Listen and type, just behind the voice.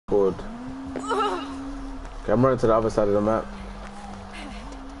Okay, I'm running to the other side of the map.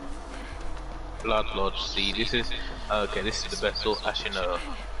 Blood Lodge. See, this is okay. This is the best sort. Actually, no.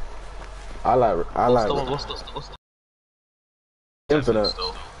 I like What's the Infinite.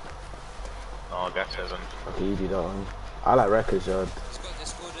 still? No, I got 7. Okay, you do that one. I like Records Yard. He's got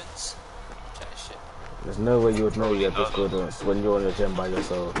discordance. Chat shit. There's no way you would know you have Probably not. discordance when you're on your gym by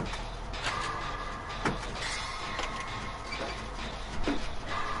yourself.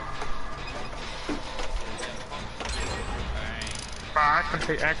 I can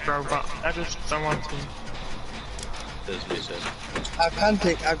take aggro, but I just don't want to. There's me said. I can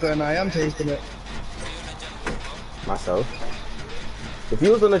take aggro and I am taking it. Myself. If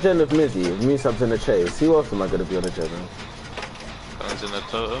you was on a gen with Mizzy, if me subs in the chase, who else am I gonna be on a gen with? Guns in the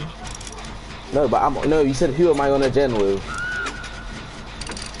totem. No, but no, you said who am I on a gen with?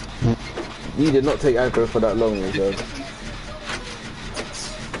 You did not take aggro for that long, you said.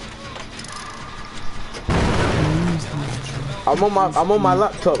 I'm on my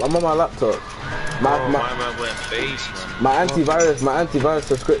laptop. My man went base, man. my antivirus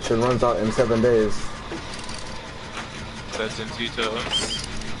subscription runs out in 7 days. That's in 2 totems.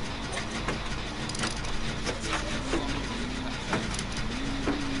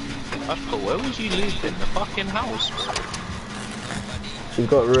 Ashko, where was you leaving? The fucking house, bro. She's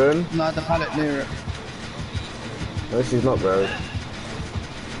got ruin. No, the pallet near it. No, she's not, bro.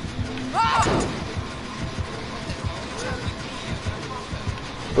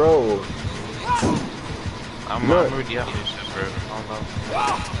 Bro. I'm already out this shit, bro.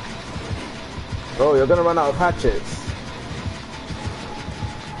 Bro, you're gonna run out of hatchets.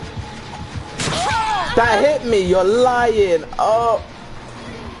 That hit me, you're lying. Oh.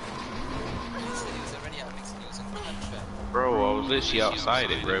 Bro, I was literally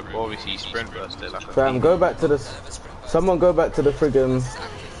outside it, bro. Obviously, sprint busted like a Fam, go back to the... Someone go back to the friggin...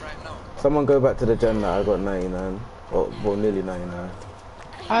 Someone go back to the gen that I got 99. Well, nearly 99.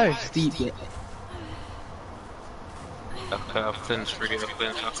 How steep it? I've cleansed 3 top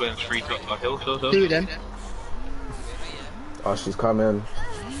my hill, Do it then. Oh, she's coming.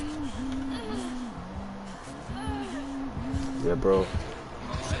 Yeah, bro.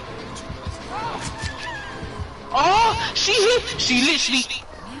 Oh, she literally,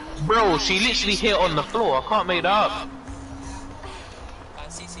 bro, she literally hit on the floor. I can't make that up.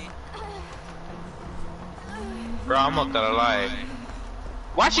 Bro, I'm not gonna lie.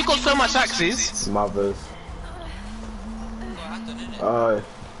 Why she got so much axes? Mothers.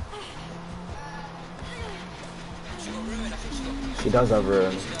 She does have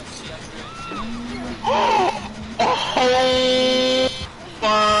ruin. Oh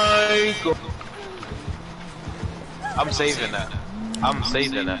my god. I'm saving that. I'm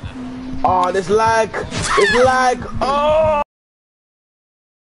saving that. Oh, this lag! It's lag! Oh!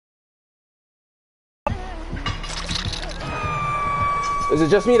 Is it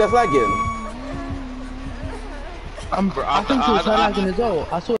just me that's lagging? I think she was lagging as well.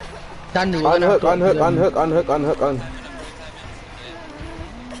 I saw Daniel was Unhook. I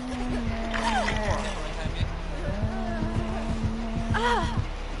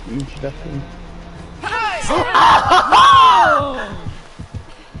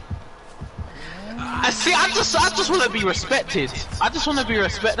just want to be respected. I just want to be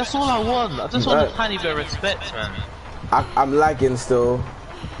respected. That's all I want. I just want a tiny bit of respect, man. I'm lagging still.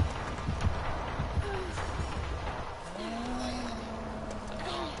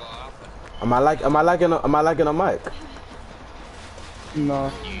 Am I lagging on mic?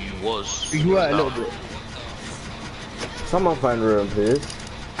 No. You were a little bit. Someone find room, please.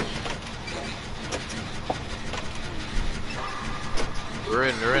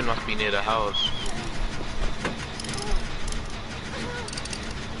 Ruin must be near the house.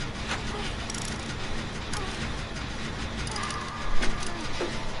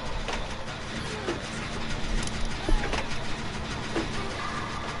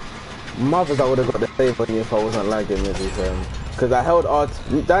 Mothers, I would have got the save on you if I wasn't lagging with you, because I held art.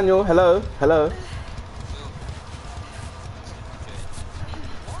 Daniel, hello.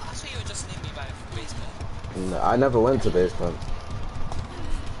 No, I never went to basement.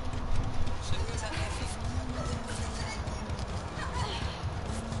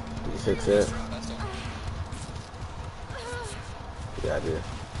 You fix it? Yeah, I did.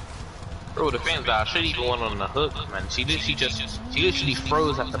 Bro, the thing is that I should even went on the hook, man. She literally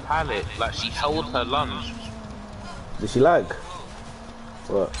froze at the pallet, like she held her lunge. Did she lag?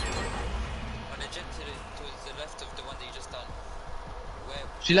 What?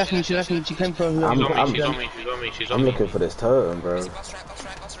 She left me, she came for her. She's on me. I'm looking for this totem, bro.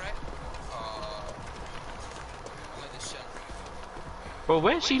 Bro,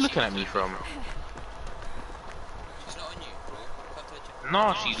 where's she looking at me from?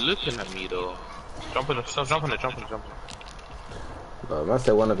 No, she's looking at me though. Jumping, stop jumping it, jumping. I must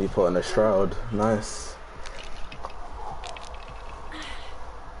say one of you put on a shroud. Nice.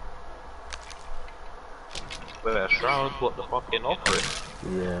 With a shroud, what the fucking offering?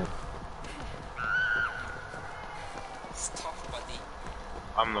 Yeah. It's tough, buddy.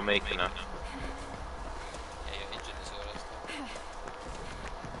 I'm not making her. Yeah, you're injured as well, that's tough.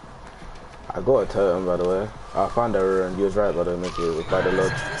 I got a totem, by the way. I found her and you was right, by the way, Mizzy. It was by the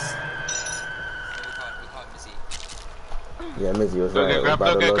lodge. We can't miss it. Yeah, Mizzy was Go right. get It was grab, by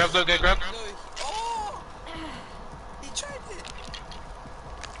go the get lodge. grab, go get grab. No, oh! He tried it!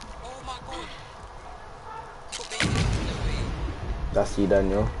 Oh my god! Put me in the way. That's you,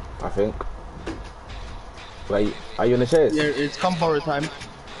 Daniel, I think. Wait, are you in the chase? Yeah, it's combo time.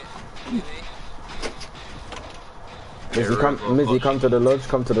 Mizzy, come to the lodge.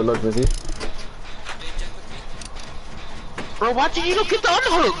 Come to the lodge, Mizzy. Bro, why did you look at the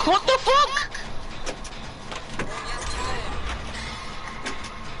unhook? What the fuck?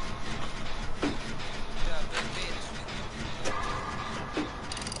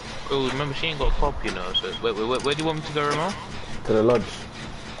 Oh, remember she ain't got a pop, you know, so where do you want me to go, Ramon? To the lodge.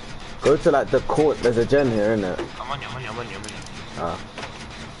 Go to like the court, there's a gen here, isn't it? I'm on you. Ah.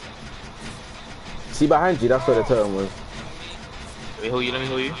 See behind you, that's where the totem was. Let me hold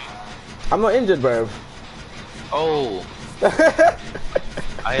you. I'm not injured, bro. Oh. I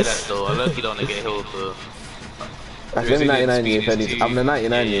hear that though, I lucky don't want to get healed for... That's the 99 year, if Resilience anything. I'm the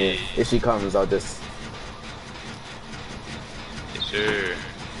 99 yeah. year. If she comes, I'll just... Yes, sir.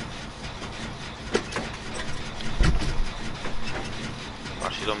 Oh,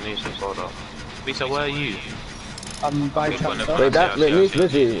 she's on me, so hold up. Lisa, where are you? I'm by Wait, chapter. Wait, that, Yeah, wait, yeah,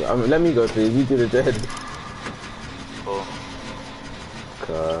 Mizzy, let me go, please. You do the dead. Oh.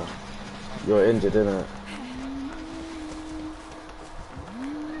 You're injured, innit?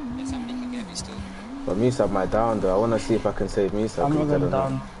 Yeah, somebody can get me still. But Misab might down, though. I want to see if I can save Misab. I'm not going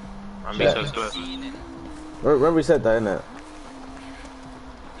down. I'm Yeah. Lisa's good. Seeing it. Remember we said that, innit?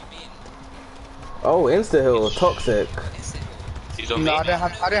 You mean? Oh, insta heal, toxic. Is it? She's on me. No, I don't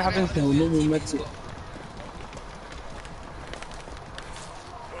have anything. No more meds.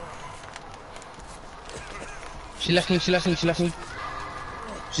 She left me. She's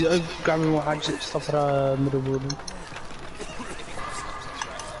grabbing my hand, stop her middle building.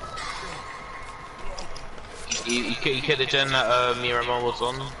 You get the gen that me and Ramon was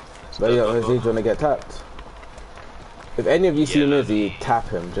on? But yeah, Mizzy, do you want to get tapped? If any of you see Yeah, Mizzy, tap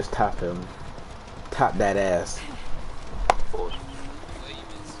him. Just tap him. Tap that ass. Where you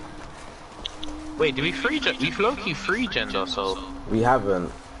miss? Wait, did we we low-key free gen ourselves? We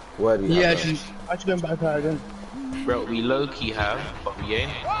haven't. Where do we Yeah, haven't? I should go back her again. Bro, we low-key have, but we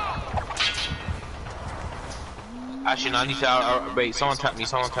ain't. Actually, no, I need to wait, someone tap me.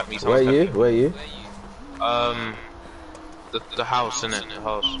 Where you? Where you? The house, innit? The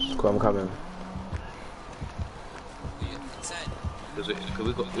house. Cool, I'm coming. Cause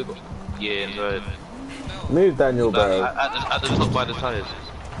we got, yeah, inside. Move, Daniel, bro. At the top by the tires.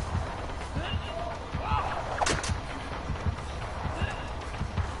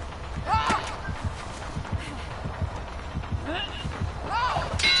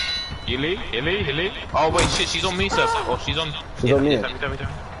 Hilly. Oh wait, shit, she's on me, sir. Oh, she's on. She's on me. Tell me. We're doing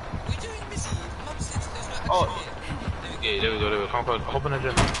Missy. Mum said there's no Oh. action Yeah, there we go. Come on, hop on the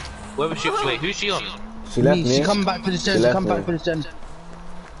gen. Where was she? Wait, who's she on? She left me. She come back for this gen. She She left come me. back for this gen.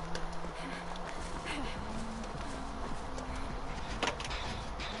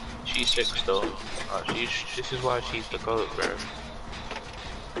 She's 6 though. This is why she's the goat, bro.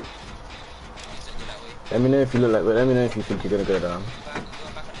 Let me know if you look like. Let me know if you think you're gonna go down. Back on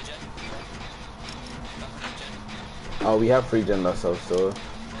the gen. Back on the gen. Oh, we have free gen ourselves, so.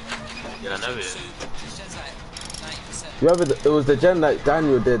 Yeah, I know it. So, this gen's like 90%. Whoever it was the gen that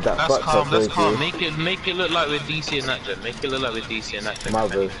Daniel did that That's fucked calm. up That's with calm. you. Make it look like we're DC and that gen. Make it look like we're DC and that gen.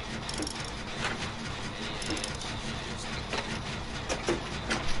 Mothers.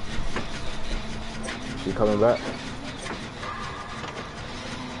 She coming back?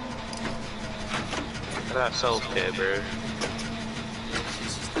 Look at that self-care, bro.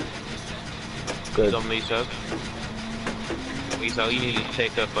 Good. He's on me, sir. Lisa, you need to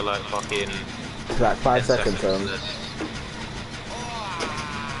take her for like fucking It's like 5 seconds,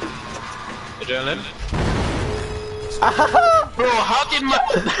 Adrenaline? Bro, how did my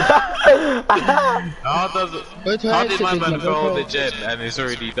how did my man throw the gen and it's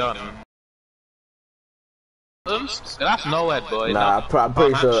already done? That's no head, boy. Nah, I'm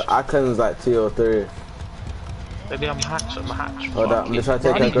pretty sure I cleansed like 2 or 3. Maybe I'm hatched. Hold up, I'm just trying to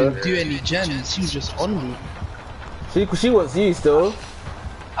I take her didn't go. even do any gens. She was just on me. She wants you still.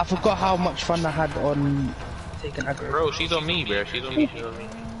 I forgot how much fun I had on taking aggro. Bro, she's on me, bro. She's on me. She's on me.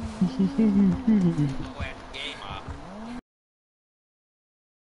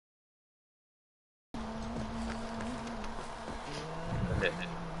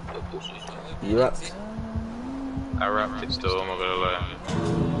 You wrapped? I wrapped it still, I'm not gonna lie.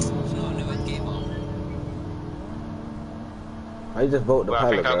 I just vote the Well, I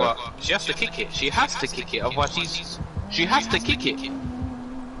pilot, think I bro. got. She has to kick it. She has to kick it. Otherwise, she has to kick it.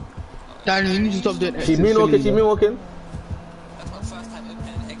 Daniel, you need to stop doing She exits moonwalking, fully, she bro. moonwalking. That's my first time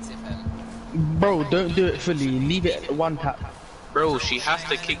opening an exit, fam. Bro, don't do it fully. Leave it at one tap. Bro, she has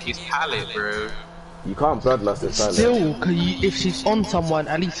to kick his pallet, bro. You can't bloodlust this pilot. Still, if she's on someone,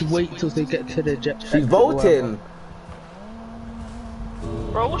 at least wait till they get to the jet. She's voting.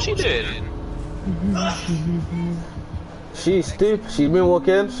 Bro, what's she doing? She's stupid. She's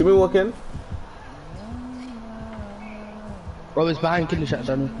moonwalking. She's moonwalking. Bro, it's behind Killer Shack,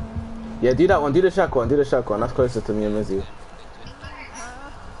 Daniel. Yeah, do that one. Do the shack one. Do the shack one. That's closer to me and Mizzy.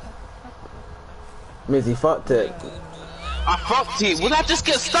 Mizzy fucked it. I fucked it. Would I just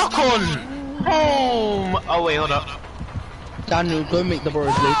get stuck on? Home. Oh wait, hold up. Daniel, go make the borrow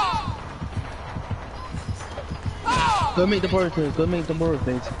please. Go make the borrow please. Go make the borrow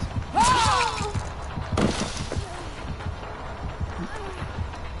please.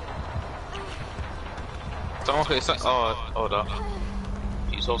 Someone could say, oh, hold up.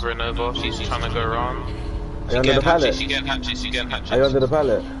 She's hovering over. She's trying to go around. Are you under the pallet? She's getting hatchet. She's getting hatchet. Are you under the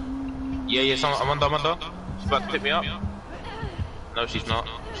pallet? Yeah, yeah. I'm under. I'm under. She's about to pick me up. No, she's not.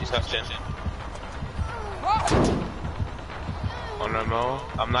 She's hatching. Oh no, Mo.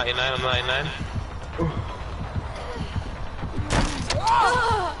 I'm 99. I'm 99.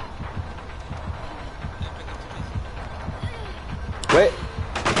 Wait.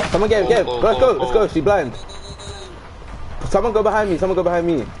 Someone get him, get him. Go, Let's go, go, let's go. go. She's blind. Someone go behind me. Someone go behind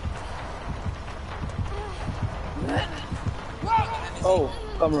me. Oh,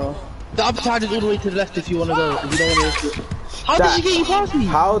 come on. The other side is all the way to the left if you want to go. If you don't want to risk it. How did you get you past me?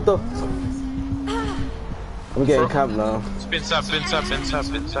 How the? I'm getting camped now. Spin sub, spin sub, spin sub,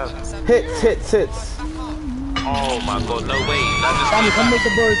 spin sub. Hits. Oh my god, no way. That just Daniel, come make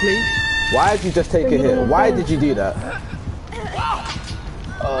the borrow please. Why did you just take a hit? Why did you do that?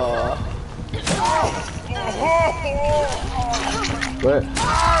 Wait.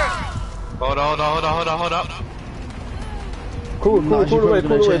 Hold on. Cool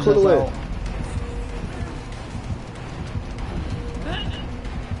away.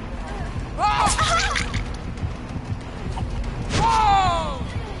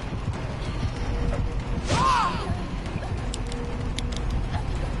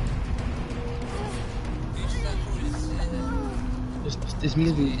 It's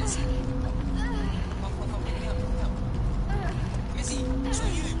music.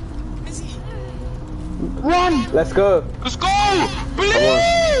 Run! Let's go. Let's go!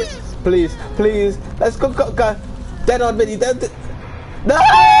 Please! Please. Let's go. Dead on Minnie. No!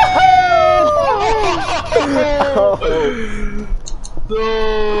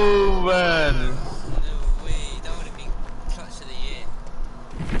 No, man. No way, that would have been clutch of the year.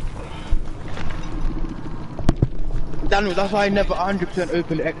 Daniel, that's why I never 100%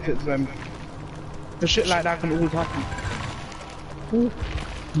 open the exits, man. The shit like that can always happen.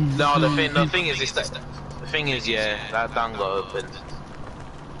 No, the thing is, yeah, that down got opened.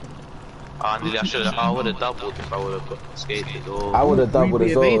 I would have doubled if I would have escaped it. Or I would have doubled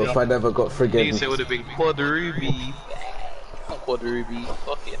as well Ruby if I never got friggin'. it would have been quad ruby. Quad ruby.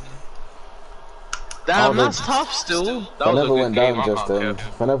 Fucking. Damn, that's tough still. If I never went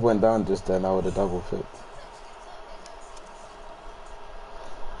down just then, I would have double flipped.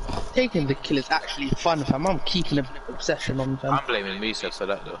 Taking the kill is actually fun, fam. I'm keeping an obsession on, fam. I'm blaming Misa for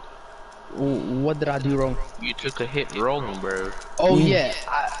that though. What did I do wrong? You took a hit wrong, bro. Oh yeah,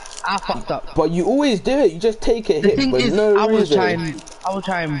 I fucked up. But you always do it. You just take a The hit thing for is, no I was reason.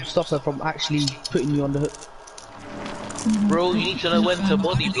 trying to stop her from actually putting you on the hook. Bro, you need to know when to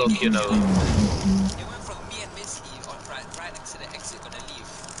body block, you know. It went from me and Missy on right next to the exit gonna leave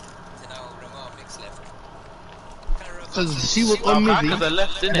to now Ramon next left. Cause she was on Because Mizzy, I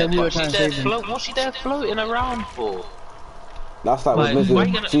left, then innit? we were But trying she's to there save him. what's she there floating around for? That's like Like, with why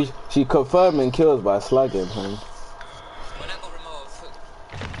you Mizzy. She confirming kills by slugging him. When I got Ramon off hook,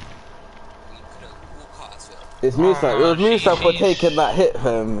 we could've walked out as well. It's Misa. It was Misa for she's- taking that hit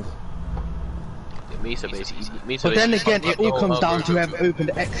him. Misa basically. But then basically again, fucked it all up comes the down whole to whoever opened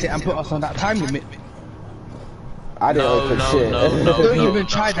the exit and put us on that time limit. I didn't open shit. Don't even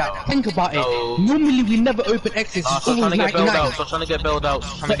try that. Think about No. it. Normally we never open exits. It's Stop trying always to get bailed 99. out. Stop trying to get bailed out.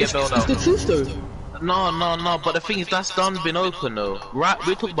 Stop trying to But get it's bailed the out. truth though. No. But the thing is, that's done been open though. Right,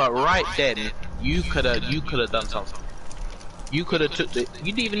 we're talking about right then. You could have done something. You could have took the.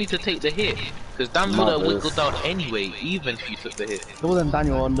 You didn't even need to take the hit, because Dan would have wiggled out anyway, even if you took the hit. It wasn't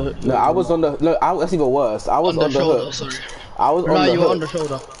Daniel on the. No, I was on the. No, that's even worse. I was on the shoulder. hook. Sorry. I was on Right, the you were hook. on the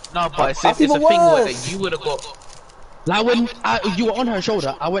shoulder. No, but it's a That's thing even where worse. you would have got. Like when you were on her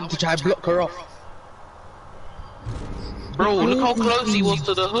shoulder, I went to try and block her off. Bro, look how close he was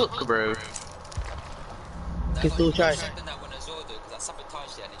to the hook, bro. He still tried.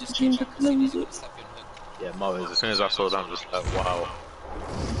 Yeah, Marvin, as soon as I saw that, I'm just like, wow.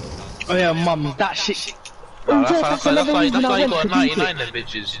 Oh yeah, mum, that shit. No, that's why you got went to 99 then,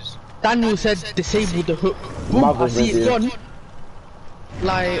 bitches. Daniel said disable the hook. Boom, I Mother's see it video. done.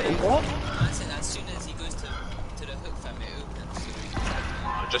 Like, what? I said as soon as he goes to the hook, fam, it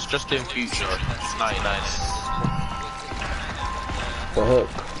opens. Just in future, 99. The hook.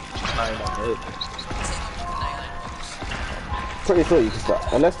 99 hook. Pretty sure you can start,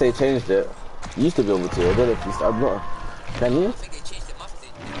 unless they changed it. You used to be able to. I don't know if you start. I'm not. Can you? I think they changed it, must they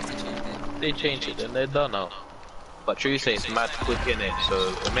changed it. They changed it, then they're done now. But true say it's mad quick in it,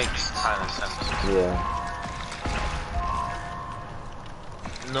 so it makes kind of sense. Yeah.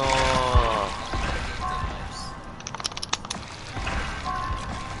 No.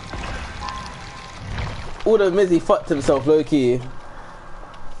 Although Mizzy fucked himself low key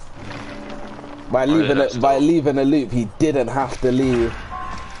by yeah, leaving a loop he didn't have to leave.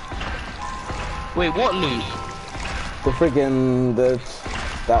 Wait, what loop? The friggin'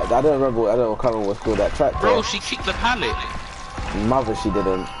 I can't remember what's called that track. Bro, there. she kicked the pallet. Mother, she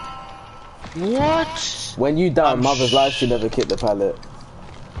didn't. What? When you done Mother's life, she never kicked the pallet.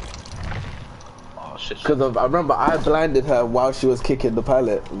 Oh shit. Because I remember I blinded her while she was kicking the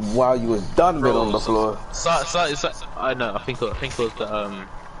pallet while you was done been on the floor. I know. I think it was the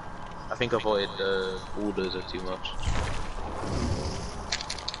I think I voted the orders are too much.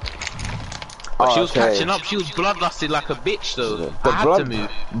 But she was catching up. She was bloodlusted like a bitch though. I had to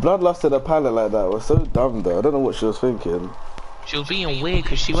move. Bloodlusted a pallet like that was so dumb though. I don't know what she was thinking. She was being weird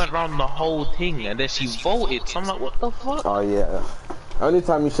because she went around the whole thing and then she voted. So I'm like, what the fuck? Oh yeah. Only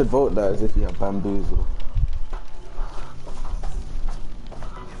time you should vote that is if you have bamboozle.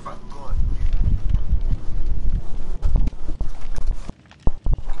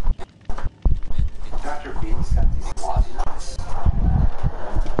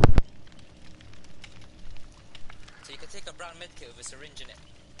 So you can take a brown medkit with a syringe in it.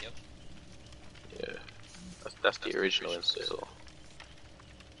 Yep. Yeah, that's the original install.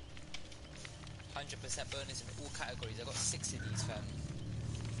 100% bonus in all categories. I got 6 of these, fam.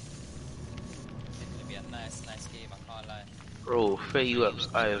 It's gonna be a nice game, I can't lie. Bro, Faye Up's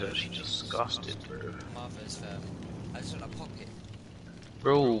eye is actually disgusted, bro. Marvelous, fam. I just wanna pop it.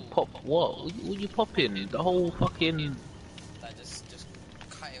 Bro, pop what? What you popping? The whole fucking. Like, just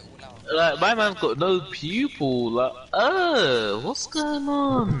cut it all out. Like, my man's got no pupil. Like, what's going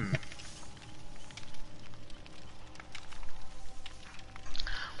on?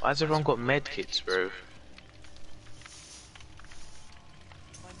 Why has everyone got medkits, bro?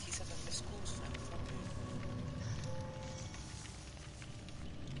 27 missed calls, fam.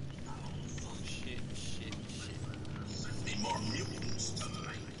 Oh, shit.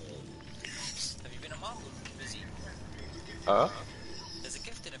 Have you been a Marvel? Busy? Huh? There's a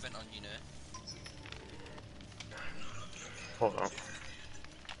gifting event on, you know. Hold on.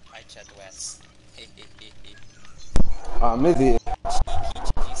 Hi, Chad West. Mizzy,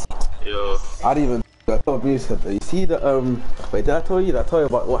 Yo. I didn't even. I told me something. You see the Wait, did I tell you? Did I tell you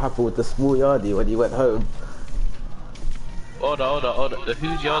about what happened with the small yardie when he went home? Order. The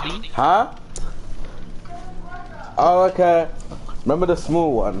who's Yardie? Huh? Oh, okay. Remember the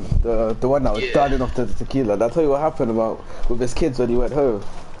small one, the one that was starting off the tequila. Did I tell you what happened about with his kids when he went home?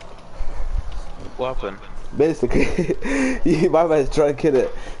 What happened? Basically, my man's drunk in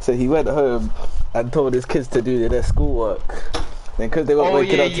it, so he went home and told his kids to do their schoolwork. Then because they weren't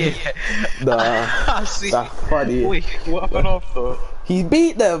waking up, I see. that's funny. Wait, what happened after? He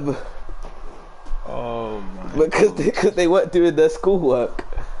beat them Oh my. because they weren't doing their schoolwork.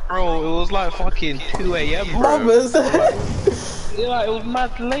 Bro, it was like fucking 2 AM, bro. Mothers. Yeah, it was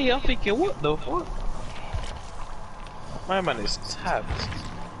mad late. I'm thinking, what the fuck? My man is tapped.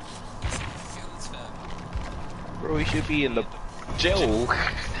 Fields, fam. Bro, he should be in the jail.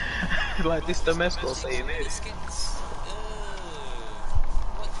 Like this domestic saying this. Biscuits.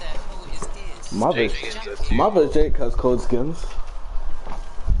 What the hell is this? Mother's Jake has cold skins.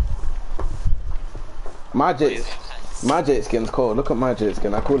 My Jake skin's cold. Look at my Jake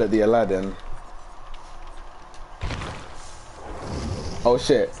skin. I call it the Aladdin. Oh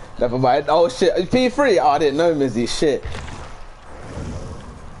shit. Never mind. Oh shit. P3? Oh, I didn't know Mizzy. Shit.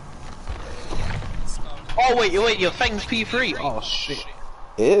 Oh wait, your thing's P3. Oh shit.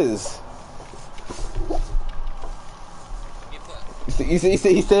 It is. You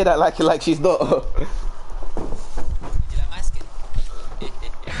say that like she's not. You like my skin?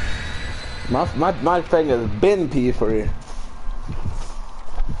 my thing has been P3.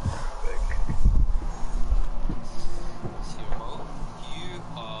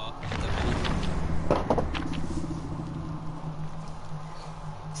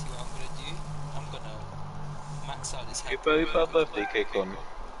 You put a birthday cake on. Me.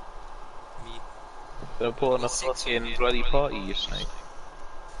 Gonna put on a fucking bloody party, you snake.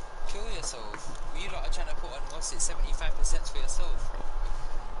 Kill yourself. You lot are trying to put on, what's it, 75% for yourself.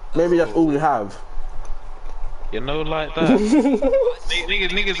 Maybe that's all we have. You know, like that.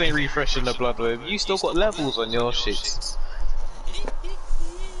 niggas ain't refreshing the blood wave. You still got levels on your shit.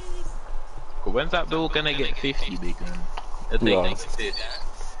 When's that bill gonna get 50, big man? A day next to this.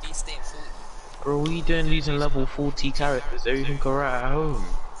 He's staying 40. Bro, what are you doing using level 40 characters? Everything alright at home.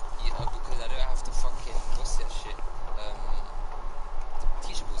 Yeah, because I don't have to fucking, what's that shit?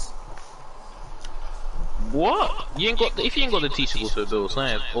 Teachables. What? You ain't got if you ain't got the teachables for bills,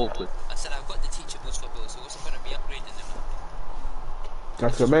 that's awkward. I said I've got the teachables for bills, so what's the point of me upgrading them now?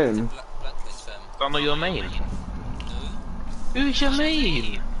 That's your main. Blacklist, fam. Don't know your main. No? Who's your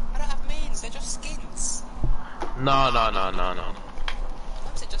main? I don't have mains, they're just skins. No. I'm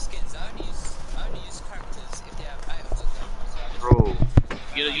saying just skins, I only use characters if they have items on them. So Bro,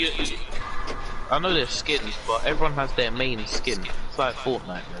 you I know they're skins, but everyone has their main skin. It's like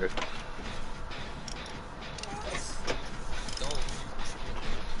Fortnite, bro.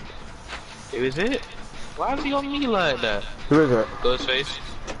 Who is it? Why is he on me like that? Who is it? Ghostface?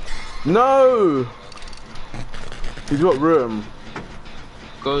 No! He's got room.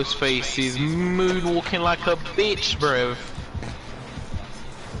 Ghostface is moonwalking like a bitch, bro.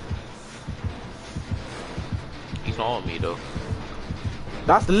 He's not on me though.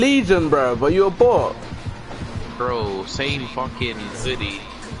 That's Legion, bro, but you're a bot. Bro, same fucking hoodie.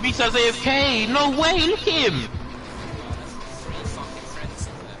 Misa's AFK! No way, look at him!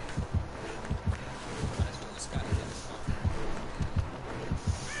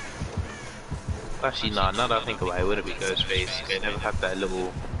 Actually, nah, now that I think about it, it wouldn't be Ghostface. They never had that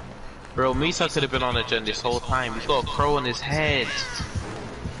little... Bro, Misa could have been on a gen this whole time. He's got a crow on his head.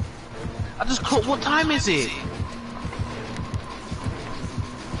 I just caught... What time is it?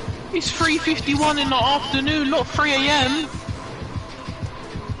 It's 3:51 in the afternoon, not 3 AM.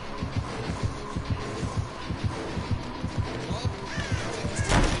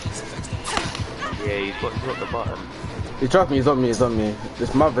 Yeah, he's got the button. You trust me, it's on me, it's on me.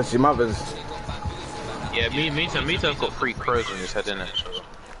 It's mother's, your mother's. Yeah, Mita's got 3 crows on his head, innit?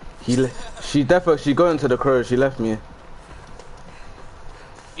 So. She got into the crow, she left me.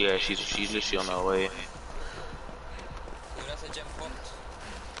 Yeah, she's literally on her way.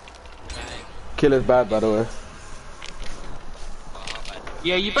 Killer's bad, by the way.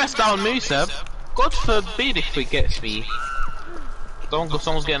 Yeah, you best down Musa. God forbid if it gets me.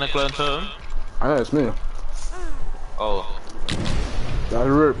 Someone's getting a clone turn. I know, it's me. Oh. That's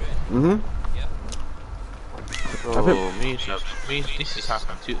rip. Oh, Musa, this is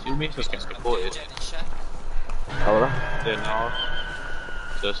happening too. Musa's getting reported. How old? Then half.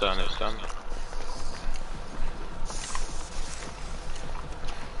 To a certain extent.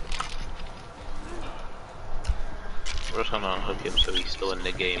 We're just gonna unhook him so he's still in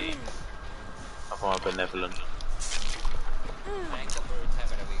the game. I'm more benevolent.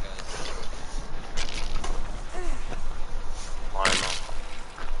 Why not?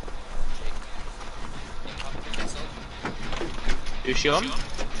 Who's she on?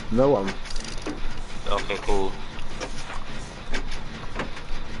 No one. Okay, cool.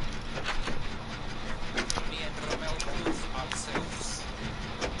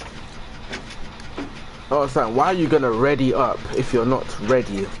 Oh, son, why are you gonna ready up if you're not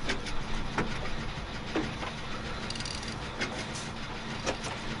ready?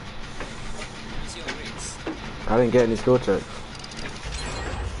 I didn't get any skill checks.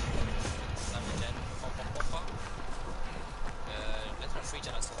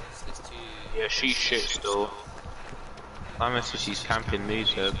 Yeah, she's shit still. I must she's camping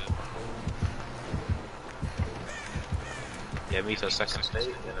Musa. Yeah, Musa's second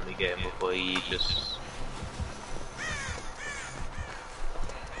stage, and let me get him before he just...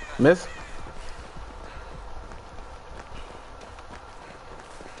 Miss?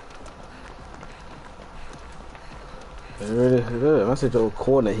 Really good. Message all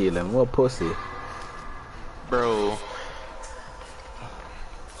corner healing. What a pussy. Bro.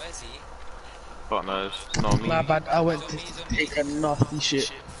 Where's Fuck knows. It's not me. My bad, I went to take a nasty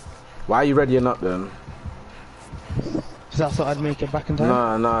shit. Why are you readying up then? Cause I thought I'd make it back in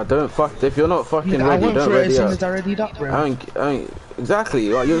time. Nah, don't fuck. If you're not fucking I ready, went don't for it as ready soon up. as I readied up, bro. I ain't, exactly.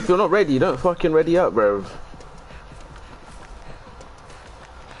 Like, if you're not ready, don't fucking ready up, bro.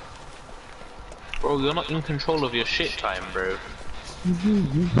 Bro, you're not in control of your shit time, bro.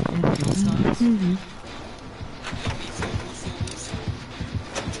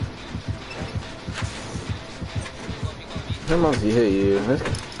 How much he hit you?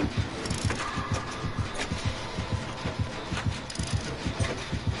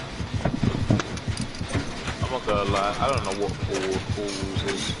 I'm not gonna lie, I don't know what balls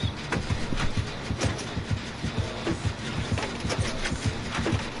is.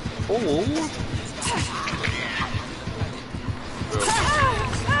 Oh!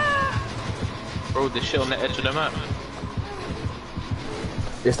 Bro, this shit on the edge of the map.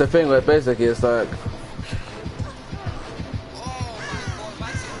 It's the thing where basically it's like.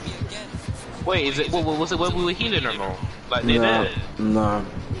 Wait, is it? Was it where we were healing or no? Like they there? Nah,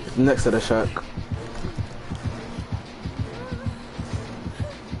 next to the shack.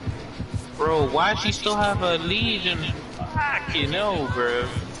 Bro, why does she still have a legion? Fucking hell, bro.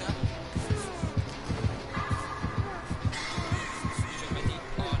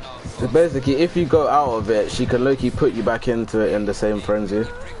 So basically, if you go out of it, she can low-key put you back into it in the same frenzy.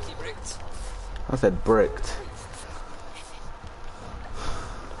 I said bricked.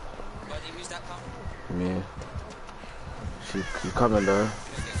 Yeah. She coming though.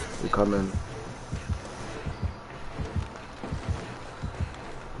 She coming.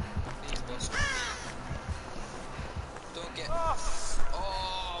 Don't get.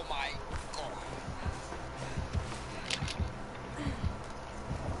 Oh my god.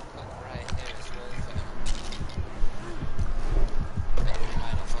 Right here as well. Never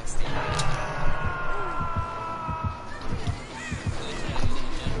mind, I'll fuck Steve.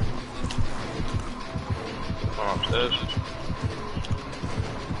 I'm upstairs.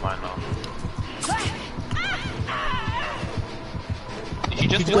 Why not? Did you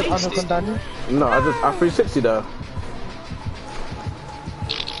just waste it? No, I 360 though.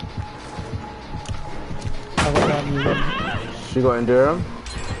 She got Endurum?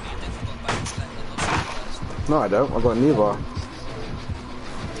 No, I don't. I got Neva.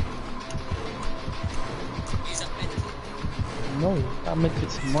 No, that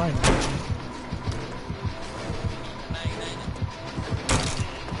makes it mine.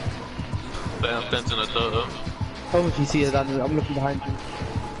 Ben's in a Dota. Tell me if you see it, Daniel. I'm looking behind you.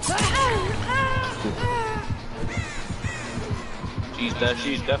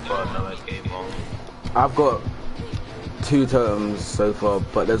 She's deaf for another game on. I've got 2 totems so far,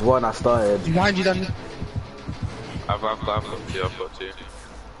 but there's one I started. Behind you, Daniel. I've got two.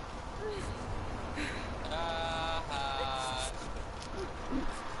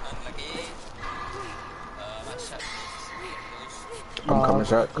 I'm coming,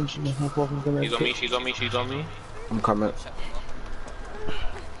 Shaq. She's on me. I'm coming.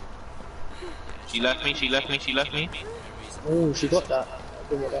 She left me. Oh, she got that. I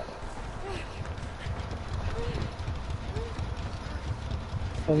think about that.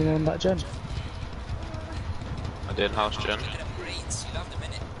 Anyone on that gen? I did house gen.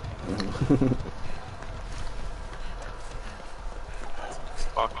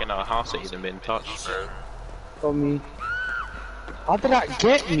 Fucking our house ain't even been touched, bro. For me. How did that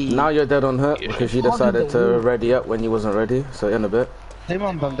get me? Now you're dead on her because she decided to ready up when you wasn't ready, so in a bit. Hey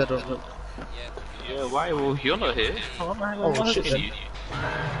man, I'm dead on her. Yeah, why? Well, you're not here. Oh shit, then.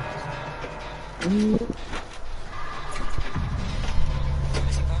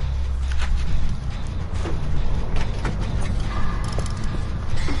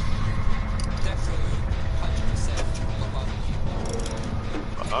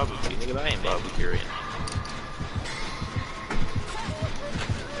 Barbecue, nigga, I ain't barbecuing.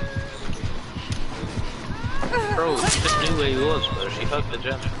 Bro, she just knew where he was, bro. She hugged the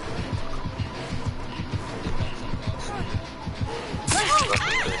gem.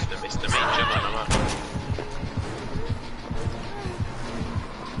 It's the main gem on the map.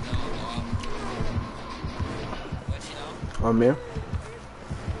 I'm here.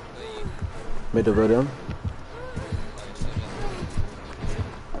 Middle of them.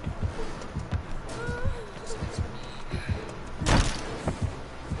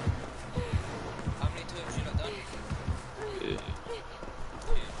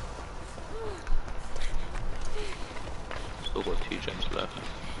 Still got 2 gems left.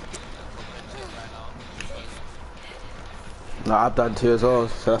 No, I've done 2 as well,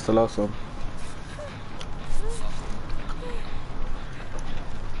 so that's the last one.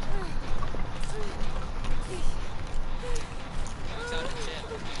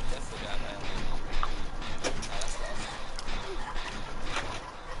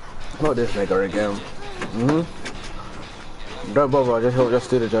 Not this nigga again. Don't bother, just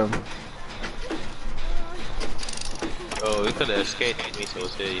do the jump. Oh, we could have escaped if Misa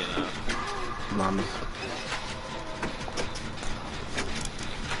was here, you know. Man.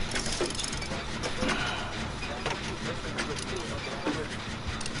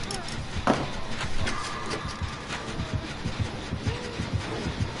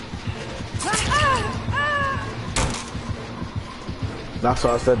 That's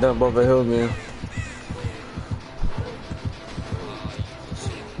why I said don't bother heal me.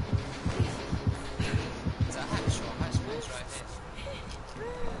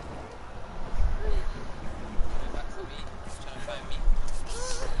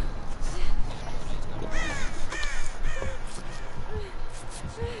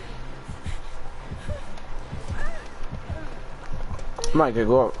 Might get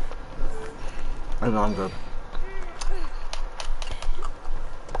go up. I know I'm good.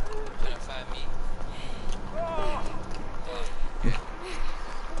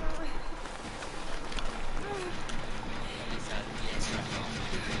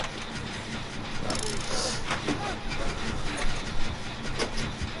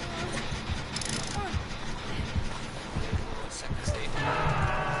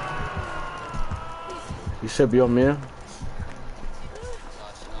 You should be on me.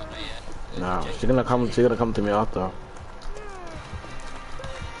 Nah, she's gonna come to me after.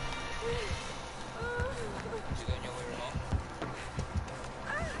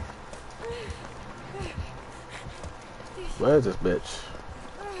 Where is this bitch?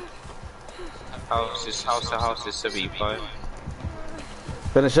 House is 75.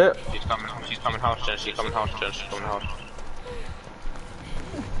 Finish it. She's coming house, Jen. She's coming house.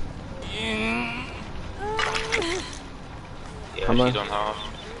 Yeah, Come she's on. on house.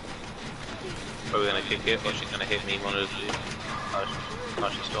 Are we gonna kick it or she's gonna hit me one of the two? Oh,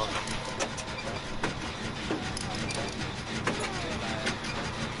 she's still on.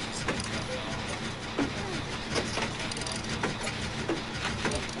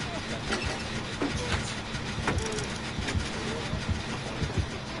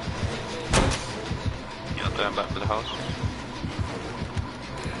 You're not going back to the house?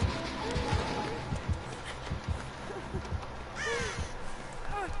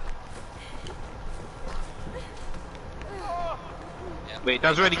 Wait,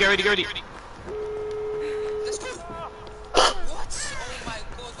 Dan's ready, get ready. Let's go. What? Oh my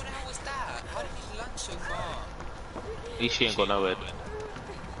god, what the hell was that? How did he land so far? At least she ain't got nowhere.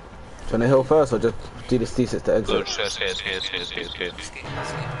 Trying to heal first or just do the thesis to exit? Good, scared.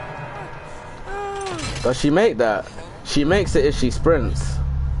 Does she make that? She makes it if she sprints.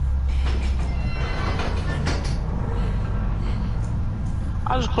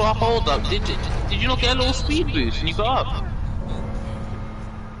 I just caught a hold up. Did you not get a little speed boost when you got up?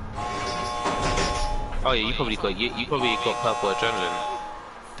 Oh yeah, you probably got purple adrenaline.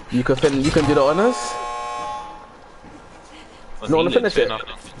 You can do the honors? You don't want to finish it? I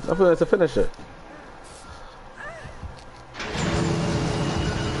thought to finish it.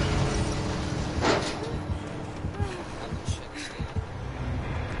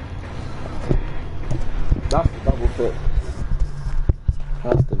 That's double fit.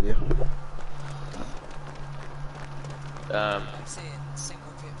 Has to be. I'm saying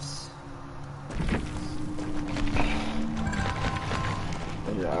single gifts.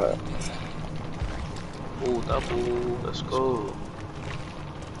 Yeah. Oh, double, let's go.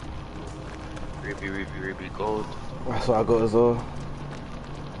 Ruby, gold. That's what I got as well.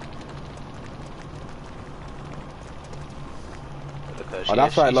 Oh,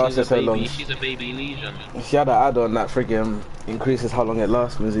 that's why it lasted so long. She's a baby legion. She had an add-on that friggin' increases how long it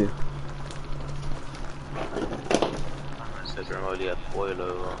lasts, Mizzy. Says we're only at boil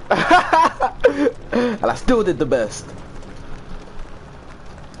over. And I still did the best.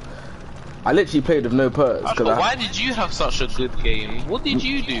 I literally played with no perks. Why did you have such a good game? What did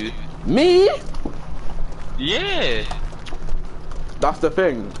you do? Me? Yeah. That's the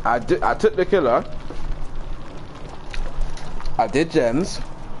thing. I took the killer. I did gems.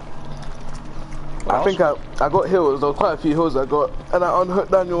 I think I got heals. There were quite a few heals I got, and I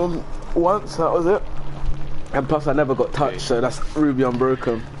unhooked Daniel once. That was it. And plus, I never got touched, so that's Ruby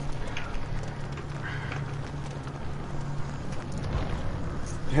unbroken.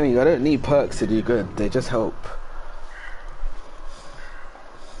 Henny, I don't need perks to do good. They just help.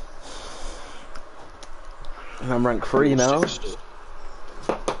 I'm rank 3 now.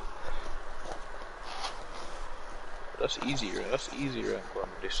 That's easy rank 1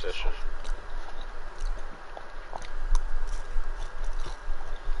 this session.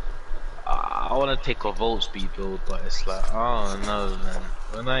 I want to take a Volt speed build, but it's like, oh no, man.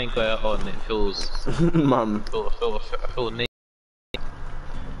 When I ain't got it on, it feels, Mum. I feel naked.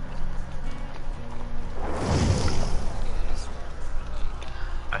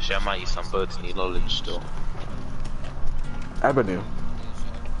 Actually, I might use some Birdie knowledge still. Avenue.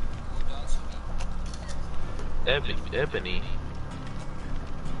 Ebony.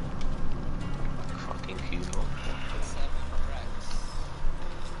 Fucking Kumo.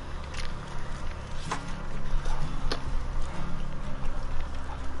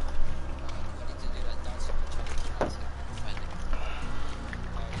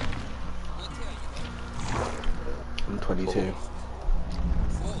 I'm 22.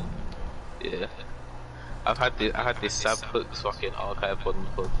 Yeah. I had this Sam Cooks fucking archive on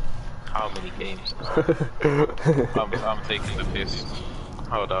for how many games? I'm taking the piss.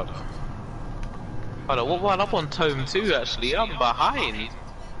 Hold up. What one up on Tome 2 actually? I'm behind.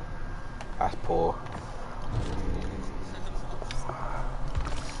 That's poor.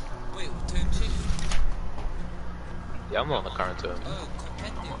 Wait, turn 2? Yeah, I'm not on the current Tome. Oh,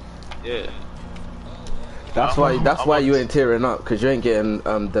 competitive. Yeah. That's why you ain't tearing up, because you ain't getting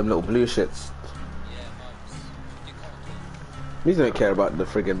them little blue shits. Yeah, mums. You can't do. You don't care about the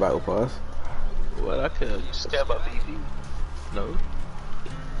friggin' battle pass. Well, I can just care about BB. No.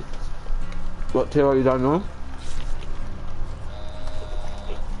 What tier are you down on?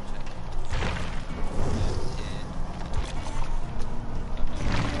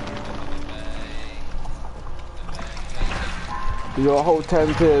 You're a whole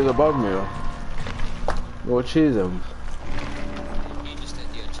 10 tiers above me. You're cheesing. You just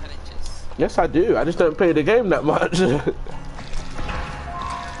don't do your challenges. Yes, I do. I just don't play the game that much.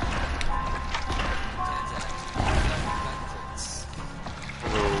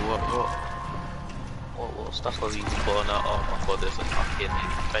 What stuff are we putting out? Oh my god, there's a fucking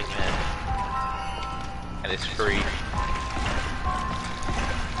thing there. And it's free.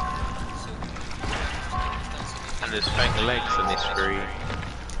 And there's fang legs and it's free.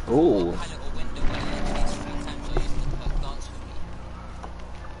 Ooh.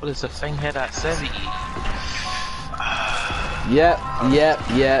 What is a fang head at 70? Yep.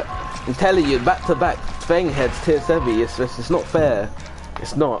 I'm telling you, back to back, Fang heads tier 70. It's not fair.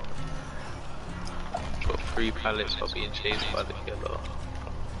 It's not. Got 3 pallets for being chased by the killer.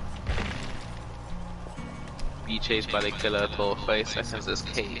 Be chased by the killer for 30 seconds as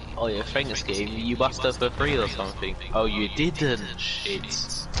Kate. Oh yeah, Fang's game, you bust her for free or something. Oh, you didn't. Shit.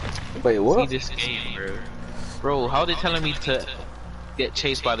 Wait, what? See this game, bro. Bro, how are they telling me to get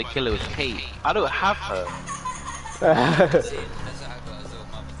chased by the killer with Kate? I don't have her.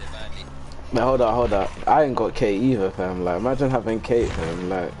 Now, hold up. I ain't got Kate either, fam. Like, imagine having Kate, fam.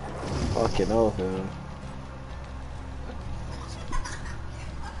 Like, fucking hell, fam.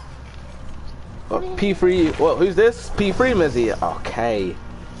 What, P3, what, who's this? P3 Mizzy? Okay.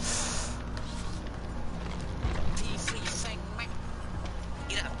 P3 Fang, man.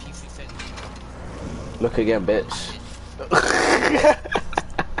 You don't have P3 Fang. Look again, bitch.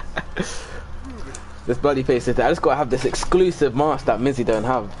 This bloody face is there. I just gotta have this exclusive mask that Mizzy don't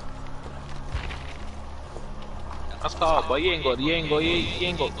have. That's hard, but you ain't got.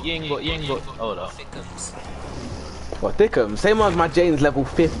 Hold up. Thickums. What, Thickum? Same as my Jane's level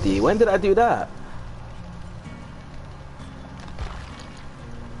 50. When did I do that?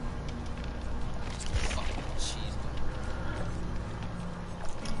 Fucking cheese,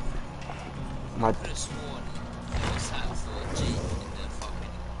 man. My I could have sworn it was time for Jake in the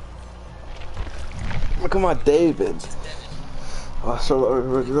fucking look at my David. Devin. Oh, so look.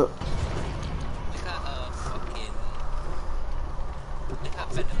 Look at fucking. Look at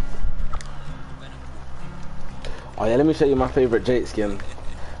Venom. Oh yeah, let me show you my favorite Jake skin.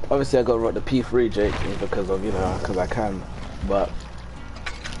 Obviously, I got to rock the P3 Jake because of, you know, because I can. But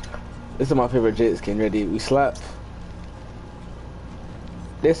this is my favorite Jake skin. Ready? We slap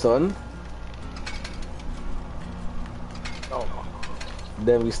this on. Oh my.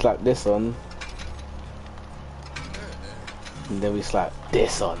 Then we slap this on. And then we slap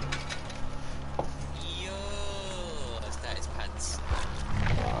this on. Yo, that is pants.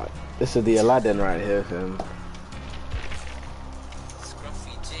 This is the Aladdin right here, fam.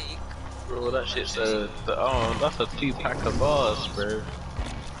 Scruffy Jake. Bro, that shit's that's a 2-pack of bars, bro.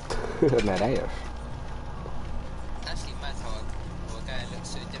 Nah, that is. Actually, mad how a guy looks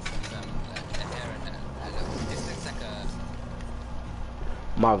so different, like the hair and that. This looks like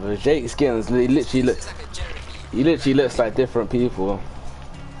a. My Jake skins, they literally look. Looks like a Jeremy. He literally looks like different people.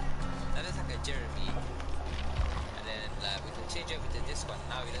 That looks like a Jeremy. And then like we can change over to this one.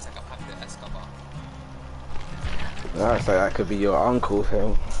 Now he looks like a Pablo Escobar. That's like that could be your uncle,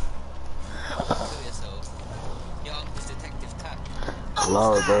 fam.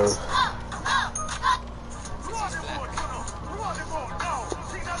 Lord, bro.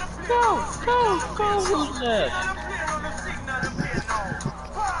 Go, who's there?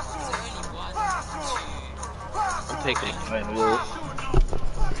 I'm taking it, man. Whoa.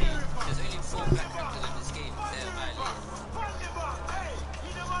 There's only 4 black characters in this game. They're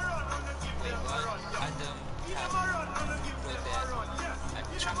violating. Wait, what? Adam, Cap, Robert, and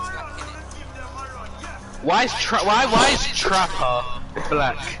Trap's black in it. Why is Trapper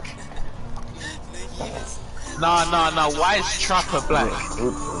black? Nah. Why is Trapper black? I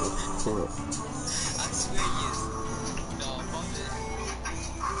swear he is. No, Bobby.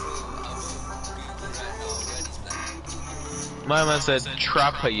 My man said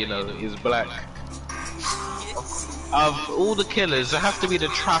Trapper, you know, is black. Of all the killers, there has to be the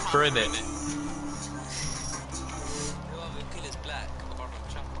Trapper, innit? No other killer's black apart from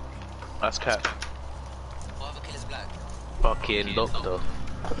Trapper. That's Cap. What other killer's black? Fucking Doctor. Oh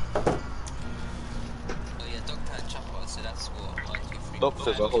yeah, Doctor and Trapper, so that's what, 1, 2, 3.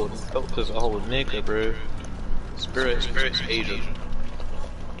 Doctor's a whole nigga, bro. Spirit's Asian.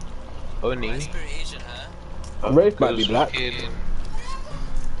 Only. Spirit Asian, huh? Rafe might be black.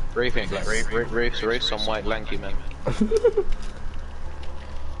 Rafe ain't black. Rafe's some white lanky man.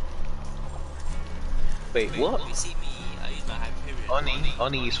 Wait, what? You see me, I use my Hyperion.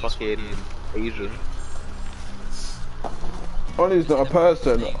 Oni is fucking Asian. Oni's not a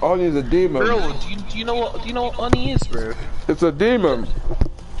person. Oni's a demon. Bro, do you know what Oni is, bro? It's a demon.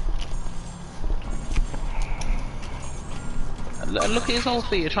 Look at his whole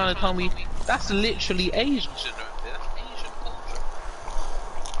thing. You're trying to tell me that's literally Asian. That's Asian culture.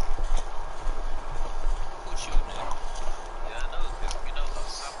 Who's you now? Yeah, I know, cause you know about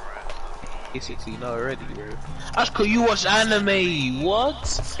samurai. Basically, know already, bro. That's cause you watch anime.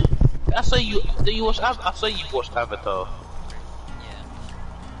 What? I say you watch. I say you watched Avatar.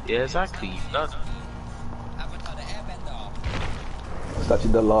 Yeah. Yeah, exactly. You've done. Avatar the Airbender. It's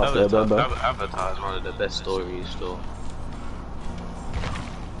actually the last Airbender. Avatar is one of the best stories, though.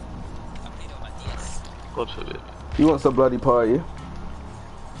 I played on my DS. God forbid. You want some bloody party?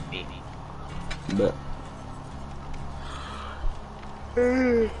 Me. Bet.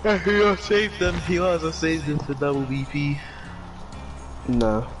 You saved them. You also saved them for double BP.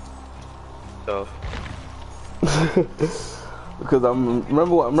 No. So. Because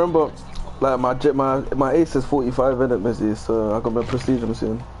remember like my ace is 45 in it, Missy, so I got my prestige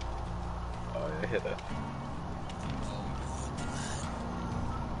soon. Oh, I hear that.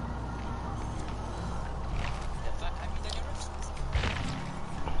 The fuck have you done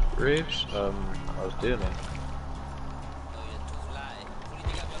your Ribs? I was doing it. Oh, you're too light. What do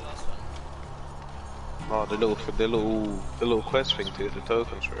you think about the last one? Oh, the little quest thing to get the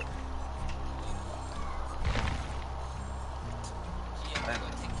tokens for it. Yeah, I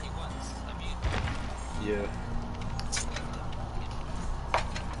got 10k once. I mean, Yeah.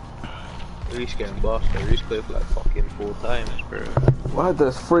 Reese getting bossed. Reese played for like fucking 4 times, bro. Why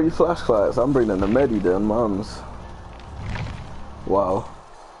there's 3 flashlights? I'm bringing the medi then, mums. Wow.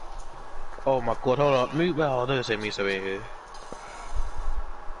 Oh my god, hold on. Move. Well, don't say me so here.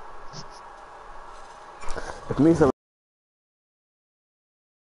 If me some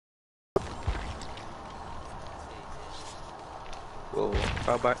Whoa,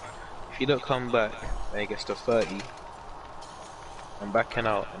 come back. If you don't come back, then he gets to 30. I'm backing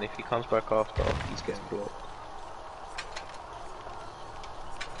out, and if he comes back after, he's getting blocked.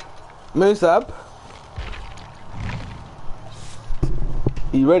 Musab,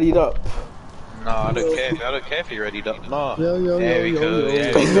 you readied up? No, I don't care. I don't care if you're ready. No. Yo, There we go. yo. There we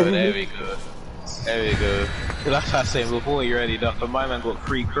go. There we go. There we go. That's what I was saying before. You're ready up, and my man got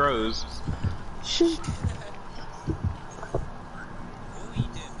 3 crows. Shit. what are you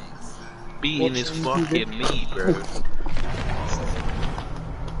doing, Mix? Beating his fucking meat, bro.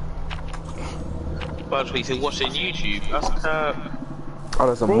 But he said watching YouTube. That's cap. Oh,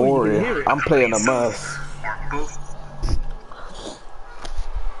 there's a Bro, you can Mori. hear it. I'm playing a Merc.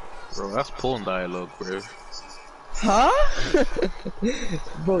 Bro, that's porn dialogue, bro. Huh?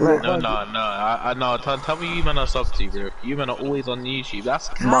 Bro, No. I no. Tell me you men are sub to, bro. You men are always on YouTube. That's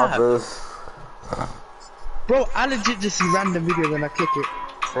cap. Mothers. Bro, I legit just see random videos and I click it.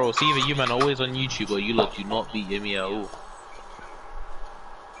 Bro, it's either you men are always on YouTube or you lot do not beat me at all.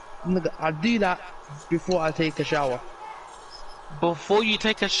 Nigga, I do that before I take a shower. Before you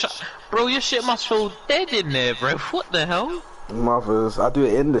take a shot, bro, your shit must feel dead in there, bro. What the hell? Mothers. I do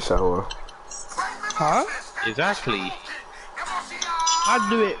it in the shower. Huh? Exactly. I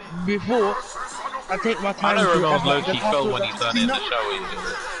do it before I take my I time. know to Ramon's ever- low-key just felt after when that he's done clean in the up. shower.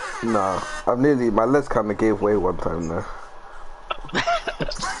 You know? Nah, my legs kind of gave way one time there.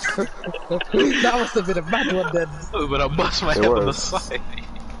 That must have been a bad one then. But I bust my It head on the was. side.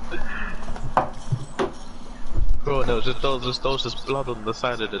 Bro, there was just blood on the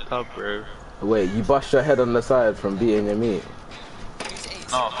side of the tub, bro. Wait, you bust your head on the side from beating your meat?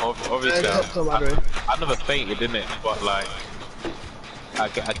 No, obviously, It's not so bad, I never fainted, innit? But like,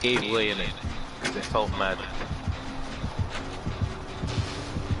 I gave way in it. It felt mad.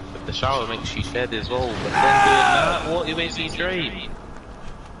 But the shower makes you dead as well. But then doing that, what? It makes you drain.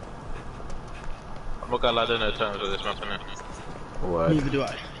 I'm not gonna lie, I don't know terms of this map, innit? What? Neither do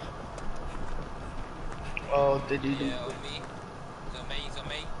I. Oh, did you do? Yeah, on me. He's on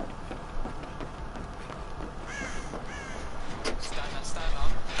me. Stand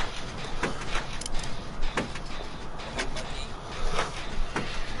up.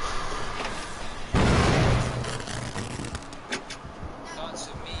 Dance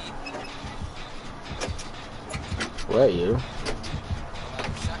with me. Where are you?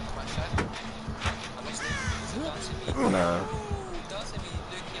 Shack. I lost it. Dance with me. Nah, Dance with me.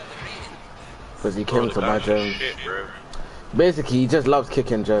 Looking at the rating. because he Bro, came the to my guy- gym. Shit, bro. Basically, he just loves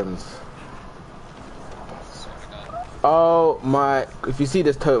kicking gems. Swear to God. Oh my! If you see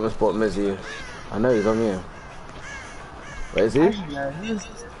this totem spot, Mizzy, I know he's on me. Where is he? Actually, yeah, he was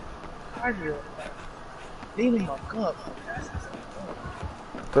cardio. Leaning my gut.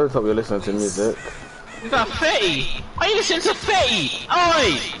 Don't stop, you're listening to music. Is that Fetty? Are you listening to Fetty?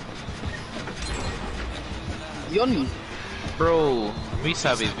 Oi! Yoni. Bro,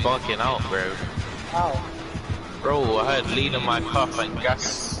 Misav is bugging out, bro. How? Bro, I heard lean in my cuff and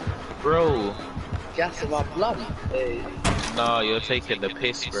gas. Bro, Gas of our blood. Hey. no, you're taking the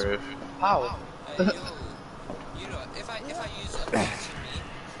piss, bro. How? Yo, you know, if I use a box with me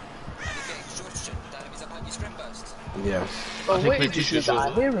and you get exhaustion, that means I can't use strength burst. Yes. But think wait, we is just this use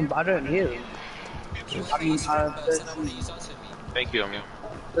nigga? I hear him, but I don't hear him. I mean, Strength burst, and I want to use dance with me. Thank you, Amir.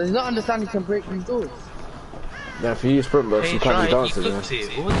 does he not understand he can break these doors? Yeah, if you use sprint burst, Hey, you can't try, be dancing. he Yeah. cooked it.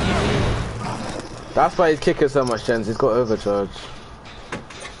 What do you mean? That's why he's kicking so much, Jens. He's got overcharge.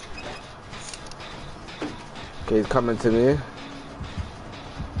 Okay, he's coming to me.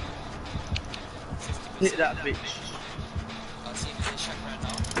 Hit that bitch. I'll see if he's in shack right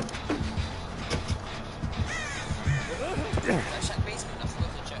now. That shack basement, I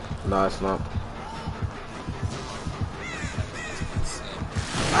forgot to check. No, it's not.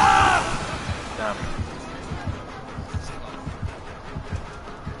 Damn.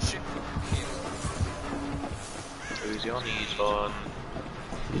 Who's on? He's on.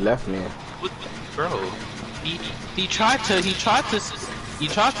 He left me. What, bro? He tried to look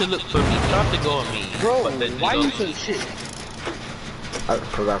for me. He tried to go on me. Bro, but then why he you got so me. shit?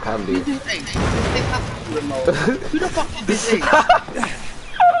 Because I can be. This is H. This has to be remote. Who the fuck is this H? Jen's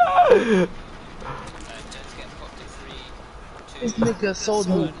getting popped to 3, 2, This nigga sold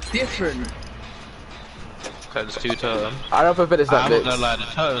me different. Cause two totem. I don't know if I finished that I'm bit. not gonna lie, the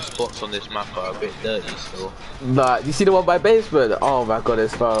totem spots on this map are a bit dirty still. Nah, you see the one by basement? Oh my god,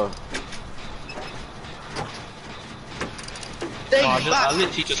 it's foul. Stay No, I back.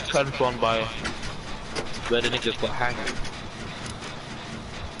 literally just cleansed one by where the niggas got hanging.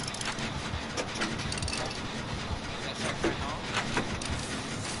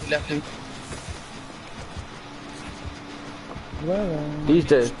 He left him.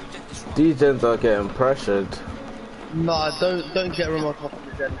 These gens are getting pressured. Nah, don't get remote off of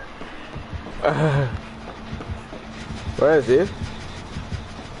the gen. Where is he?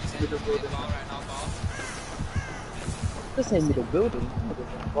 Middle building. bar right now, bar. Just say middle building.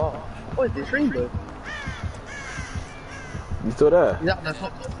 Wow. What is this rainbow? You still there? Is that the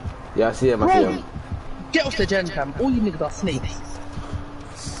top? Yeah, I see him, I see him. Get off the gen cam. All you niggas are snakes.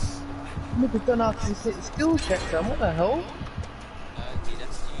 Niggas don't have to sit skill check them. What the hell? Dude,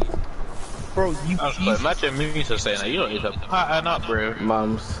 that's you. Bro, you Imagine Musa saying that, you don't need to pattern up, bro.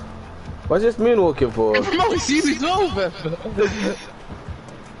 Mums. What's this moonwalking for? Bro, it's you as well, man.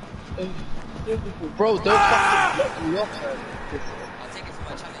 Bro, don't fucking let me off, man. I'll take it for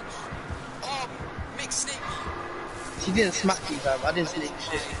my challenge. Oh, mixed snake me. She didn't smack you, fam. I didn't snake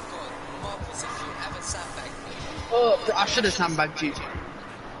shit. God, Marcus, if you ever sandbagged me, Oh, bro, I should have sandbagged you. even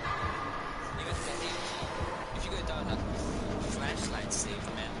if if you go down that flashlight save,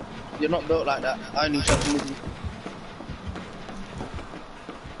 man. You're not built like that. I only shot you with you.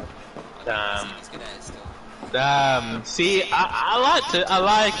 Damn. He's good at it still. Damn. See, I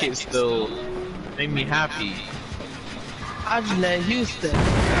like it still. Made me happy. Angela Houston.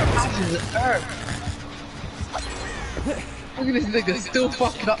 Angela Earth. Look at this nigga still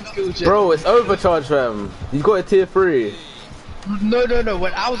fucking up skill check. Bro, it's overcharge, fam. You got a tier 3. No.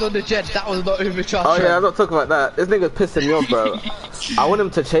 When I was on the jet, that was not overcharged. Oh yeah, I'm not talking about that. This nigga's pissing me off, bro. I want him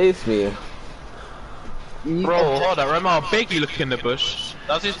to chase me. Bro, hold on, remember how big you look in the bush?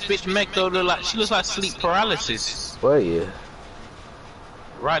 Does this bitch Meg though look like, she looks like sleep paralysis. Where are you?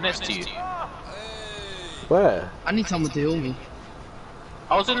 Right next to you. Where? I need someone to heal me.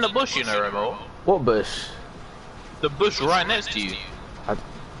 I was in the bush, you know, Remo. What bush? The bush right next to you. Yeah, could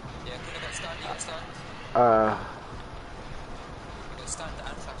have got stunned, you got stunned. Uh, You got stunned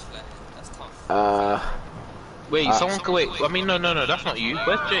and flashlight. That's tough. Wait, someone can wait. I mean, no, that's not you.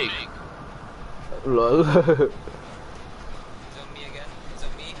 Where's Jake? lol. It's on me again. It's on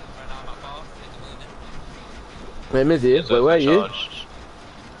me. Right now I'm at bar in the building. Wait, Mizzy, It's wait, where are you? overcharged.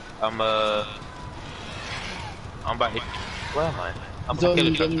 I'm back here. Where am I? I'm Don't- Killer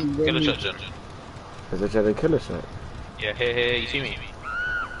Church. don't- Killer Church. There's a Jedi killer shot. Yeah, here, you see me?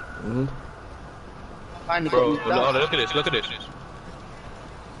 Mm-hmm. Finally Bro, got me down. look at this.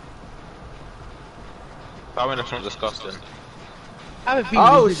 That one looks disgusting. I haven't been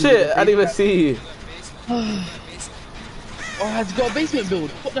Oh in this shit, video. I didn't even see you. Oh, has he got a basement build?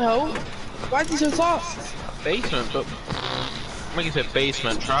 What the hell? Why is he so fast? Basement, but... I think he said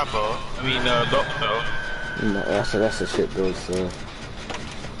basement trapper. I mean, doctor. No, that's a shit build, so.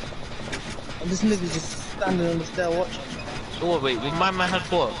 And this nigga's just standing on the stair watching. So what, wait, my man had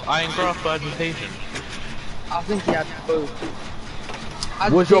what? Iron graft or agitation? I think he had both.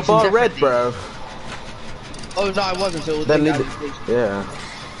 Was your bar Agitation red, definitely. bro? Oh no, I wasn't. So it was Then like leave it. agitation. Yeah.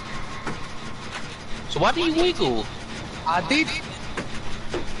 So why do you wiggle? I did.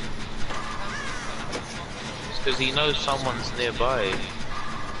 It's because he knows someone's nearby.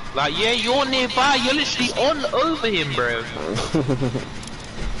 Like, yeah, you're nearby. You're literally on over him, bro.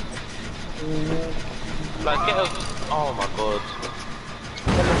 Like, get a... Oh my god.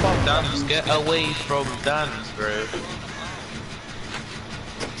 Dance, get away from Dance, bro.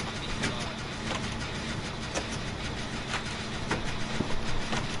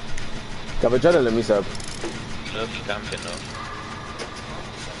 Have adrenaline, sub. Look, camping though.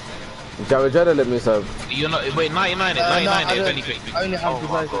 Have adrenaline, sub. You're not... Wait, 99 No, I if don't. anything. I only have Oh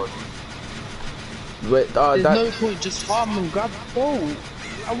my devices. god. Wait, There's that. no point just farm and grab. Whoa.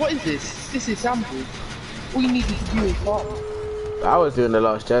 What is this? This is samples. All you need to do is farm. I was doing the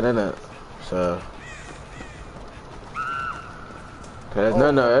last gen, innit? So. Okay, there's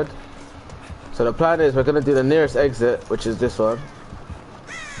no nerd. So the plan is we're gonna do the nearest exit, which is this one.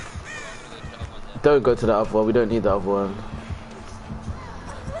 Don't go to the other one, we don't need the other one.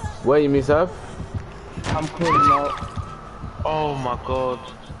 Where you, Misab? I'm calling out. Oh my god.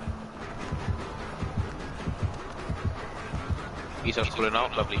 He's just pulling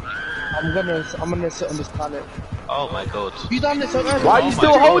out, lovely. I'm gonna sit on this planet. Oh my god. You done this so early? Why are Oh you my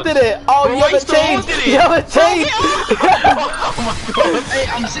still God. holding it? Oh, Bro, you why you haven't still changed! holding it? You haven't changed! Hey,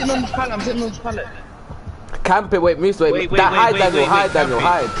 I'm sitting on this pallet. Camp it, wait, Moose, wait. Wait, Hide, wait, Daniel, wait, hide, wait, Daniel,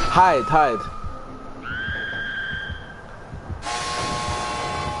 camp hide. Hide.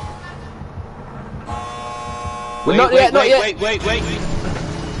 We're not yet, not yet. Wait.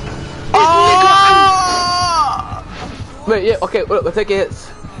 Oh! Wait, yeah, okay, look, we're taking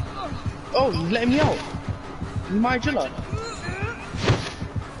hits. Oh, you letting me out? You my Jilla?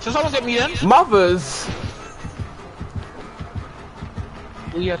 So someone get me then? Mothers!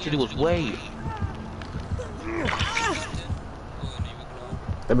 All you have to do was wait.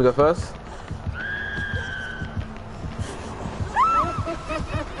 Let me go first.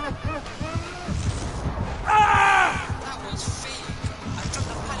 That was fake. I dropped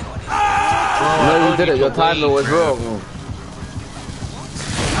the pallet on it. No, you didn't, your timing was wrong.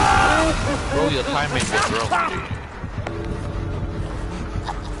 Bro, your timing was wrong, dude.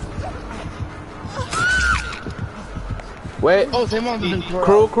 Wait, Oh, same one didn't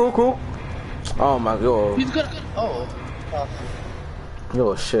crew. Oh my god, He's gonna. Oh.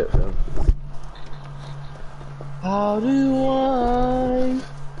 you're shit, man. How do I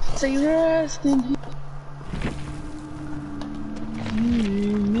say rest in me?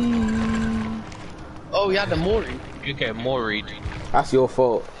 Oh, yeah, the Mori. You get more read. That's your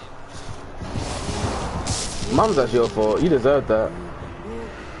fault. Mum's, that's your fault. You deserve that.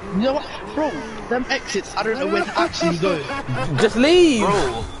 You know what, bro? Them exits, I don't know where to actually go. Just leave!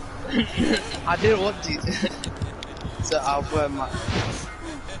 Bro, I didn't want to. So I'll wear my.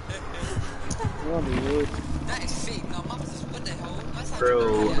 That is fake. No, mum, what the hell? What's that?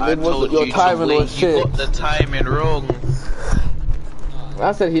 bro, I It wasn't- told your you timing to wait. was You shit. got the timing wrong.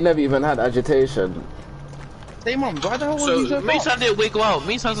 I said he never even had agitation. Hey, mum, why the hell was So, you so fast? Mason didn't wiggle out.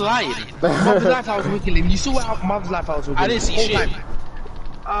 Mason's lying. Mother's life I was wiggling. You saw how Mother's life I was wiggling. I didn't see Whole shit. time.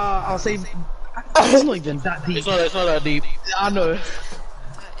 I'll say. It's not even that deep. It's not that deep. I know. That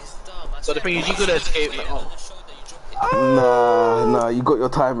is dumb. I So the swear, thing is, you if could you escape. hit it Oh. on the shoulder, you drop it. Nah, you got your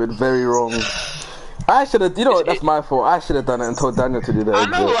timing very wrong. I should have, you know what, that's my fault. I should have done it and told Daniel to do that. I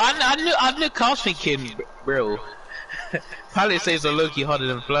know. I knew. I was thinking, bro. Palisades are low-key harder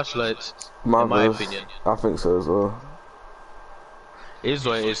than flashlights, in my opinion. I think so as well. It is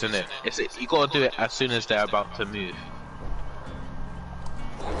what it is, isn't it? You gotta do it as soon as they're about to move.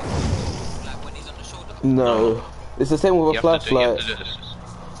 Like when he's on the shoulder. No. It's the same with a flashlight.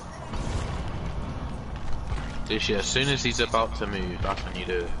 This year, as soon as he's about to move, that's when you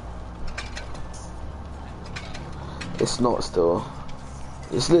do it. It's not still.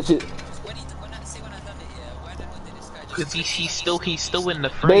 It's literally... When I done it, yeah, why the hell did this guy just... Because he's still in the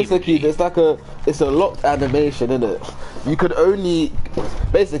frame. Basically, there's like it's a locked animation, in it. You could only...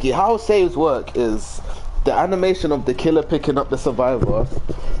 Basically, how saves work is the animation of the killer picking up the survivor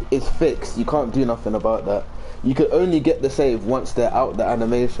is fixed. You can't do nothing about that. You could only get the save once they're out the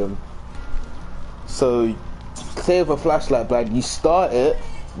animation. So, say with a flashlight blind, you start it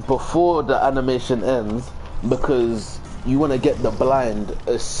before the animation ends because you want to get the blind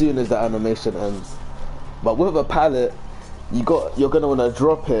as soon as the animation ends. But with a pallet, you're gonna want to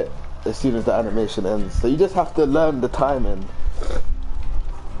drop it as soon as the animation ends. So you just have to learn the timing.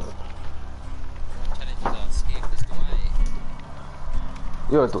 Challenges are escape this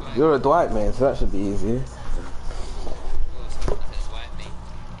Dwight. You're a Dwight man, so that should be easy.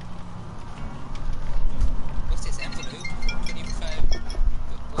 What's this envelope? Can you find...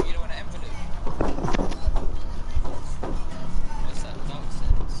 Well, you don't want an envelope. What's that? Dark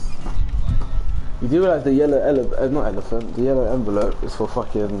sense. You do realize the yellow not elephant, the yellow envelope is for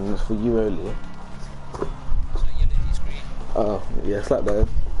fucking, it's for you only. So yellow is green. Oh, yeah, slap that in.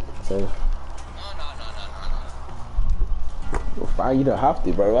 So, No. well, fine, you don't have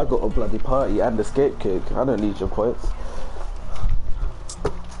to, bro. I got a bloody party and escape cake. I don't need your points.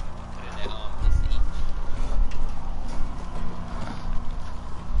 Put in their arms each.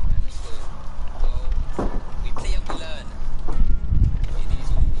 Let's go. Well, we play and we learn. It is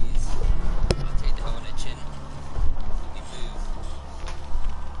what it is. I'll take the hole on the chin. We move.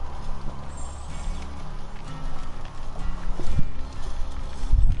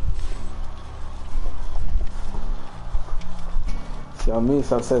 See,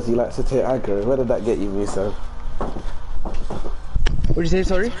 Musa says he likes to take aggro. Where did that get you, Musa? What did you say,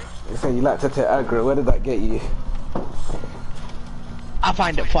 sorry? You say you like to take aggro. Where did that get you? I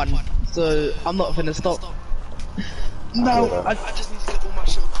find it fun, so I'm not finna stop. No, I just need to get all my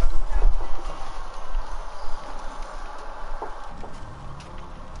shit done.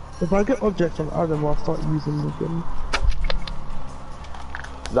 If I get objects on Adam, I'll start using them again.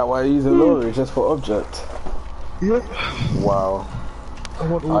 Is that why you're using Laurie, just for object? Yep. Wow. I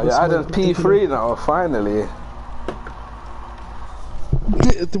want all Oh, the yeah, Adam's smoke, P3 now, finally.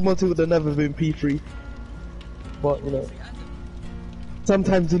 The ones who would have never been P3. But, you know.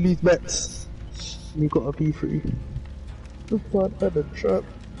 Sometimes you lose bets. And you got a P3. Just like at the trap.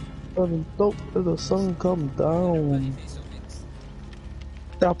 And dope as the sun come down.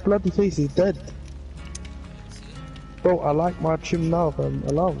 That bloody face is dead. Bro, I like my trim now, fam.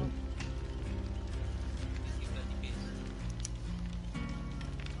 Allow me.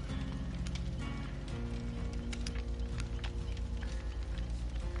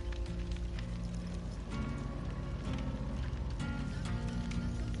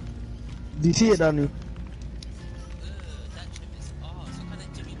 Do you see it, Daniel? That trim is... Oh, some kind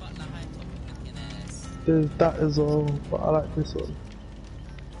of Jimmy Butler high top looking ass. There's that as well, but I like this one.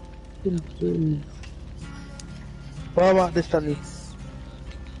 What about this, Daniel? What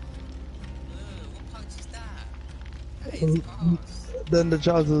pouch is that? That is ass. Then the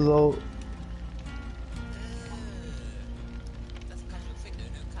trousers are... That's a casual fit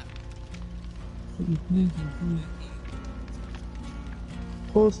though, no cap.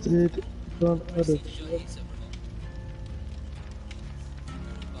 posted on other.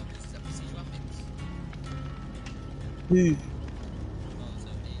 Who?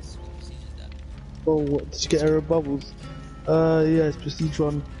 Oh, what? Did you get error bubbles? Yeah, it's Prestige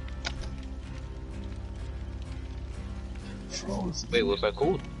one. Frozen. Wait, what's that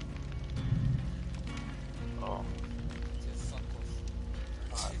called? Oh.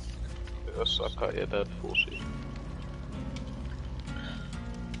 That's I can't get that bullshit.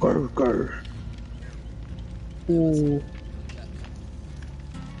 Go. Ooh.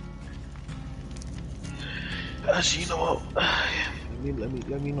 Actually, you know what?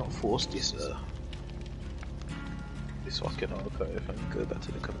 Let me not force this this fucking archive and go back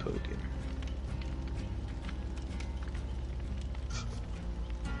to the Campodian.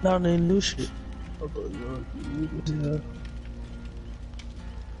 Now they new shit. I've got your yeah.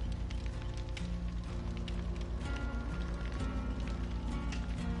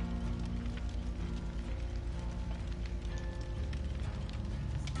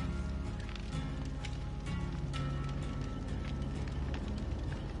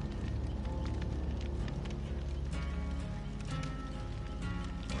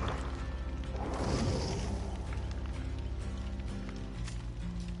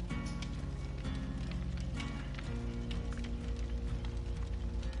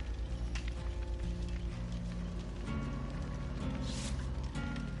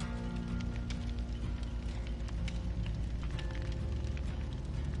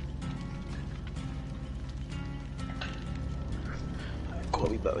 Call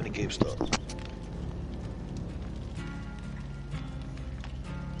me back when the game starts.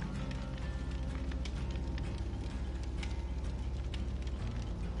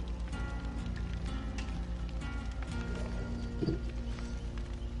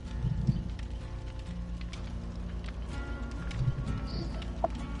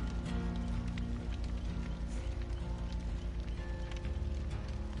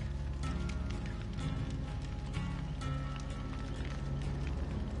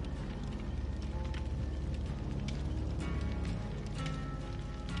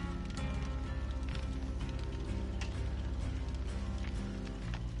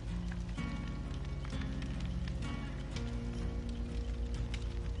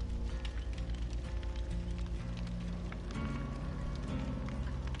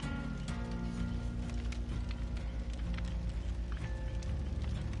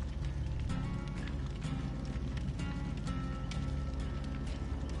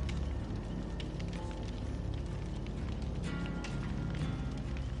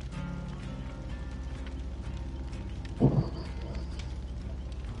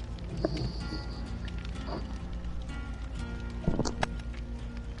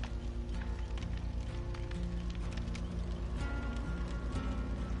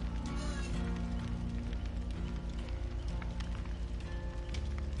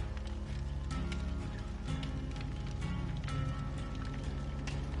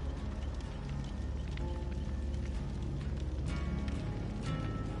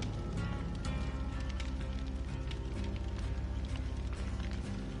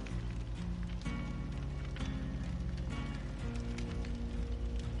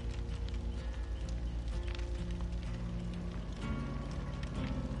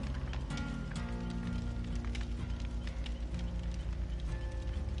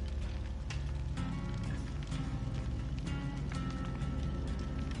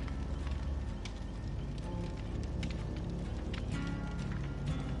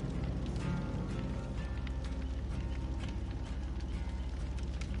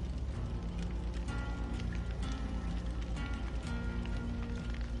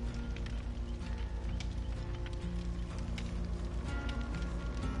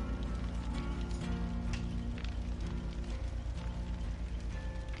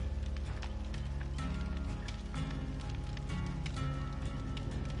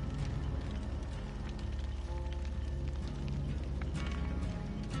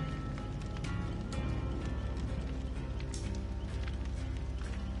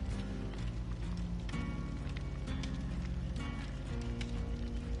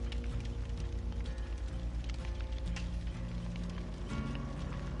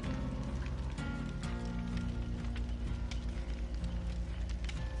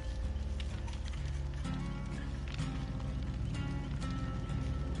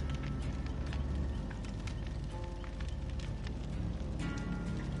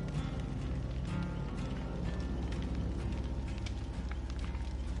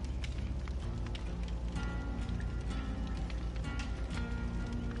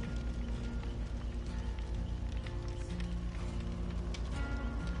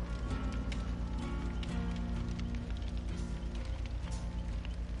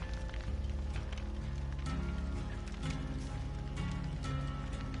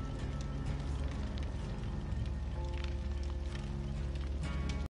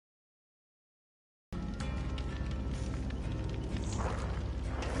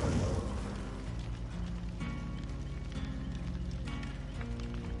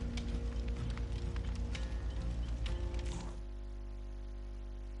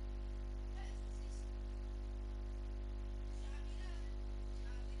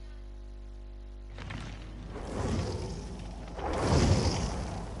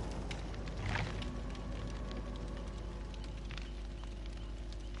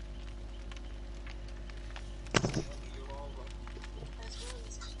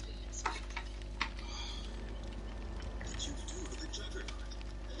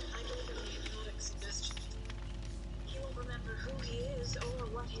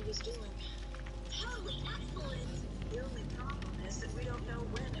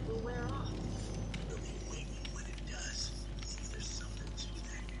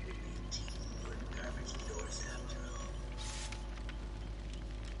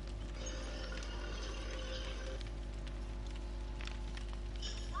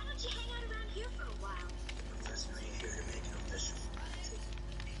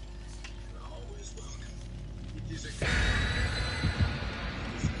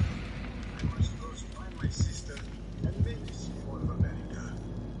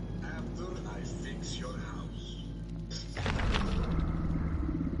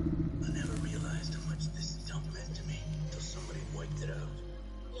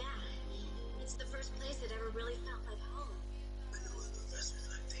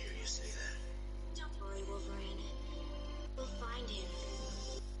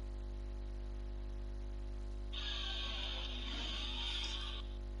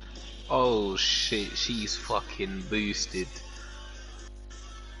 Oh shit, she's fucking boosted.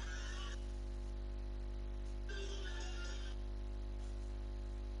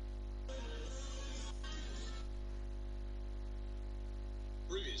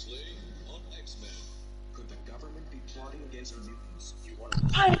 Previously on X-Men, could the government be plotting against mutants? You want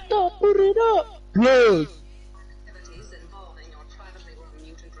I thought, put it up. Close. Activities involving your privately run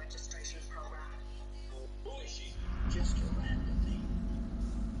mutant registration program.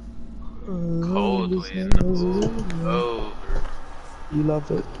 Cold win. Over. You love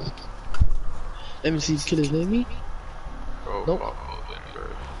it. Let me see if killers near me. Bro, Nope. fuck cold win, bro.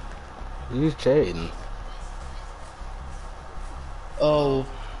 Use Jane. Oh,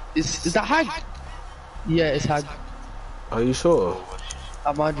 is that Hag? Yeah, it's Hag. Are you sure?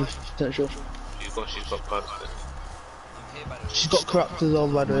 I'm 100% sure. She's got bugs. I'm here by the way. She's got corrupt as well,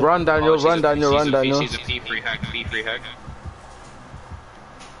 by the way. Run, Daniel, she's run, a- Daniel, she's run, a- Daniel. She's a P3 hack, P3 hack.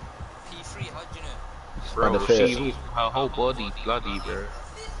 P3, how'd you know? Bro, the face. her whole body bloody, bro. Fag,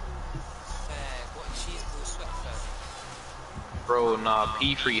 what cheese ball sweat fag? Bro, nah,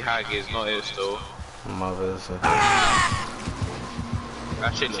 P3 hag is not it still. Mothers.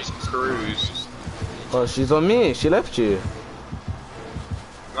 That shit looks cruise. Oh, she's on me. She left you.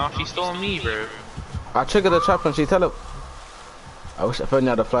 Nah, she's still on me, bro. I triggered the trap and she I wish if only I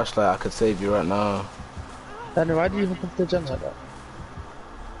had a flashlight, I could save you right now. Daniel, why do you hop off the gen like that?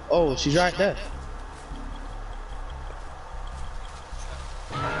 Oh, she's right there.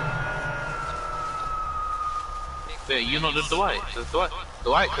 Yeah, you know the Dwight.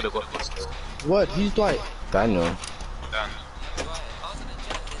 Dwight could have got this still. What? Who's Dwight? Daniel. Damn.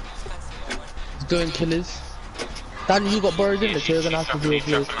 He's doing killers. Daniel, you got buried in the so you're gonna have to do a She's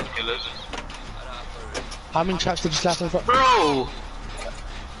view. trapping killers. How many traps did you slap in front? Bro!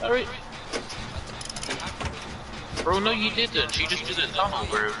 Alright. Bro, no you didn't. She just did a tunnel,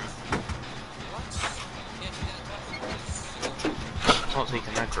 bro. It's not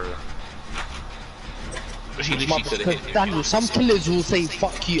taking aggro. But she literally could have hit him. Daniel, some killers will say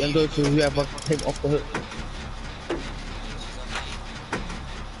fuck you and go for whoever came off the hook.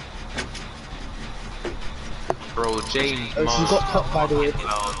 Bro, James Oh, she got popped by the way.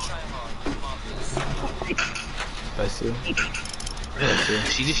 I see.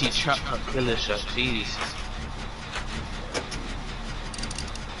 She literally trapped her killer shot, jeez.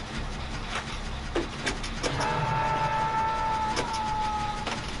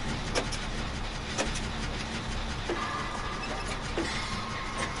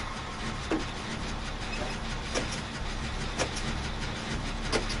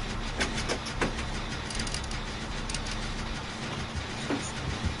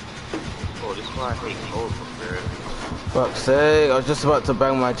 Oh, this is why I hate cold, bro. Fuck's sake, I was just about to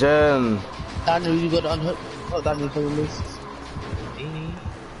bang my gen. Daniel, you got to unhook. Oh, Daniel, probably missed.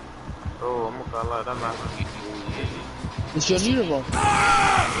 Bro, I'm not gonna lie, that man can It's your new one.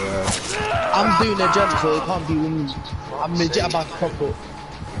 Yeah. I'm doing a gen, so it can't be with me. I'm legit about to pop it.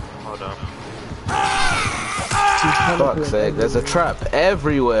 Hold on. She's Fuck's sake, there's a trap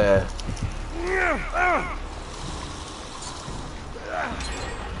everywhere.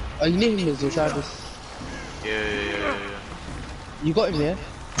 Are you near him, Liz, or should I just... Yeah. You got him, yeah?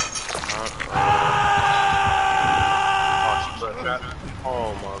 Oh, she put a trap.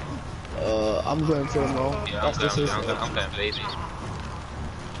 Oh my. I'm going for him now. Yeah, That's the I'm system. going bases.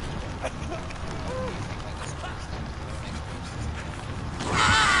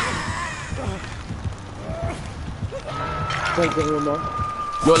 Don't get him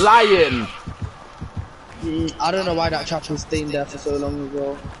now. You're lying! I don't know why that trap was staying there for so long as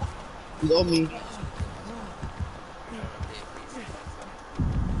well. He's on me.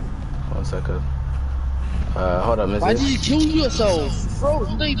 1 second. Hold on, Why did Missy. you kill yourself? Bro,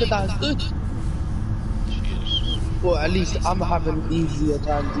 you don't even that good. Well, at least I'm having easier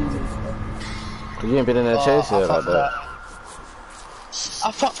time dealing with it. You ain't been in a chase I yet like fucked that. up.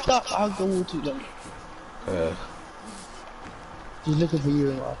 I fucked up. I'll go all too long. Yeah. She's looking for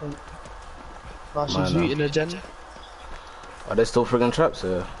you, I think. Nah, she's Man, looting a gen. Are they still friggin' traps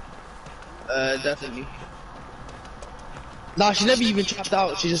here? Definitely. Nah, she never even trapped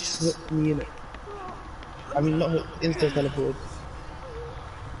out. She just hooked me in it. I mean, not hooked, instant teleported.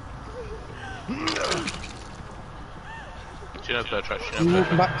 She knows her trap, she You knows her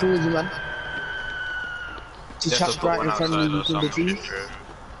walking back towards you, man. She There's trapped just the right one in front of you outside or between the something, trees. true.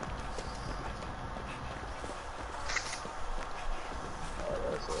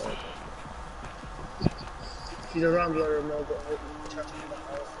 She's around where I'm now got her trapped in the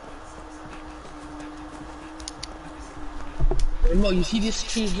house. Remember, you see this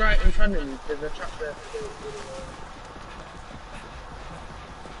trees right in front of you? There's a trap there.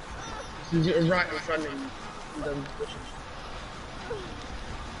 Right in front of you. In them bushes.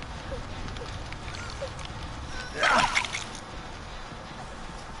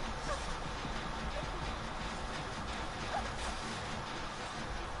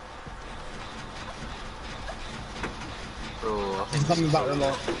 Bro, I He's think coming back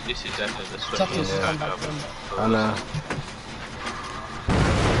remote. this is definitely the Chuck is sweat. come back remote. I know.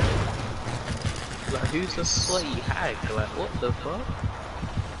 Like, who's the sweaty hag? Like, what the fuck?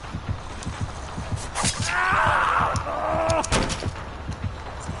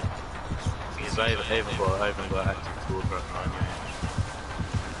 Because I haven't got active tools right now anyway.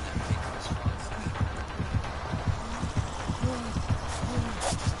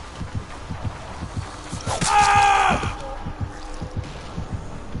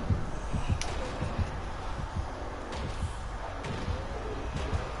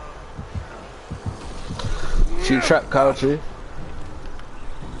 She trapped Couchy.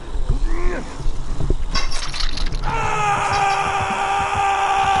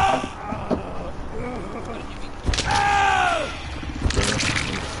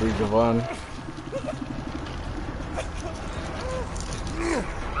 Free Javon.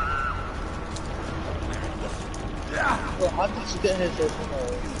 Well, how did you get here so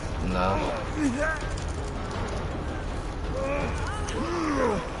far? No.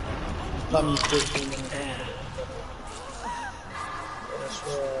 Tommy's 15 minutes. That's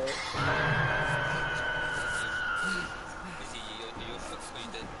right. You're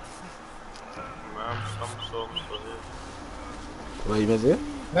frustrated. I'm so here. Where you busy?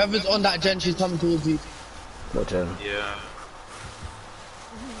 Whoever's on that gen, she's coming towards you. Not Jen. Yeah.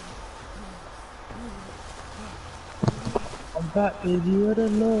 I'm back, baby, I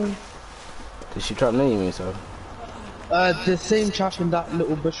don't know. Did she trap me, so? The same trap in that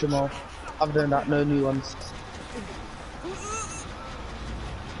little bush mouth. Other than that, no new ones.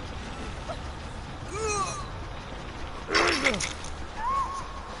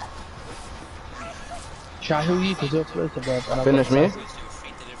 Shall I heal you? Because you're closer, bro. and I've Finish got me? Do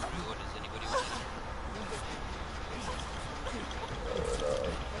free delivery orders. Anybody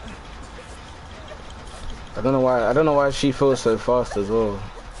want I don't know why she feels so fast as well.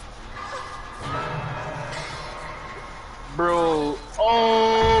 Bro,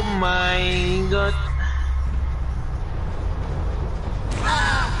 oh my god.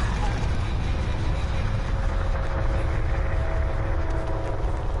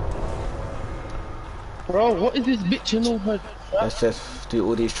 Bro, what is this bitch in all her? Let's just do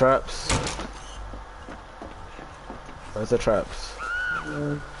all these traps. Where's the traps?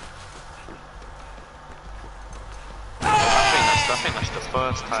 I think that's the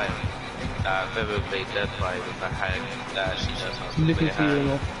first time that I've ever played Dead by with a hag that she knows how to Looking play for you, you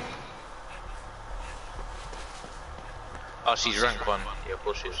know. hag. Oh, she's rank 1. Yeah, of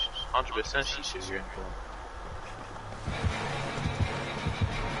course she is. 100% she's rank 1.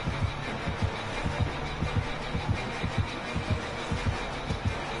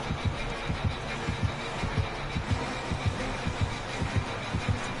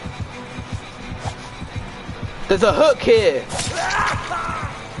 There's a hook here!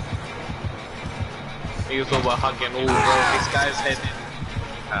 You talk about hugging all bro, this guy's head.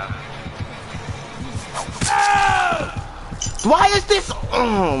 Why is this?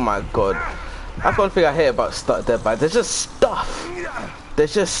 Oh my god. That's one thing I hate about Dead by. There's just stuff.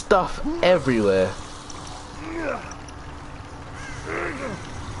 There's just stuff everywhere.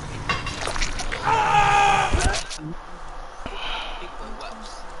 big boy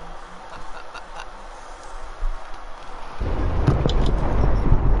whaps?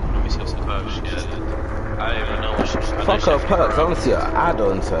 Let me see what's the perks she had. I don't even know what she's. Fuck her perks. I want to see her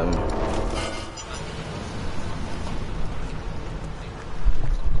add-on to them.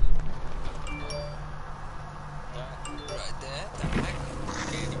 Right there, the hack.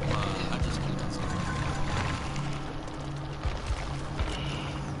 Okay, I just killed myself.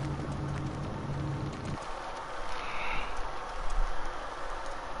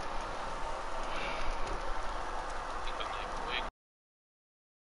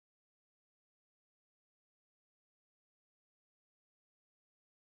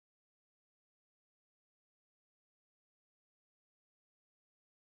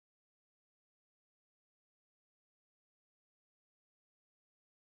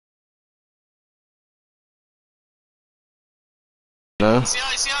 No? See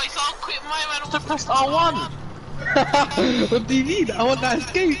how he can't quit my man to press R1! What do you need? I want that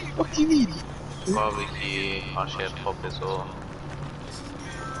escape. What do you need? Barbecue, I shared pop as well.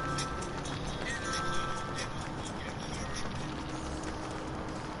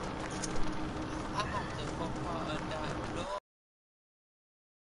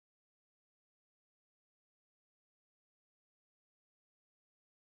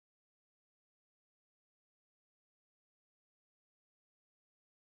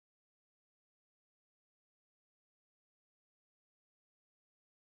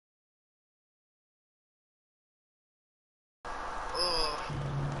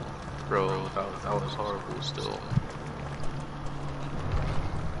 Bro, that was horrible still.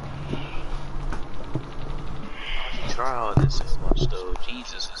 You try hard this so much though,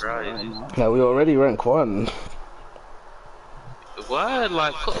 Jesus Christ. Yeah, we already rank 1. What?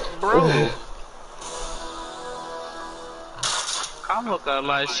 Like, bro. I'm not gonna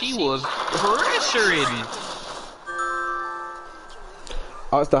lie, she was pressuring.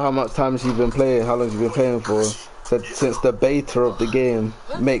 Asked her how much time she's been playing, how long she's been playing for. Said since the beta of the game.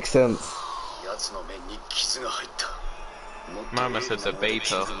 Makes sense. Mama said the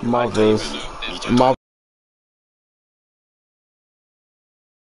beta. Mothers. Mothers.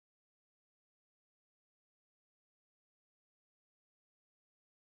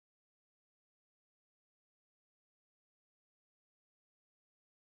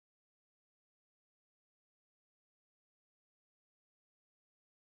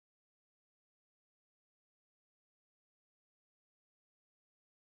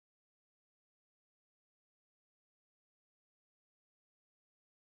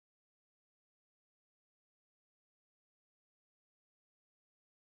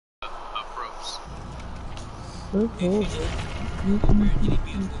 Okay.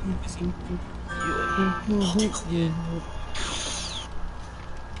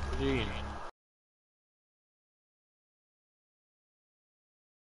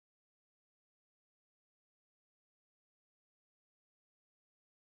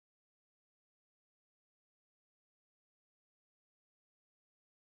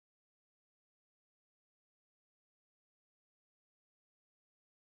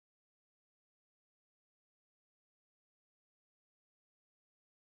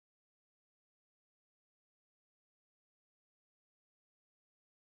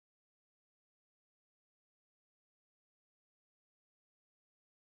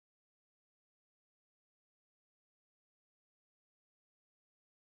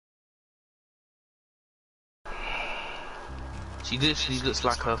 She literally looks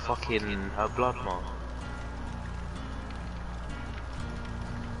like her blood mark.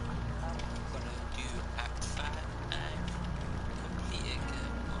 I'm gonna do Act 5 and complete it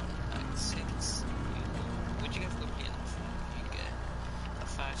on Act 6. What'd you get for completing Act 5? You get a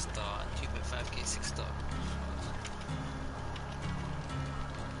 5-star, 2.5k 6-star.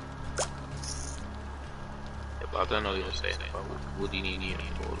 Yeah, but I don't know what you're saying about what do you need it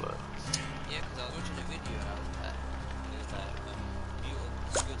for, like. Yeah, because I was watching a video and I was like, it was like,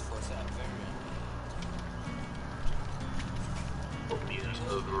 it's good for a certain variant. What mutants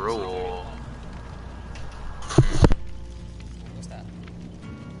overall? What's that?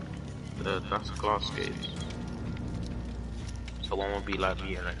 That's glass gates. So one would be like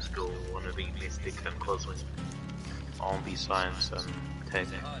me and let's go, one would be Mystic and Cosmic. One would be Science and Tech.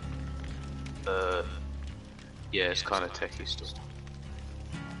 Is it hard? Yeah, it's kind of techy still.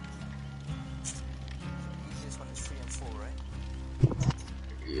 This one is 3 and 4, right?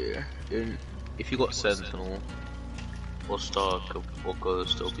 Yeah. And if you got Sentinel or Star or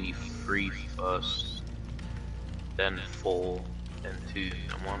Ghost, it'll be 3 first, then 4, then 2,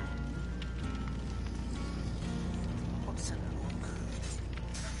 and 1. What's Sentinel?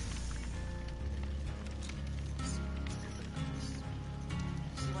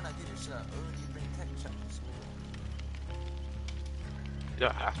 See, when I did it, should I only bring tech champs? You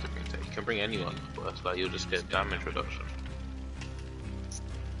don't have to bring tech, you can bring anyone, but it's like you'll just get damage reduction.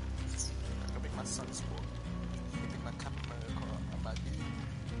 I can bring my Sunsport. I can bring my Captain America and my Dude.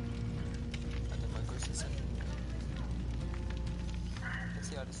 And then my Ghost Ascendant. Let's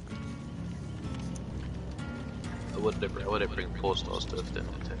see how this goes. I wouldn't bring 4 stars to if they're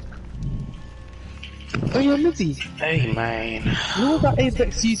not tech. Oh yeah, Mitty. Hey man. You know that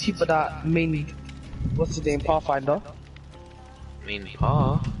Apex YouTuber that main, what's his name, Pathfinder? Main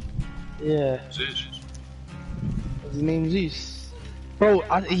par? Yeah. Zeus. What's his name, Zeus? Bro,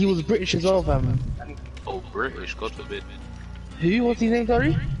 he was British as well, fam. Oh, British, God forbid. Who? What's his name,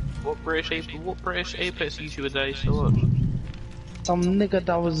 sorry? What British Apex YouTuber did I used to watch? Some nigga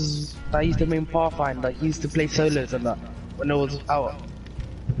that used to main Pathfinder. He used to play solos and that when it was out.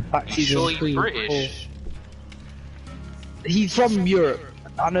 Back season Sure, he's 3, British. 4. He's from Europe.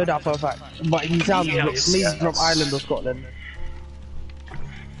 I know that for a fact. But he sounds maybe he's from Ireland or Scotland.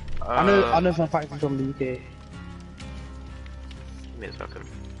 I know for a fact he's from the UK. Give me a second.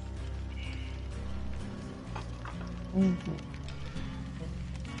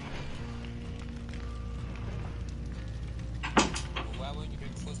 Why won't you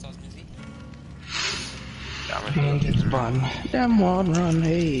bring 4 stars, Mizzy? It's fun. Them one run,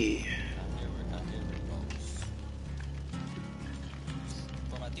 hey.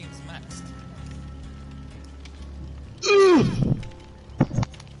 But my dude's maxed.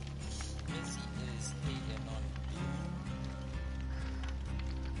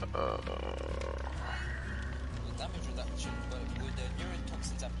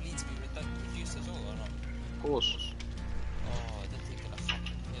 course. Oh, they're taking a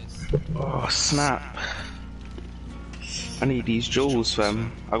fucking piss. Oh snap! I need these jewels,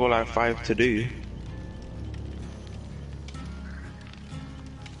 fam. I got like 5 to do.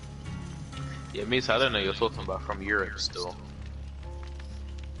 Yeah, Miss, I don't know you're talking about from Europe still.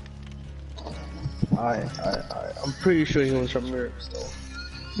 I'm pretty sure he was from Europe still.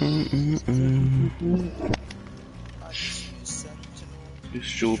 This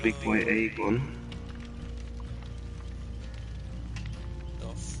jewel big boy Aegon. The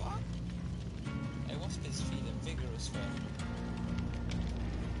fuck? Hey, what's this feeling vigorous, fam?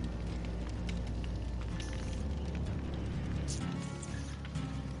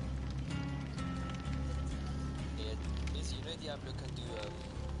 Yeah, Miss, you know Diablo can do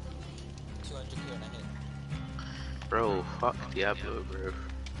 200k on a hit. Bro, fuck Diablo, bro.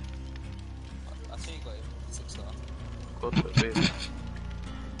 I say you got him 6-star. God forbid. Was it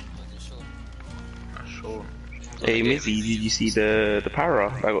sure? Not sure. Hey Mizzy, did you see the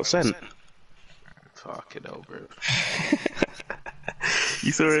para I got sent? Fuck it out, bro.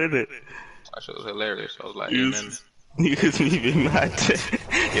 You saw it, innit? That shit was hilarious. I was like, You and then you was moving mad.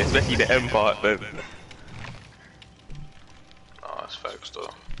 Yeah, especially the M part, man. oh, it's facts though.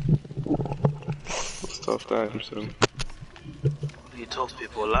 It's tough times, so. You told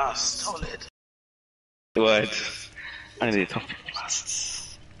people last, solid. Word. I need to talk to people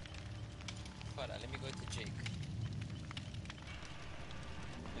last. Hold on, let me go to Jake.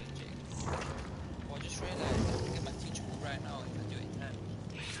 Wait, Jake. Oh, I just realized I can get my teachable right now if I do it in time.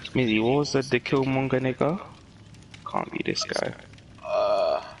 Mizzy, what was the Killmonger nigga? Can't be this guy.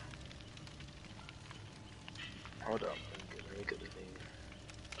 Hold up, let me get the name.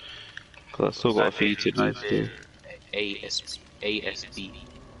 Cause I still got a few to do still. ASB.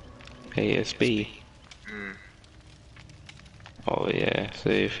 ASB. Mm. Oh yeah, so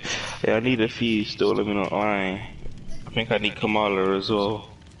yeah, I need a few still, let me not lie. I think I need Kamala as well.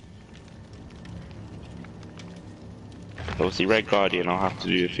 Obviously Red Guardian, I'll have to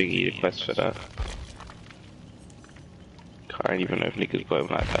do a thingy, the quest for that. I don't even know if niggas got him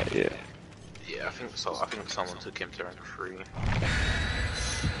like that yet. Yeah, I think so. I think someone took him to rank 3. Right,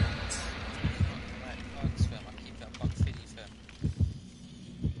 bugs, fam. I keep that bug fitty, fam.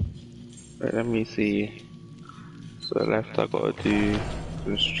 Right, let me see. So left I gotta do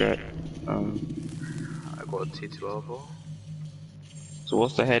construct. I got a T12. So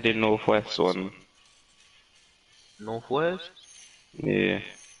what's the heading northwest one? Northwest? Yeah.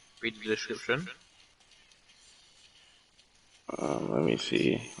 Read the description. Let me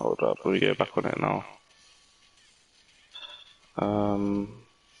see. Hold up, let me get back on it now.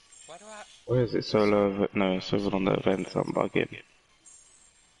 Why do I... Where is it? Solo? No, it's over on the events. I'm bugging.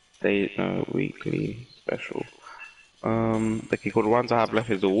 No, weekly special. Okay, cool. The ones I have left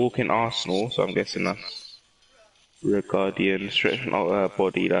is the Walking Arsenal, so I'm guessing that's Red Guardian, Stretching Out Her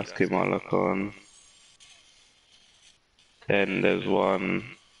Body, that's Kamala Khan. Then there's one,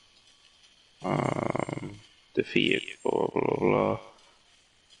 Defeated, blah blah blah.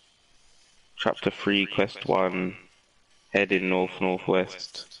 Chapter 3, Quest 1, heading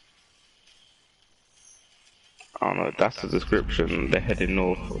northwest. I don't know, that's the description, they're heading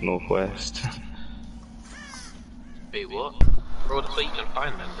northwest. Wait, what? Bro, that's what you can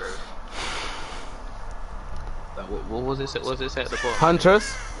find them, bro. Like, what was it? What was it say at the bottom?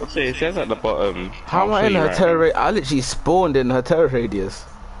 Huntress? What's it? It says at the bottom. How am I in her terror radius? I literally spawned in her terror radius.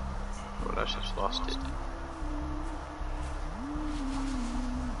 Bro, that shit's lost it.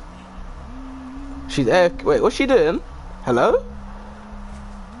 She's air. Wait, what's she doing? Hello?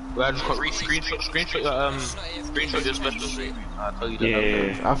 Well, I just got screenshot your special stream. I'll tell you that.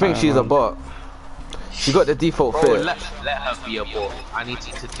 Yeah. I think she's a bot. She got the default Bro, fit. let her be a bot. I need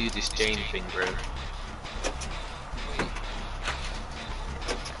you to do this Jane thing, bro.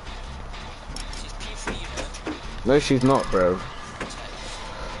 No, she's not, bro.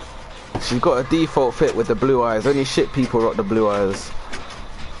 She's got a default fit with the blue eyes. Only shit people rock the blue eyes.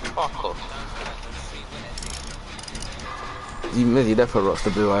 Fuck off. Mizzy definitely rocks the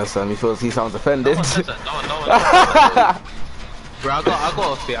blue eyes, son. He sounds offended. No one says that. No. Bro, I got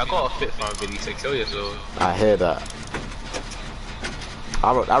a fit from a video, so kill yourself. I hear that.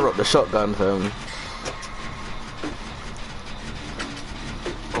 I rock the shotgun, fam.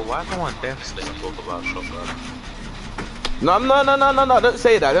 Bro, why don't want Death Slayer talk about shotgun? No, don't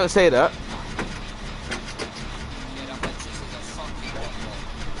say that, don't say that.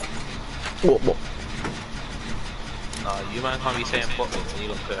 What? Nah, you man can't be saying bot when you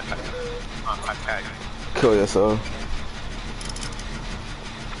don't play hack. Kill yourself.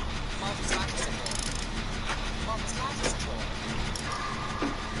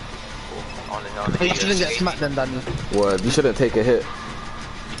 But you shouldn't get smacked then, Daniel. Word, you shouldn't take a hit. You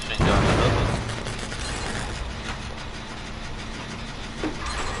shouldn't go on the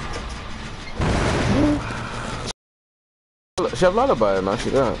open. She have lullaby, no, she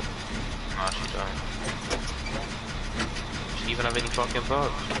don't. Nah, she don't. She even have any fucking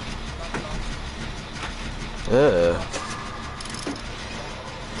bugs? Yeah.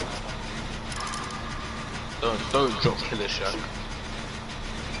 Don't drop Killer Shack.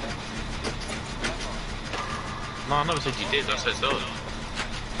 No, I never said you did. I said don't.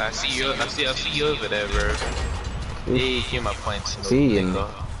 I see you over there, bro. Hey, give my points. Seeing.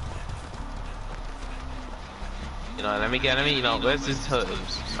 You know, let me, you know, where's his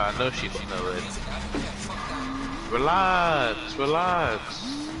totems? I know she got no it. Relax.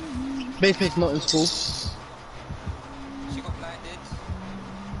 Basemate's not in school. She got blinded.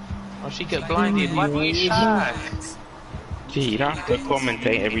 Oh, she get blinded. Why do you shag? Gee, you don't have to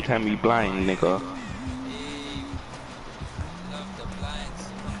commentate every time you blind, nigga. Hey, love the blinds.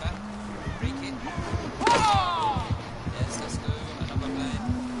 Come back. Break it. Yes, let's go. Another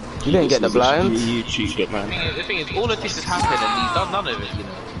blind. You didn't get the blind? You cheat it, man. The thing is, all of this has happened and he's done none of it, you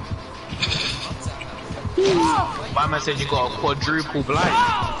know. My man said you got a quadruple blind.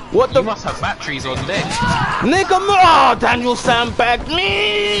 What the? You must have batteries on deck. Nigga, oh, Daniel sandbagged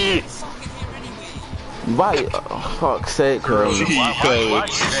me! Why? Oh, fuck's sake, bro. Why you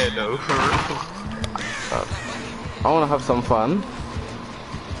there though? I wanna have some fun.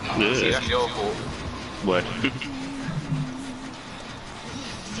 See, that's your fault. What?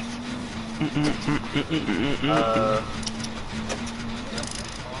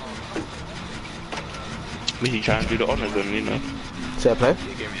 We try and do the honors then, you know. Should I play?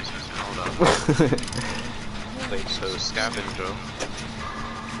 You gave me a second, hold on. Wait, so scavenger.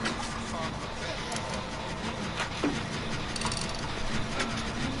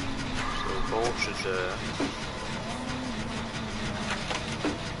 So Bolshevik.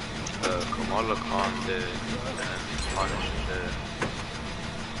 Kamala Khan did, and Punish did.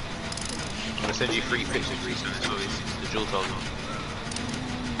 I sent you 3 pictures recently, so it's the jewel token.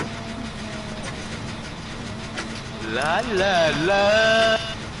 La la la.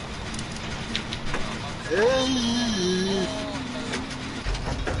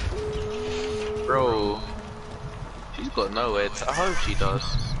 Bro, she's got no heads. I hope she does.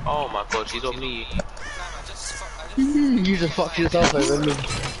 Oh my god, she's on me. You just fucked yourself over me.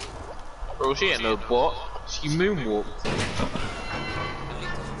 Bro, she ain't no bot. She moonwalked.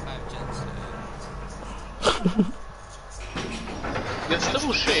 You're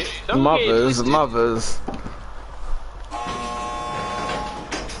still shit. Don't Mothers.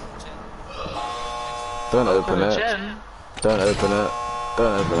 Don't open it. Don't open it.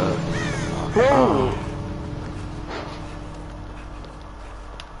 Don't open it. Oh.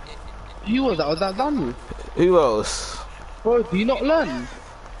 Who was that? Was that Daniel? Who else? Bro, do you not learn?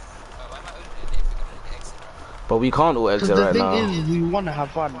 But we can't all exit right now. The thing is, we want to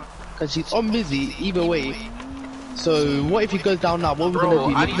have fun. Because she's on busy, either way. So, what if he goes down now? What are we Bro,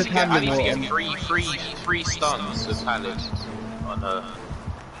 going I to need do? to get three stuns with pallets on her.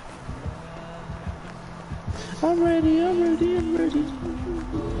 I'm ready.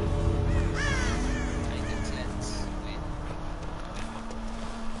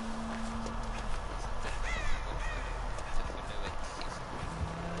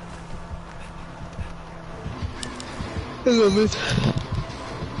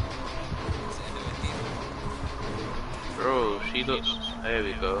 Bro, she looks. There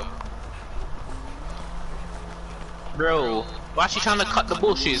we go. Bro, why is she trying to cut the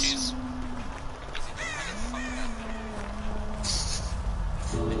bushes?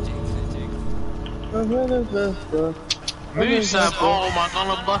 Musa, oh my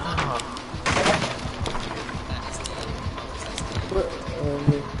god,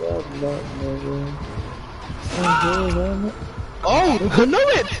 Oh, I know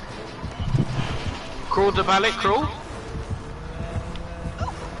it! Crawl the ballet, crawl?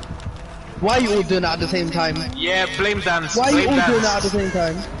 Why are you all doing that at the same time? Yeah, blame dance. Why are you blame all doing dance. that at the same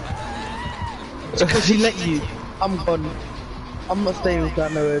time? Because she let you. I'm gone. I'm not staying with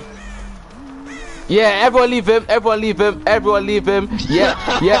that no. Yeah, everyone leave him. Yeah, everyone leave him.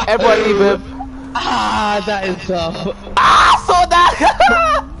 Ah, that is tough. Ah, I saw that.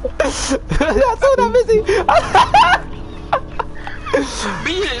 I saw that, Missy.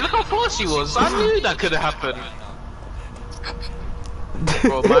 Look how far she was. I knew that could have happened.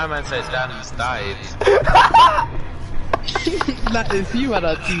 Bro, my man said Dan's died. That is you at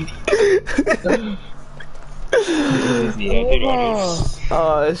our teeth.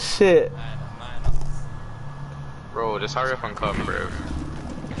 Oh shit. Bro, just hurry up and come, bro.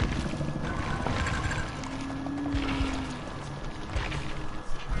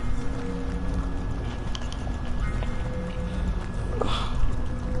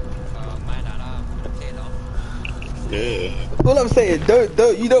 All I'm saying,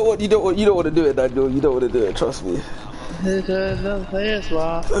 don't. You don't want to do it, Daniel. You don't want to do it. Trust me.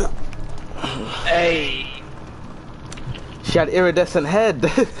 Hey. She had iridescent head.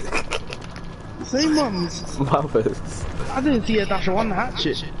 Same ones. Mothers. I didn't see a dash of one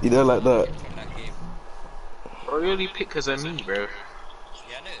hatchet. You know, like that. From that game. Bro, you only pick because of me, bro.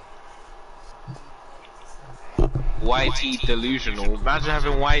 Yeah, I know. YT delusional. Imagine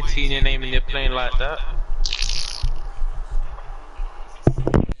having YT in your name and you're playing like that.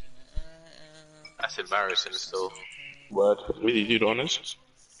 That's embarrassing still. Word. Really, dude, honest.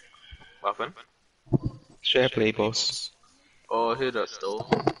 What happened? Share play, boss. Oh, I hear that still.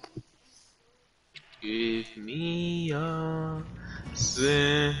 Give me a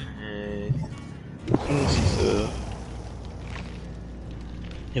second. Easy, sir.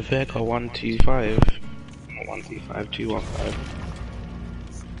 Vega 125. 125, 215.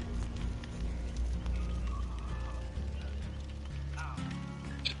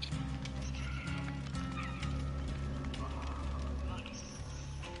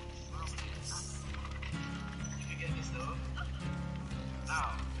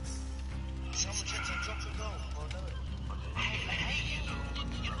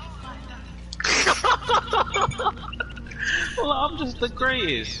 Well, I'm just the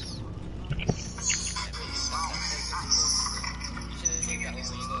greatest. You should have taken that one when you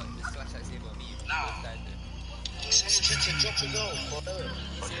got this flashlight save on me. You both died there.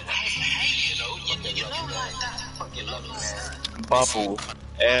 Bubble.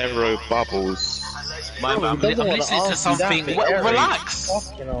 Aero bubbles. Man, I'm listening to something.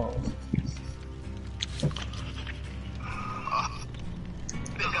 Relax. You know.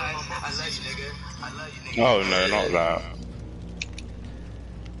 Oh no, not that.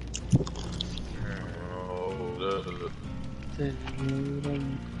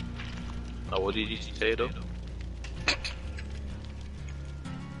 Oh, what did you say though?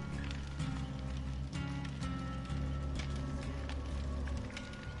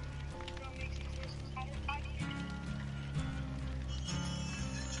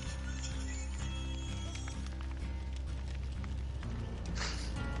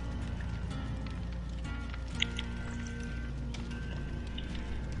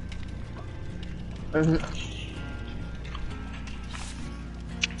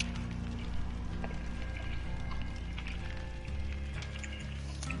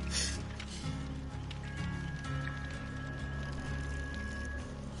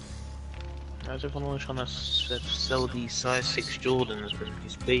 How's everyone trying to sell these size 6 Jordans with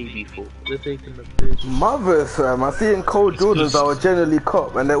this baby for? They're taking the piss. Mothers, fam. I see in cold Jordans that were generally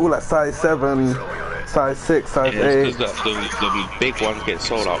cop, and they're all like size 7, size 6, size Yeah, 8. it's 'cause the big ones get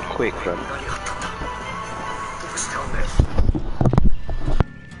sold out quick, man.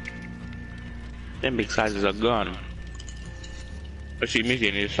 Them big sizes are gone. Actually,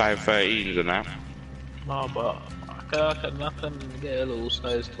 missing is size 13s and that. No, but I can get a little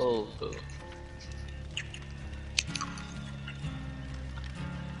size 12 though.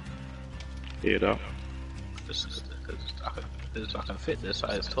 You know. Because I can fit the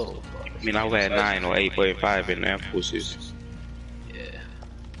size 12. I mean, I wear 9 or 8.5 in Air Forces. Yeah.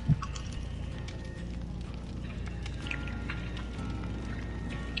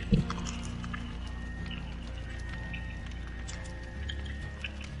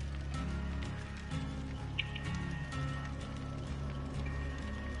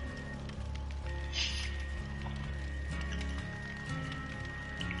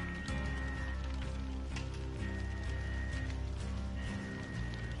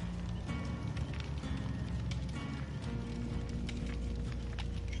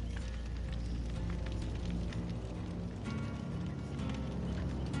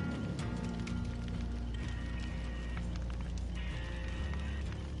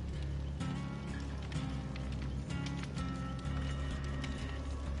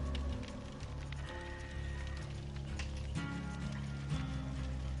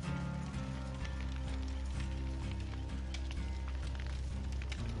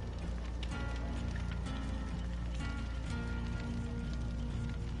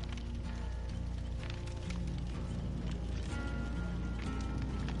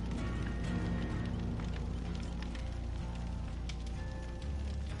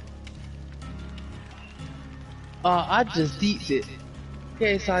 I just deeped it.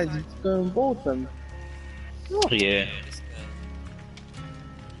 KSI's going both them. Yeah.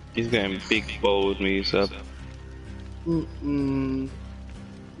 He's getting big bold moves up. Bro,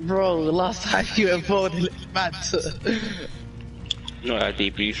 the last time you went bold, it looked mad. Not that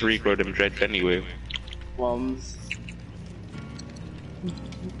deep, you should regrow them dreads anyway.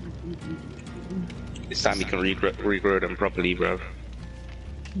 This time you can regrow them properly, bro.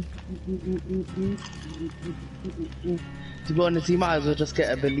 To be honest, you might as well just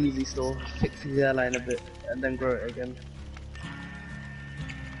get a Belize store, fix his airline a bit, and then grow it again.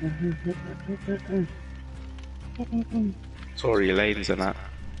 Tory lanes and that.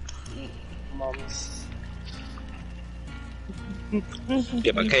 Mums.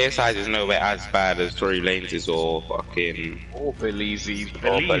 Yeah, but KSI is nowhere as bad as Tory Lanez is or fucking... Or Belize's.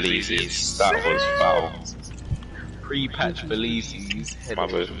 Or Belize's. That was foul. Pre-patch Belize's. Head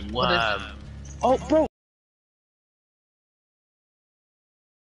Mother. wham. Oh, bro!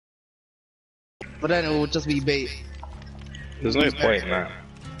 But then it will just be bait. There's no point in that.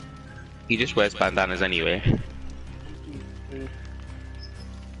 He just wears bandanas anyway.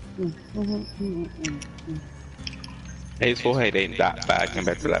 His forehead ain't that bad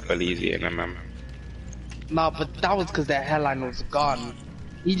compared to that Belizean, man. Nah, but that was because their hairline was gone.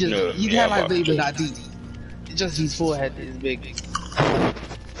 He just, No, his yeah, hairline's but- not even that deep. It's just his forehead is big.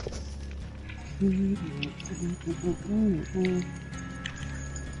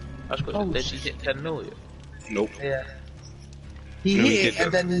 That's good. Did she hit 10 million? Nope. Yeah. He No, he hit it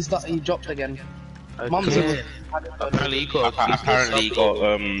didn't. and then he dropped again. Mum's Okay. Apparently he got Apparently he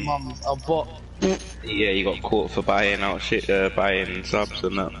got Mum's a bot. yeah, he got caught for buying out shit, buying subs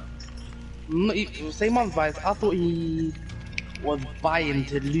and that. Say Mum's buys. I thought he was buying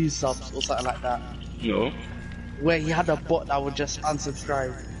to lose subs or something like that. No, Where he had a bot that would just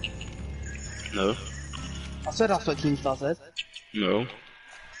unsubscribe. no, I swear that's what Keemstar said. no.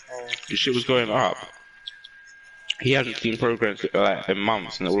 This shit was going up. He hasn't seen progress like in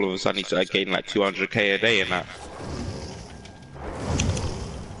months, and all of a sudden he's gained like 200k a day and that.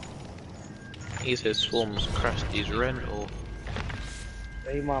 He says Swarms crashed his rental.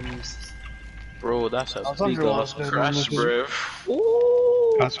 Say Mum's. Bro, that's a I was big wondering ass what's going on crash, with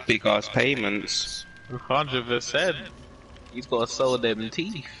bro. That's big ass payments. 100%. He's got to sell them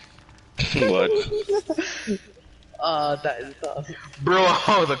teeth. What? That is tough. Bro,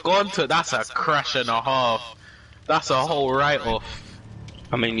 the Gonto, that's a crash and a half. That's a whole write-off.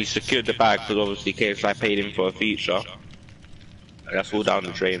 I mean, he secured the bag because obviously KSI paid him for a feature. That's all down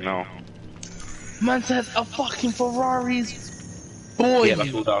the drain now. Man says a fucking Ferrari's boy. Yeah,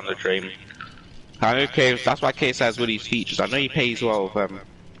 that's all down the drain. I know that's why KSI has all these features. I know he pays well with them.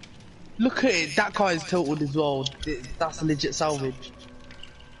 Look at it, that car is totaled as well. That's a legit salvage.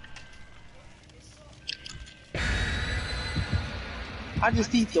 I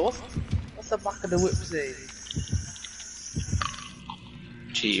just need to. What's the back of the whip say?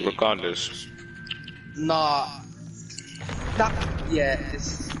 Gee, regardless. Nah.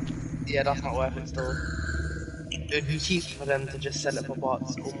 That's not worth it still. It'd be cheap for them to just sell it for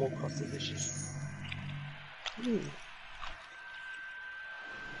parts or more cost efficient.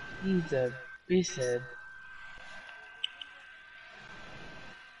 He's a wizard.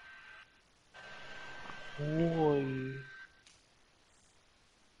 Boy.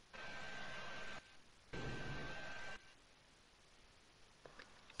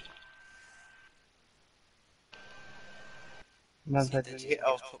 Man said Did he you hit see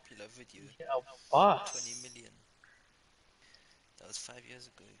a his popular video? bus. 20 million. That was 5 years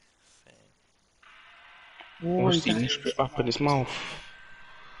ago. Fam. What's he straight up in his mouth?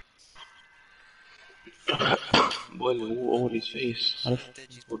 Boiling water on his face.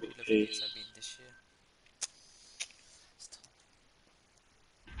 Deji's popular videos have been this year. Stop.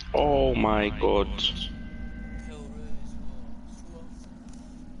 Oh my god.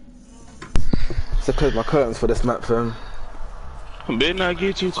 So close my curtains for this map, fam. Then I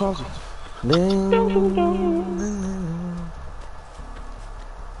get you cousin.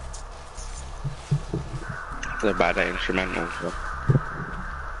 They're bad at instrumentals, though.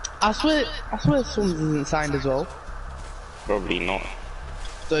 I swear Sums isn't signed as well. Probably not.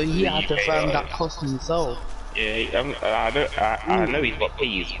 So he had to Yeah. firm that cost himself. Yeah, I know he's got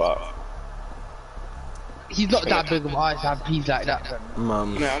peas, but He's not that big of an artist to have peas like that. Then.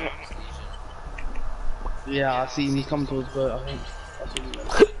 Mum. no, I'm not. Yeah, I seen he come to his boat, I think. That's what he meant.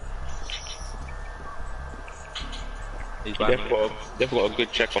 They've got a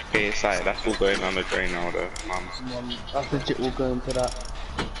good check off KSI. That's all going down the drain now, though. Mums. That's legit, we'll go into that.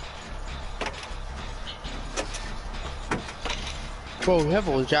 Bro,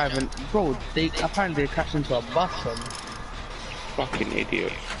 whoever was driving, bro, apparently they crashed into a bus, son. Fucking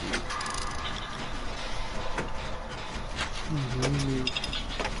idiot.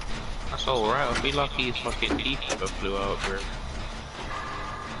 That's alright, I'll be lucky his fucking teeth never flew out, bro.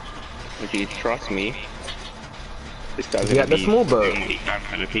 If you trust me, this guy's Yeah, gonna the be small boat.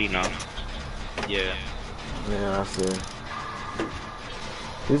 Filipino. Yeah. Yeah, I see.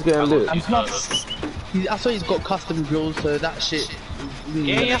 Who's getting loot? And plus, I saw he's got custom grills, so that shit.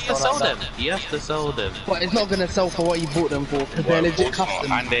 Yeah, he has to sell them. He has to sell them. But it's not gonna sell for what you bought them for, because they're legit custom.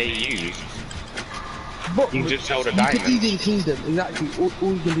 And they're used. But You can just sell the you diamonds. could even clean them, exactly.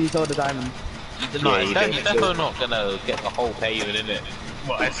 All you can do is sell the diamonds. No, Yeah, he's definitely not gonna get the whole payment in it.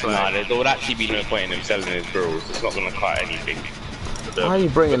 Nah, there would actually be no point in him selling his grills. It's not gonna cut anything. Why are you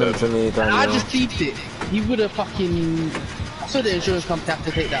bringing them to me, Daniel? I just thieved it. He would have fucking. I saw the insurance company have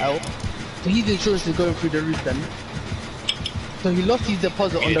to take that out. So his insurance is going through the roof then. So he lost his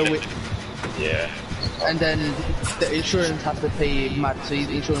deposit on the way, Yeah. and then the insurance has to pay mad. So his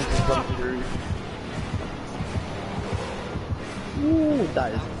insurance is going through the roof. Ooh,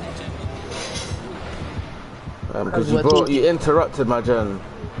 that is. Because you interrupted my gen.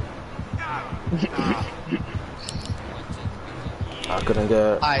 I couldn't get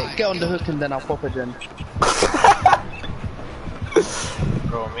it. Alright, get on the hook and then I'll pop it in.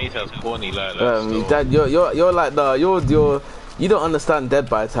 Bro, me sounds corny like that. still. Dad, you're like you don't understand Dead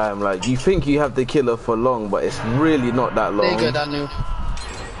by Time. Like you think you have the killer for long, but it's really not that long. There you go, Daniel.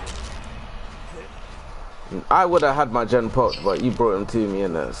 I would have had my gen popped, but you brought him to me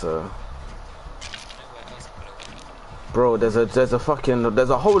in there, so. Bro, there's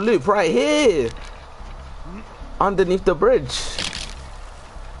a whole loop right here, underneath the bridge.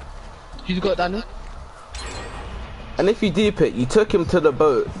 You got Daniel? And if you deep it, you took him to the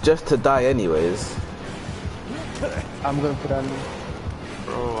boat just to die anyways. I'm going for Daniel.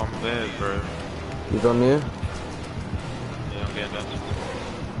 Bro, I'm dead, bro. You got me? Yeah, I'm getting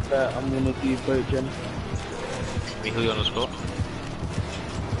that. I'm gonna do boat gen. Me who you on the spot?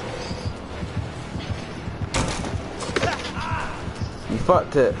 You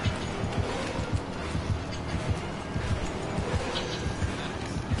fucked it.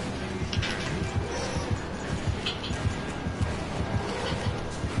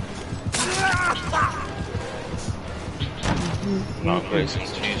 Not racing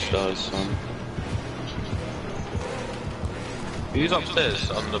 2 stars, son. Who's upstairs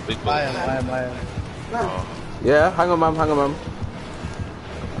on the big boat? I am. Oh. Yeah, hang on, mum.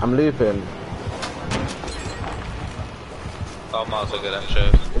 I'm looping. Oh, might as well get that show.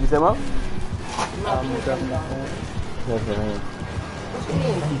 Did you say mum? Grabbing that one.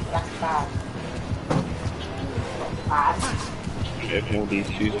 If all these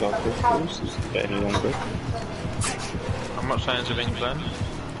 2 star crystals, is there any longer? How much signs have been cleansed?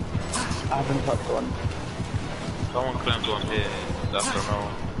 I haven't touched one. Someone cleansed one here. That's the no.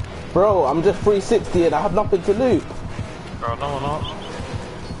 Bro, I'm just 360 and I have nothing to loot. Bro, no one else.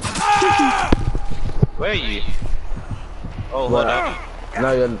 Where are you? Oh, hold on.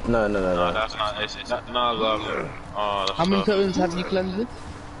 No, no. No, that's not. No, love. Oh, that's How many not. totems have you cleansed it?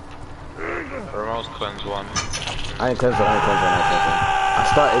 Ramon's cleansed one. I ain't cleansing. I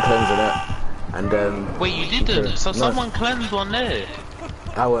started cleansing it, and then... Wait, you didn't? So No. someone cleansed one there.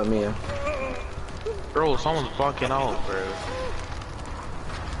 That weren't me. Bro, someone's bugging out, bro.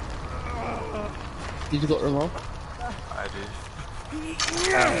 Did you got Ramon? I did.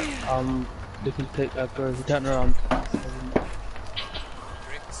 They can take that bro. Turn around.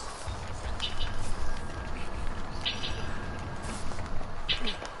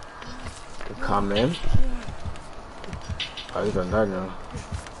 Come in. Oh, you done that now.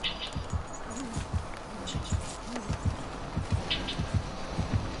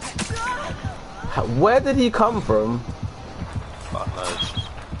 Where did he come from? Fuck knows.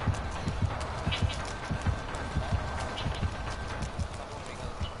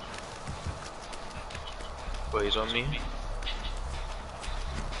 Wait, he's on me?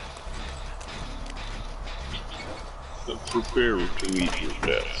 Prepare to meet your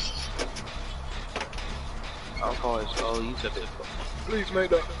death. Alcohol is, oh, he's a bit. Please make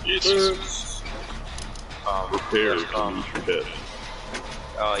that. Yes. Prepare to meet your death.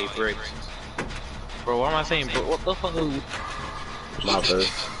 Oh, he breaks. Bro, what am I saying? Bro, what the fuck? Mother.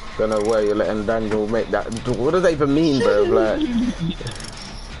 Don't know where you're letting Daniel make that. What does that even mean, bro? Like,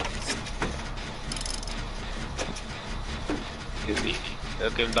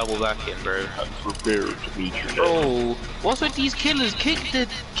 Look him double back in, bro. Prepare to meet your death. Bro, what's with these killers? Kick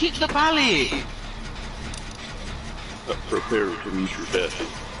the pallet. Prepare to meet your death.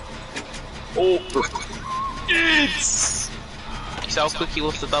 Oh, it's. You see how quick he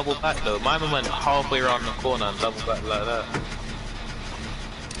wants to double back though? My man went halfway around the corner and double back like that.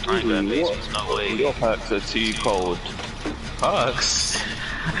 I ain't going base, no way. Your packs are too cold. Pucks?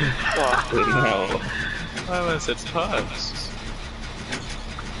 Fucking hell. My man said pucks.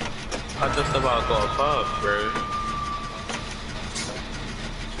 I just about got a puck, bro.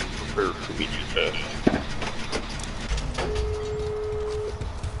 Prepare to meet your death.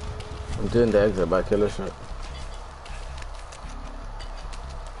 I'm doing the exit by killer shot.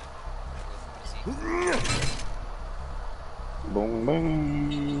 Boom,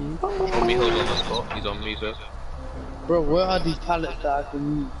 boom. Show me hold on the spot. He's on me, sir. Bro, where are these pallets that I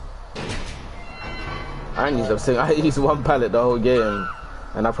can use? I ain't used them thing. I used one pallet the whole game,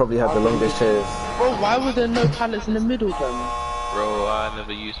 and I probably had the longest chase. Bro, why were there no pallets in the middle then? Bro, I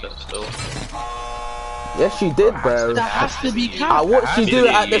never used that still. Yes, you did, bro. That has to be I counted. watched you do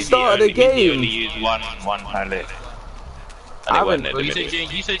it at the start of the You only game. use one pallet. I And it went haven't- in the You middle.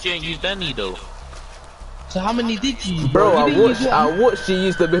 said you ain't used any though. So how many did you use? Bro, You I didn't use watched. one. I watched you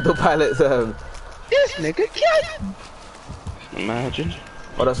use the middle pallets. This nigga can't. Imagine.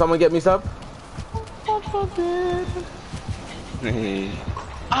 Hold on, someone get me sub. Hey.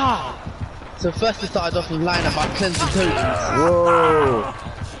 Ah! So first it started off with line about cleansing tokens. Whoa.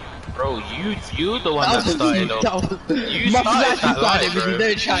 Bro, you the one that started off. You Must started actually that started line, with you, bro.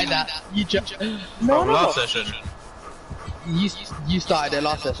 don't try that. You From last session. You started it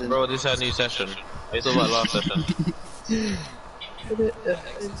last session. Bro, this is our new session. It's all about last session.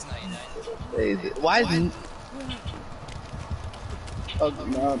 Why isn't... Oh,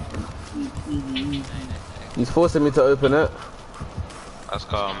 no. He's forcing me to open it. That's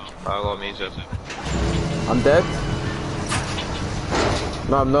calm. I got me, sir. I'm dead.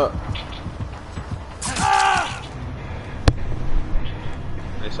 No, I'm not.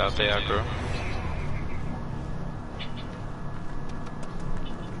 This out there, aggro.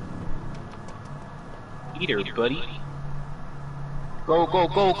 Eater, buddy. Go, go,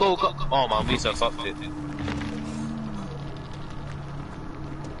 go, go, go. Oh, my Visa fucked it.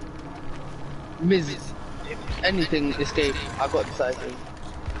 Miz, if anything escape, I got decisive.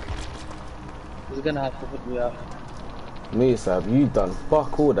 He's gonna have to put me out. Me, Sab, you done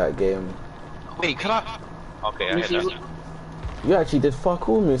fuck all that game. Wait, can I? Okay, I hit that. You actually did fuck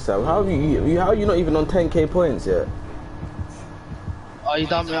all, Musab. How are you not even on 10k points yet? Oh, you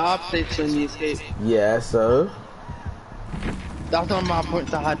done me updates when you escape. Yeah, so That's not my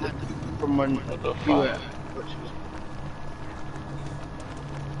points I had from when you were.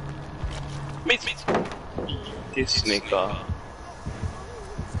 This nigga.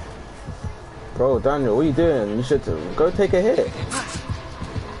 bro, Daniel, what are you doing? You should go take a hit.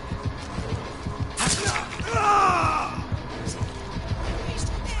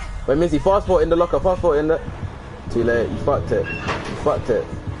 Wait, Missy, fast forward in the locker, fast forward in the... Too late, you fucked it. You fucked it.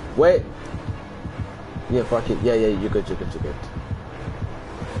 Wait. Yeah, fuck it. Yeah, you're good, you're good, you're good.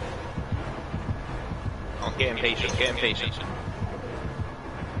 I'm getting patient, getting patient.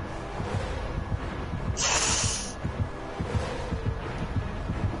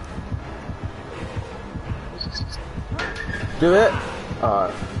 Do it.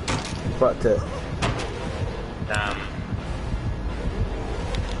 Alright. Fucked it. Damn.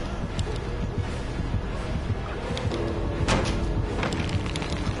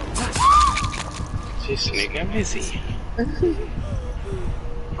 This nigga busy.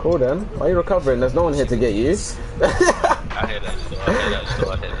 Cool then. Why are you recovering? There's no one here to get you. I hear that still, I hear that still,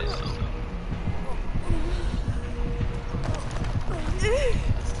 I hear that still.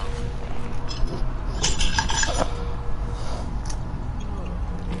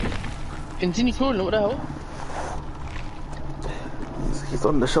 Continue crawling, what the hell? He's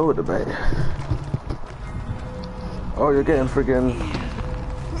on the shoulder, mate. Oh, you're getting friggin'...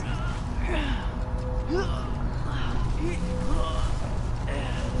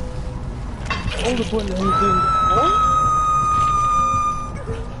 All the point that he's doing. What?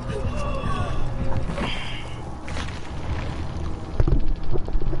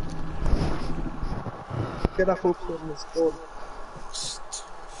 Get that focus on this board.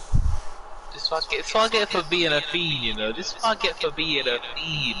 This what I get for being a fiend, you know. This is what I get for being a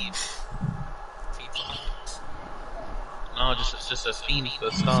fiend. No, just a fiend for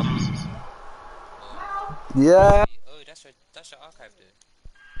stuns. Yeah. Oh, that's your archive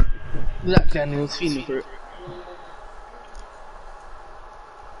dude. Exactly, and he was feeling for it.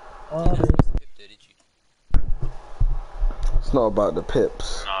 Oh, Pip there, did you? It's not about the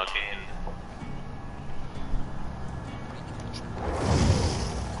pips. No, again.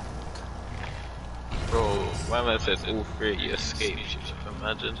 Bro, my man said all three you escaped,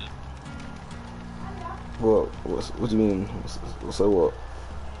 imagine. What do you mean? So what?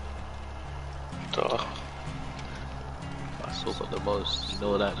 Duh. I still got the most, you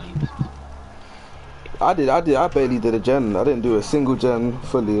know what that means. I barely did a gen. I didn't do a single gen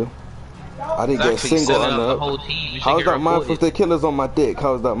fully. I didn't get a single selling out the under. whole team. You should How's get that my fault? reported. If the killer's on my dick,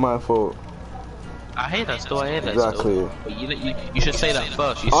 how's that my fault? I hear that still. I hear that Exactly. still. But you should say that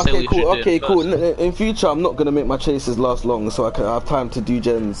first. You say Okay, what you cool. should Okay, do cool. first. In future, I'm not gonna make my chases last long, so I can have time to do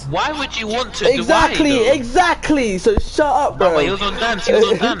gens. Why would you want to? Exactly, Why, though? exactly. So shut up, Bro, bro. but he was on dance. He was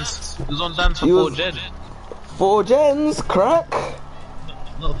on dance. He was on dance for He 4 was- gen, 4 gens, crack.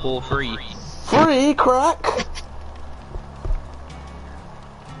 not 4-3. 3 crack.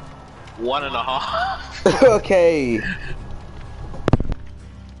 1.5. Okay.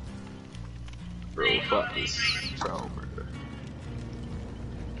 Bro, fuck this. Bro.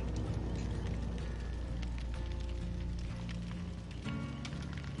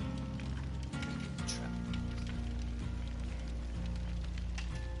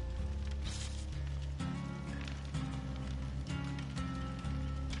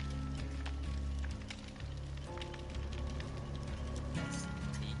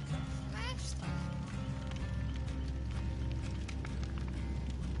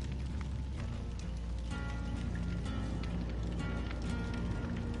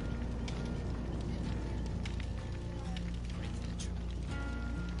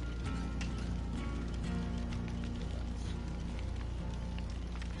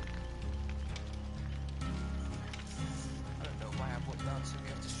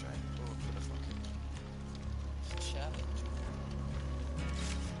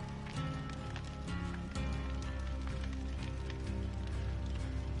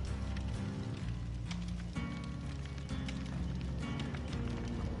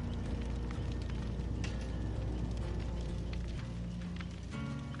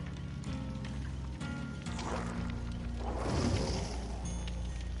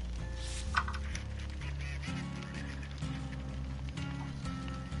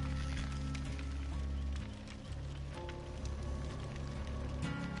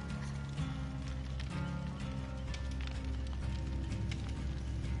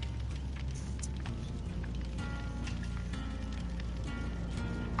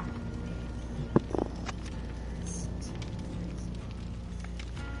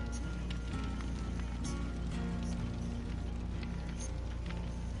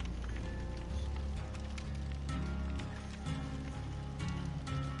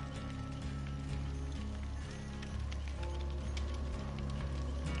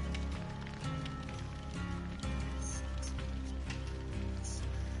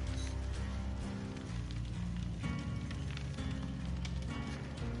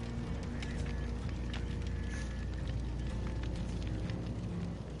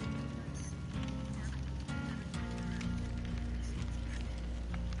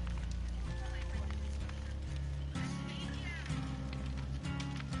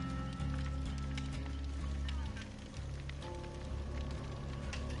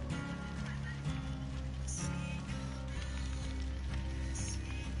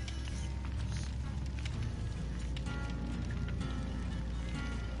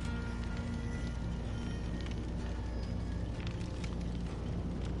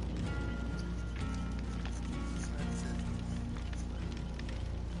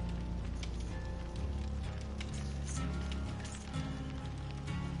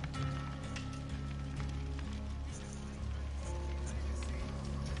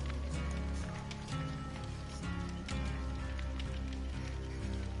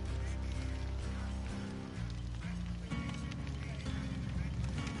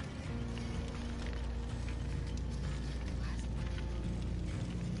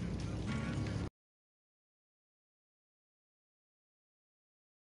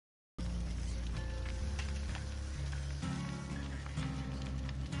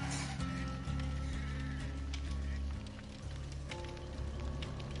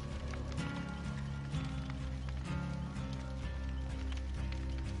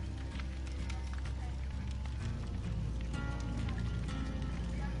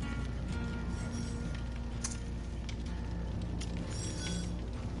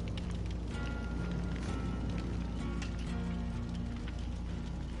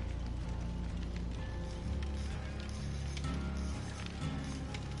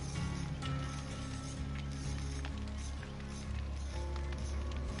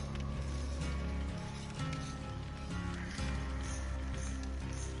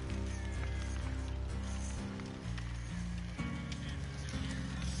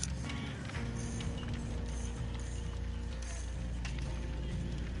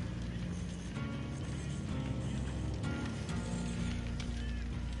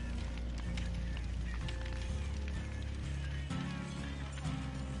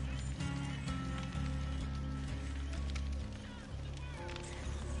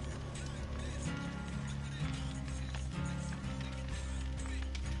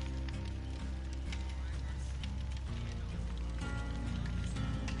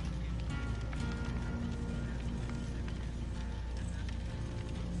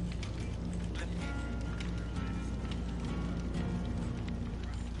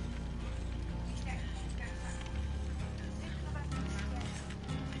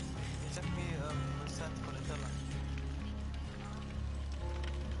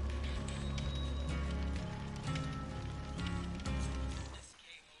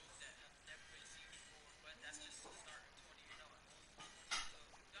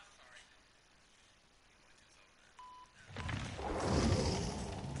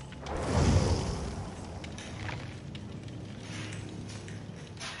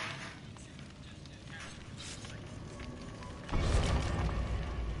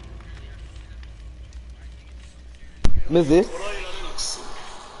 Mizzy,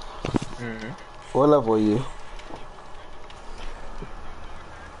 Mm-hmm. what level are you?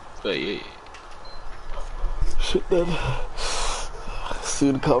 38. Shit then.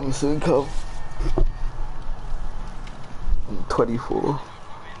 Soon come, soon come. I'm 24.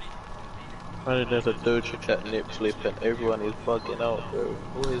 Running there's a Doja Cat nip slip and everyone is bugging out, bro.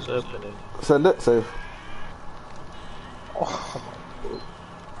 What is happening? Send it, safe.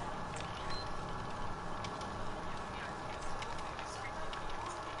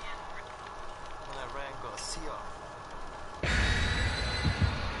 That Ryan got a CR.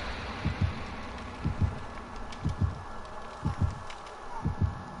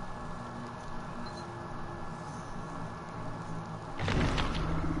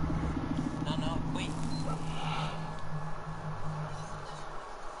 No, wait.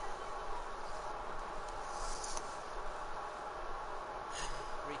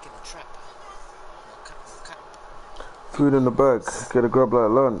 Rick in the trap. No cap. Food in the bag. Get a grub like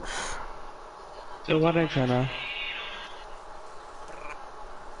lunch. So what are you trying to?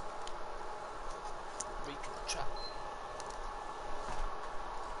 Rick in the trap.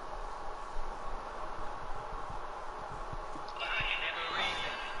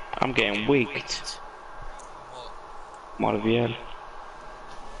 I'm getting wigged. Marviel.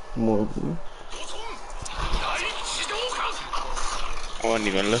 More. I wasn't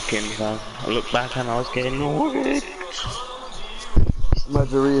even looking, so I looked back and I was getting wigged.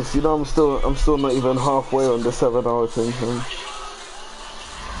 Majorius, you know I'm still not even halfway on the 7-hour thing.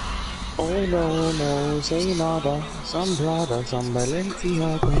 Oh no, say nada. Some Prada, some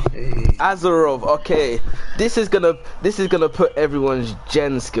Balenciaga. Hey. Azarov, okay. This is gonna put everyone's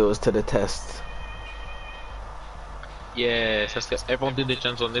gen skills to the test. Yes, that's good. Everyone do the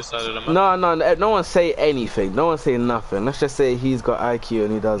gens on this side of the map. No one say anything. No one say nothing. Let's just say he's got IQ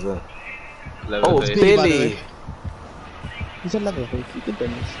and he doesn't. Level Oh, eight. Billy. He's a level 8. You can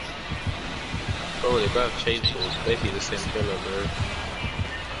done this. Bro, they both chainsaws. Basically the same killer, bro.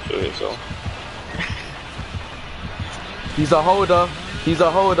 So. He's a holder.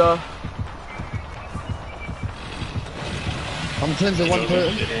 I'm cleansing one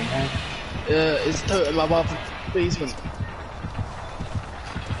totem. It's totem above basement.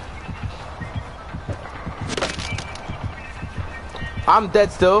 I'm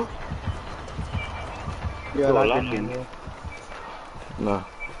dead still. Yeah, You're lagging. lagging. No.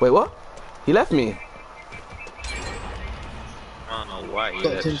 Wait, what? He left me. I don't know why.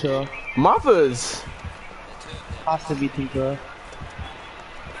 Got Tinkerer. Mothers. Has to be Tinkerer.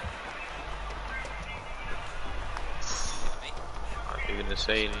 I'm even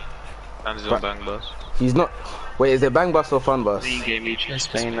insane. Dan's on bang bus. He's not. Wait, is it bang bus or fun bus? You gave me chest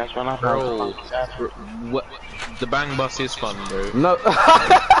pain, that's when I Bro, what? The bang bus is fun, bro. No.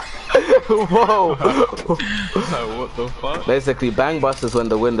 Whoa. What the fuck? Basically, bang bus is when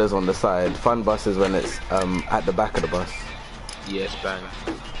the window's on the side. Fun bus is when it's at the back of the bus. Yes, bang.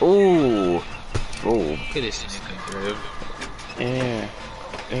 Ooh. Ooh. Look at this nigga, bro. Yeah.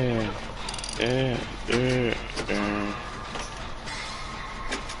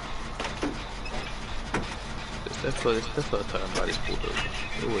 It's the first time body's pulled over.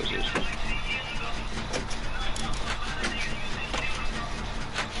 It always is.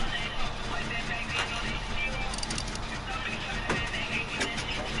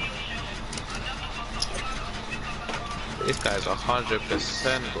 This guy's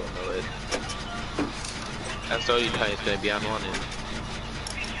 100% going to win. That's the only time he's going to be unwanted.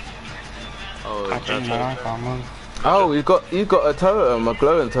 Oh, I think I Oh, you got a totem, a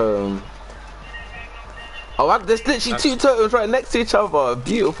glowing totem. Oh, there's literally two totems right next to each other.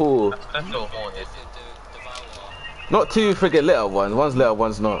 Beautiful. That's no haunted. Not two friggin' little ones. One's little,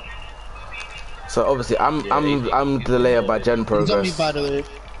 one's not. So obviously, I'm the layer by gen He's on me, progress. by the way.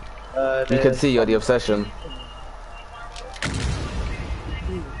 You can see you're the obsession.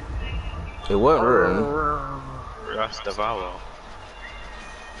 It weren't written. That's Devour.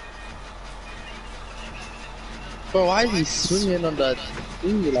 Bro, why is he swinging on that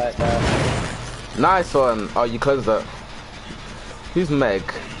thingy like that? Nice one. Oh, you closed that. Who's Meg?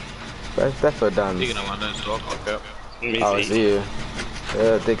 That's Defo Dan. Digging at my nose, so I'll fuck up. Oh, it's you.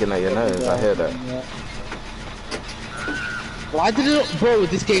 Yeah, digging at your nose. I hear that. Yeah. Why did it? Bro,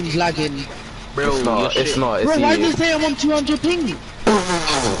 this game's lagging. Bro, It's not. It's not. Bro, It's why did you. it say I'm on 200 ping?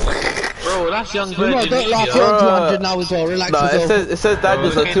 Bro, that's young Bro, virgin. don't laugh, idiot. you're on 200 now as well. Relax No, yourself. it says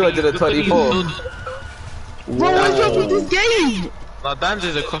Daniel's on 224. Bro, what's wrong with this game? Now, Dan's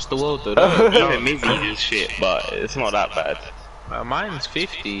is across the world though. Even Mizzy is shit, but it's not that bad. Mine's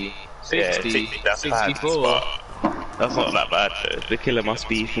 50, Yeah, 60, that's bad, 64. but that's not that bad though. The killer must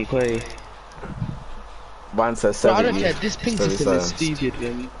be from Quay. Mine says Bro, I 70. don't care. This ping system is stupid,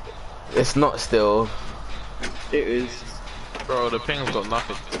 man. It's not still. It is. Bro, the ping's got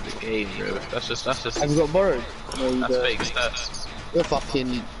nothing to do with the game, bro. That's just Have you got borrowed? No, you that's don't. fake stats. You're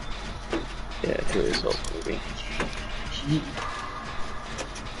fucking. Yeah, kill yourself, maybe.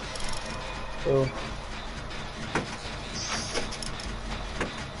 Oh.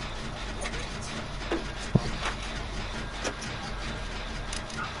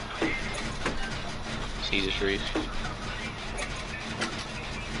 See the trees.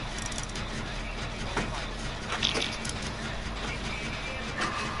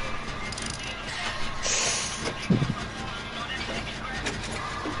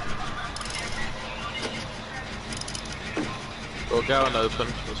 Or go and open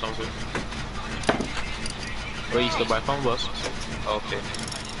or something. Where you still buy phone bus? Okay.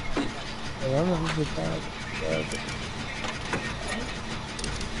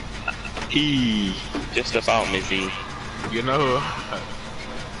 Just about, Mizzy. You know.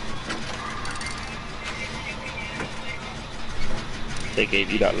 They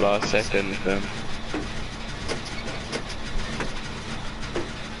gave you that last second.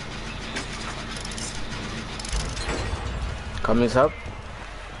 Come up.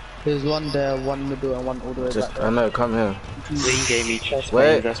 There's one there, one middle, and one all the way Just, back. I know, come here. Zing gave me chest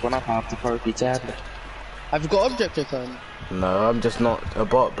Wait. pain, that's when I have to trophy tablet. Have you got objective phone? No, I'm just not a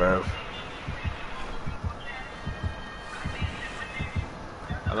bot, bro.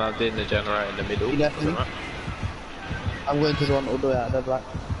 And I'm doing the generator in the middle. You left me? Alright. I'm going to the one all the way out there, black.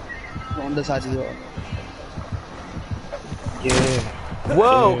 Not on the side as well. Yeah.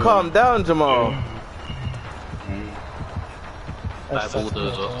 Whoa, calm down, Jamal. Like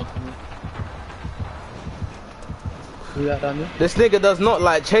bulldozers. You got down there? This nigga does not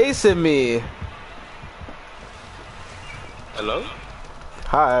like chasing me. Hello?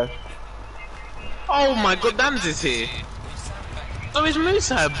 Hi. Oh my god, Dan's is here. So is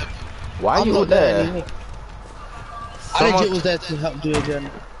Musab. Why are I'm you all not there there? anymore. I Someone- legit was there to help do again.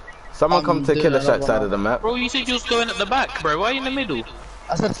 Someone come to doing Killer another Shack side one of the map. Bro, you said you was going at the back, bro. Why are you in the middle?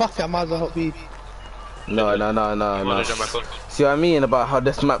 I said, fuck it, I might as well help you. No, no, no, no, You no. wanna jump back on? See what I mean about how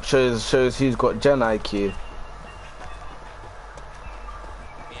this map shows who's got Gen IQ.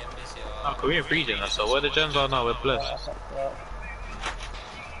 Oh, Korean freezing us, so where the gens are now, we're blessed.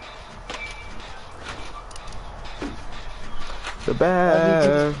 The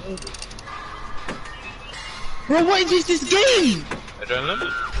bear. Bro, what is this game?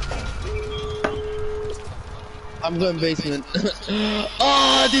 Adrenaline? I'm going basement.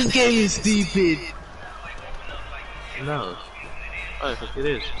 Oh, this game is stupid. No. Oh, fuck it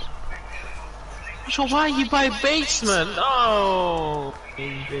is. So why you buy basement? Oh.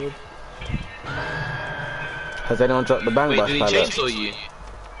 Has anyone dropped the bang Wait, bus did he pilot? chainsaw you?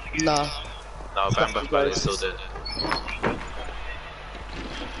 Nah. No, Bang Bash Pilot is still dead.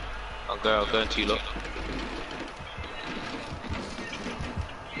 I'll go into you lot.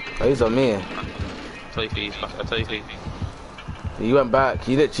 Oh, he's on me. Tell you please, I tell you please. He went back.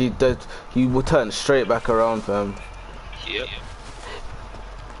 He literally did. He turned straight back around for him. Yep.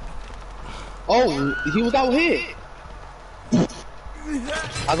 Oh, he was out here.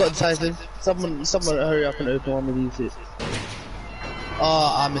 I got decisive. Someone hurry up and open one of these shit.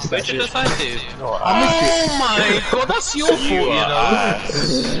 Oh, I missed that Which shit. is decisive? I missed it. Oh my god, that's your fault, you know.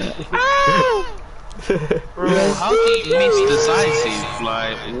 Bro, how do you miss decisive?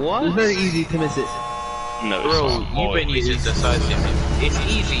 Like, It's what? very easy to miss it. No, Bro, it's not. you've been using decisive. It's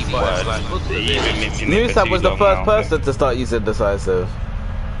easy, but it's like, what's the You've been missing it for Musab too was the long first now. person to start using decisive.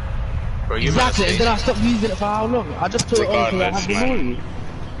 Bro, you Exactly, and must then I stopped using it for how long? I just put it on because I had the Regardless, noise.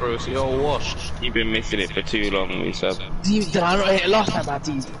 Bro, so you're washed. You've been missing it for too long, Musab. Did I not hit it last time, that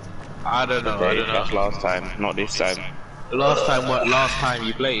team? I don't know, I don't know. That's last time, not this time. Last time, what? Last time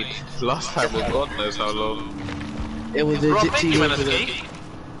you played? Last time was God knows how long. It was Bro, legit make 2 him an years ago. escape.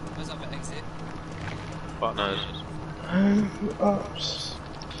 Where's that for exit? Fuck knows.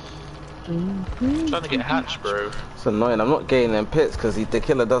 I'm trying to get hatched, bro. It's annoying. I'm not getting them pits because the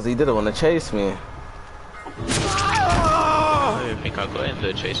killer didn't want to chase me. I don't think I got into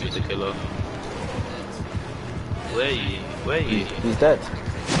a chase with the killer. Where are you? Where are you? He's dead.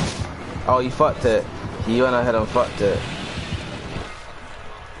 Oh, you fucked it. You went ahead and fucked it.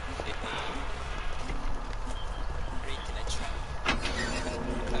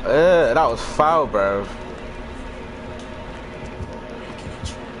 That was foul, bro.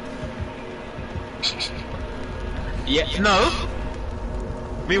 Yeah, no.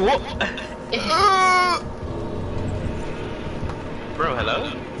 I mean, what? Bro,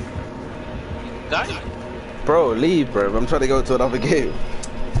 hello? Guy? Bro, leave, bro. I'm trying to go to another game.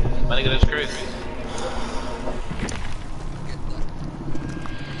 Man, gonna screw.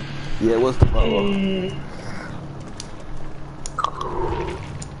 Yeah, it was tomorrow. We had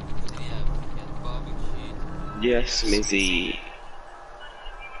barbecue. Yes, Mizzy.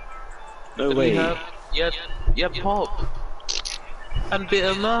 No Did we way. have? Yeah, pop. And bit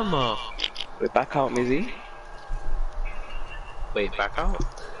of mama. We're back out, Mizzy. Wait, back out?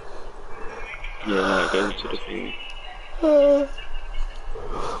 Yeah, no, go into the thing.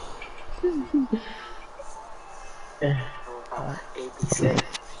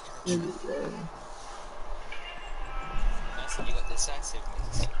 Nice, you got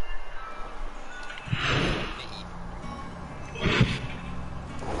decisiveness.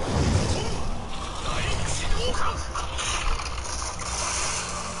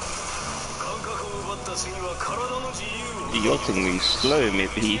 You're taking me slow,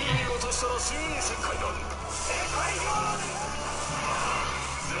 maybe.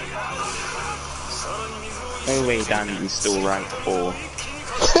 No way, Danny's still rank 4.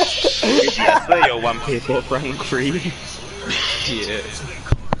 I swear you're one pick off rank 3. Yeah.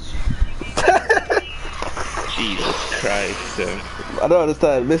 Jesus Christ. I don't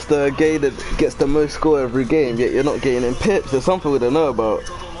understand. Mr. Gaydon gets the most score every game, yet you're not getting in pips. There's something we don't know about.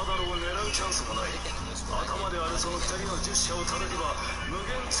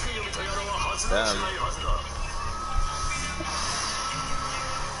 Damn.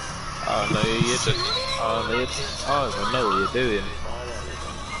 Oh no, you're just. Oh no, I don't even know what you're doing.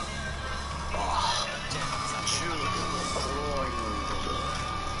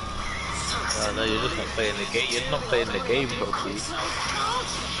 Oh no, you're just not playing the game. You're not playing the game properly.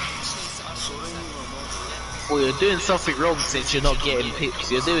 Well, you're doing something wrong since you're not getting pips.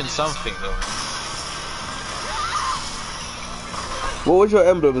 You're doing something wrong. What was your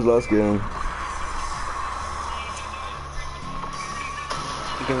emblems last game?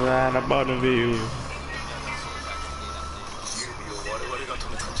 Right about the view.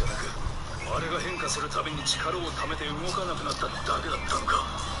 あれが変化するたびに力をためて動かなくなっただけだったのか。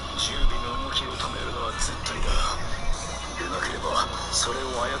準備の動きを止めるのは絶対だ。でなければそれ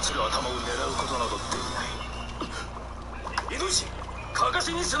を操る頭を狙うことなどできない。イノシシ、かか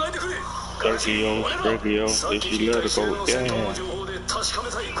しにしないでくれ。Scorpio, if you let it go, yeah. 情報で確か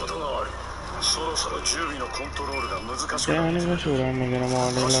めたいことがある。そろそろ準備のコントロールが難しく Yeah, な I'm って not sure I'm gonna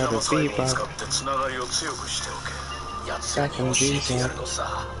want to 柱 let の it 最 be, 後を使 but ってつながりを強くしておけ。奴らに I 教 can え do てやる that. の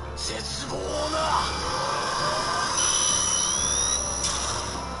さ。絶望な。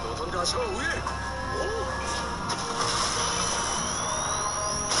飛んで足場を上へ。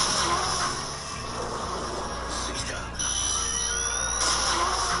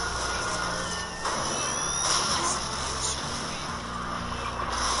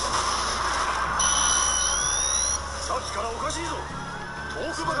さっきからおかしいぞ。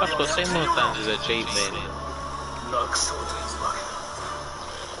遠くばかり I've got same more times as a Jade man. なくそうというわけだ。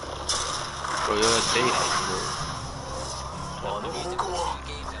 Bro, you're a Jade man, あの方向は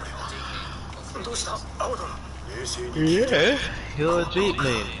どうした青田。冷静に bro. Yeah, you're a Jade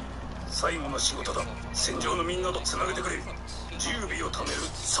man. 最後の仕事だ。戦場のみんなとつなげてくれ。準備をためる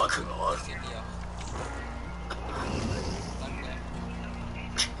策がある。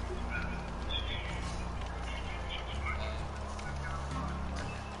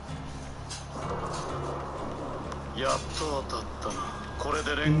やっと当たったな。これ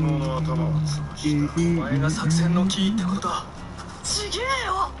で連合の頭を潰した。お前が作戦のキーってことだ。ちげえ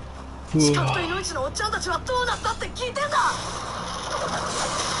よ。資格といのいちのおっちゃんたちはどうなったって聞いてんだ。今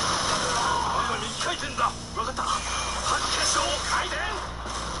2回転だ。分かった。発見証回転。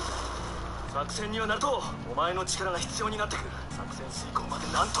作戦にはなるとお前の力が必要になってくる。作戦遂行まで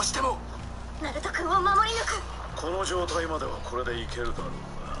何としても。ナルト君を守り抜く。この状態まではこれでいけるだろう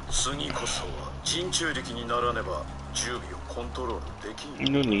が、次こそは人中力にならねば準備をコントロールでき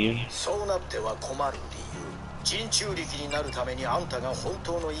ん。 No need. そうなっては困る理由。人中力になるためにあんたが本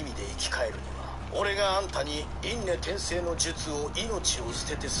当の意味で生き返るには、俺があんたに輪廻転生の術を命を捨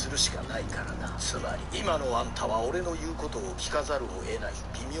ててするしかないからな。つまり今のあんたは俺の言うことを聞かざるを得ない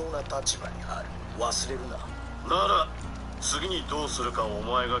微妙な立場にある。忘れるな。なら次にどうするかお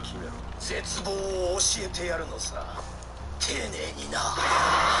前が決めろ。絶望を教えてやるのさ。丁寧にな。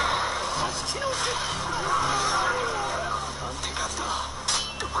月の術なんて感じだ。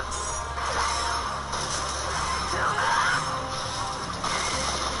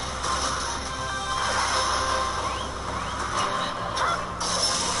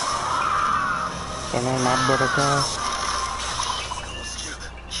Don't know, not buttercup.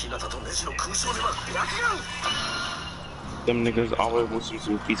 日向とネジの空想では逆が Them niggas always with some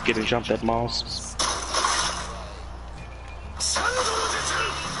zoofies getting jumped at malls. サンドの術。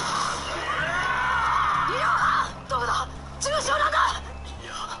いや、どうだ。重傷なんだ。い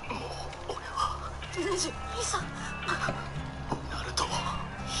や、もう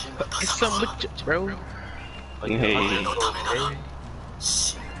some with you, bro. Hey.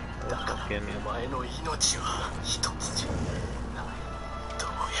 死ぬだからお前の命は一つじゃどう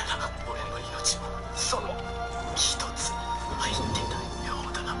やら俺の命もその一つに入ってたよ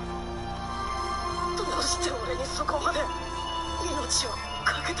うだなどうして俺にそこまで命を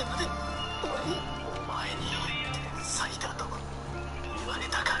かけてまで俺にお前に天才だと言われ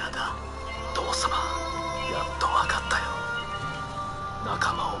たからだ父様やっと分かったよ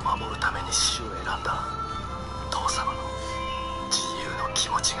仲間を守るために死を選んだ父様の自由の気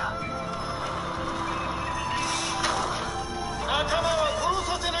持ちが仲間は殺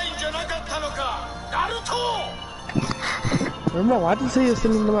させないんじゃなかったのかナルト Remember, why did you say you're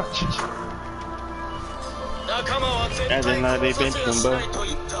still in the match? 仲間は絶対殺させやしないと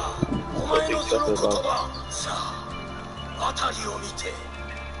言ったお前のその言葉さあ辺りを見て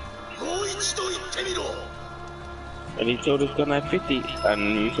もう一度言ってみろ And he told us gonna have 50, and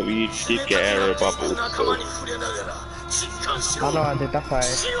you did get air bubbles, so... I know I did, that's why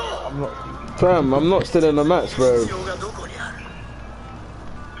I'm not... Fam, I'm not still in the match, bro.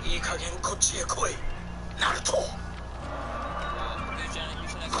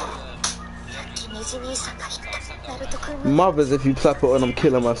 Mothers, if you slap it on, I'm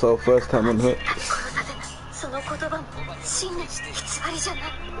killing myself first time on hit.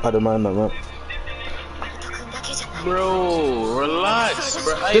 I don't mind that, man. Bro, relax,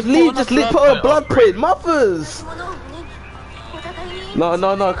 bro. Just leave, put a blood print, mothers! No,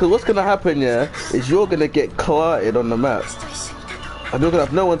 because what's gonna happen, yeah, is you're gonna get clarted on the map. And you're gonna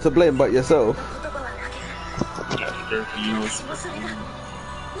have no one to blame but yourself.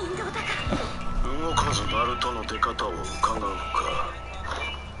 動かずナルトの出方を伺うのか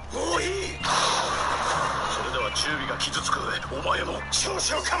もういいそれでは忠義が傷つくお前も少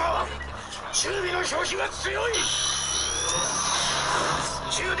々構わん忠義の表皮は強い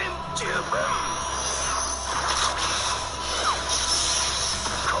充電十分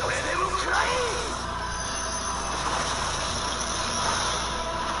これでもくらい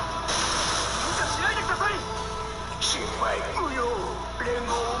無茶しないでください心配無用連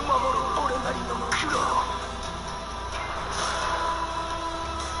合を守る俺なりの苦労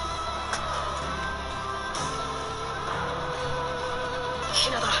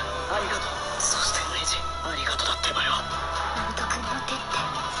ひなだありがとうそしてネジありがとうだってばよナルト君の手って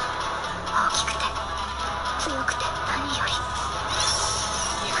大きくて強くて何より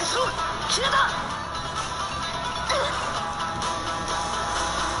行くぞひなだ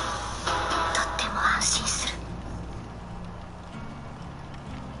とっても安心する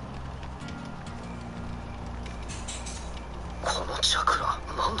このチャクラ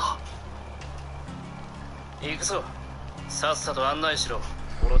なんだ行くぞさっさと案内しろ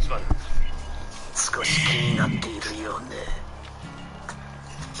オロチマル少し気になっているよね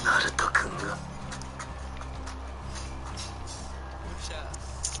ナルト君がう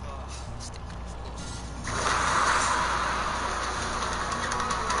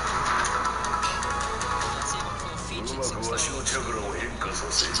まくわしのチャクラを変化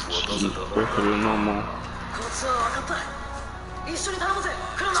させ渡せたなコツは分かった一緒に頼むぜ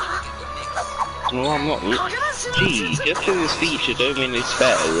クラナ No, I'm not. Gee, just because it's featured don't mean it's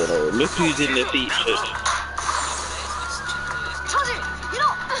better, you know. Look who's in the featured.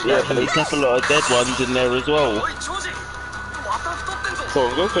 Yeah, but there's a lot of dead ones in there as well. Go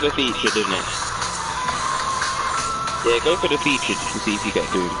on, go for the featured, isn't it? Yeah, go for the featured and see if you get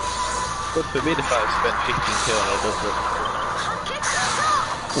Doom. God forbid if I spent 15k on a double.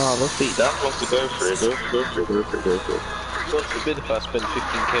 No, let's see, that wants to go for it. Go for it. God forbid if I spend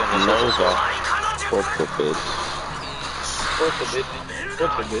 15k on a Nova. God forbid. God forbid.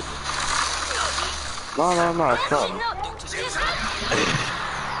 God forbid. No, it's not.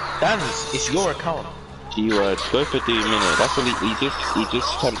 Dance, it's your account. Keyword, go for Doom, innit? That's what he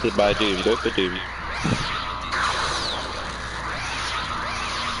just tempted by Doom. Go for Doom.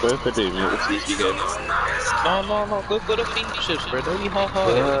 Go for Doom, let's see if you get. No, go for the features, bro. Don't be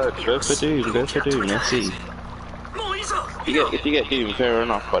half-hearted. Go for Doom, let's see. If you get Doom, fair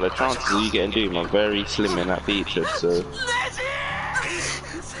enough, but the chances of you getting Doom are very slim in that feature, so...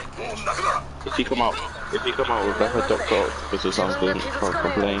 If you come out with like a Dr. Octopus or something, can't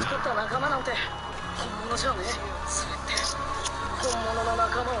complain.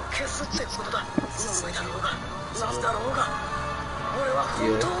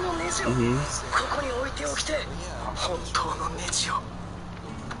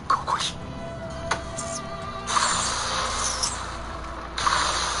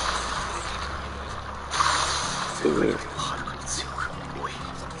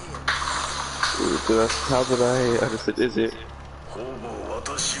 So that's, how did I understand, is it?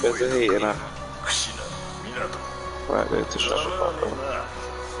 There's a heat in her. Right there to shut the fuck up.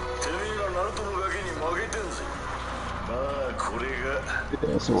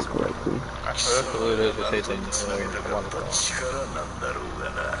 Yeah, it's all correct. No,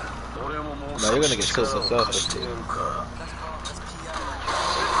 you're gonna get killed for surface.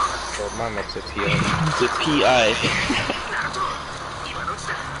 So my mate's a PI. It's a PI.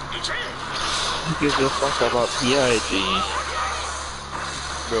 Who gives a fuck about PI, G?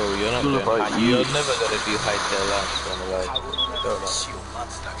 Bro, you're not doing high, you're never gonna do high tail lamps on the ride.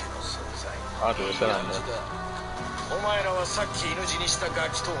 I'll do it, man.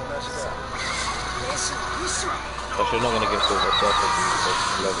 But you're not gonna get killed for surface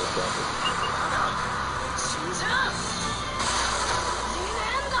level damage.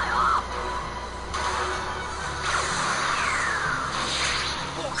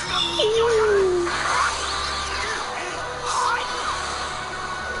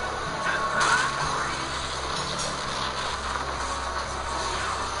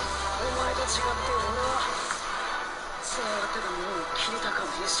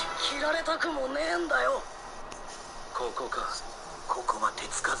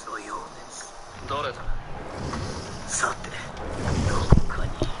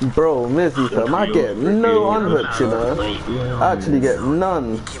 Bro, Mizzy, fam, I get no unhooks, you know. I actually get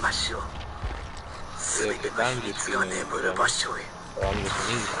none. Yeah, the damage is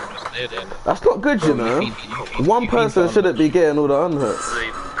That's not good, you know. One person shouldn't be getting all the unhooks.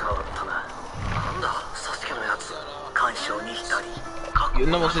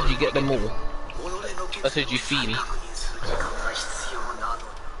 No one said you get them all. I said you feed me.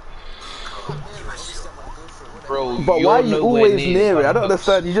 Bro, but why are you always near it? I don't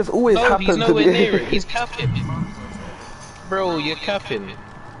understand. You just always happen he's to nowhere be. near it. He's capping. Bro, you're capping.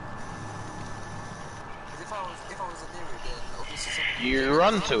 You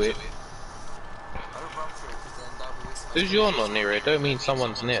run to it. Because you're not near it, don't mean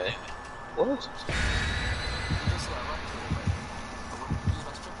someone's near it. What?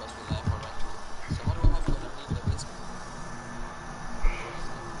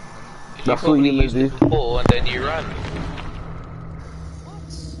 That's what you use do. Before and then you run.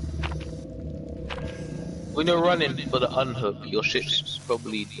 When you're running for the unhook, your ship's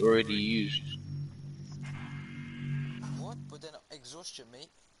probably already used. What? But then exhaustion, mate.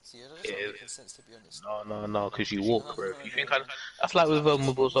 See, that doesn't make sense, to be honest. No, because you walk, bro. You think that's like with when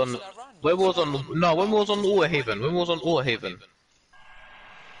we was on when we was on Waterhaven. When we was on Waterhaven.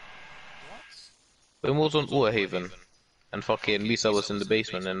 When we was on Waterhaven. And fucking Lisa was in the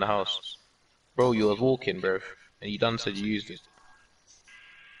basement in the house. Bro, you was walking, bro. And you done said you used it.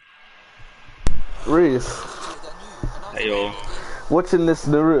 Reese. Hey, yo. Watching this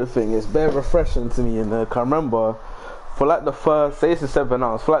Naruto thing is very refreshing to me, you know. I remember for like the first, say it's 7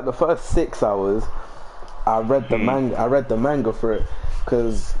 hours, for like the first 6 hours, I read the manga. I read the manga for it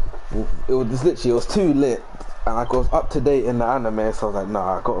because it was too lit, and I was up to date in the anime. So I was like,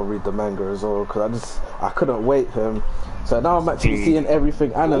 nah, I gotta read the manga as well because I couldn't wait for him. So now I'm actually seeing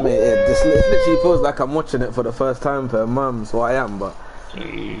everything animated. It literally feels like I'm watching it for the first time per month. So I am, but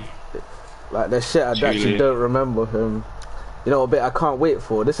like there's shit I actually don't remember him. You know, a bit I can't wait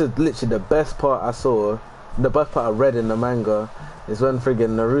for. This is literally the best part I saw. The best part I read in the manga is when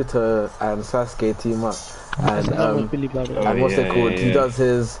friggin' Naruto and Sasuke team up, and what's it called? He does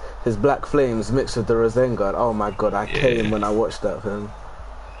his black flames mixed with the Rasengan. Oh my god, I came when I watched that film.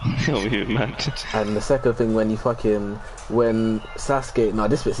 And the second thing when Sasuke, no,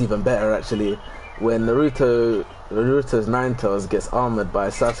 this bit's even better actually. When Naruto's Nine Tails gets armored by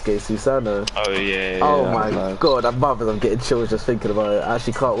Sasuke Susanoo. Oh yeah. Oh my god, I'm getting chills just thinking about it. I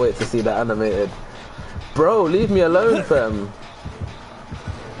actually can't wait to see that animated. Bro, leave me alone, fam.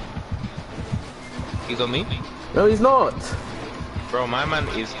 He's on me? No, he's not. Bro, my man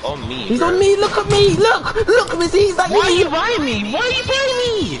is on me. He's on me. Look at me. Look, Missy. He's like. Why are you buying me? Why are you buying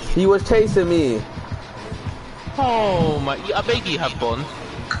me? He was chasing me. Oh my! I beg you have Bond.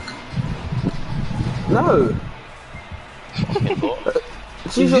 No.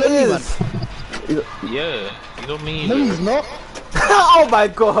 She is. Yeah, he's on me. No, he's not. Oh my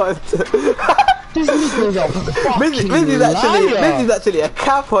god. This nigga's a fucking Minzy's actually a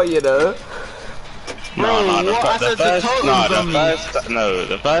capper, you know. The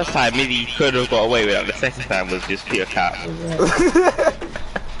first time Mizzy could have got away with it. The second time was just pure cap.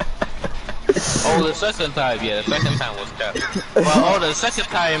 Oh, the second time, yeah, the second time was cap. Well, the second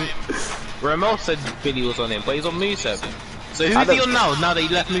time, Ramel said Billy was on him, but he's on Musev. So who's he on now? Now that he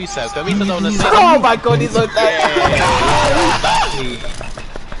left Musev, can we turn on the second? Oh my god, he's on that.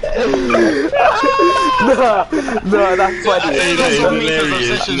 No, that's funny. That's is what makes us hilarious,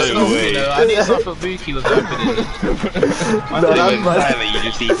 obsession no slow, way. you know. I knew something Buki was happening. No, It that's was funny. time that you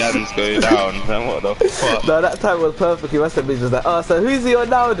just see Dan's go down. Man, what the fuck? No, that time was perfect. He must have been just like, oh, so who's he on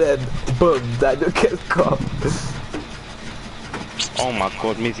now then? Boom, Daniel gets caught. Oh my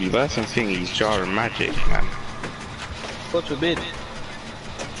god, Mizzy, versus thingy's jarring magic, man. God forbid.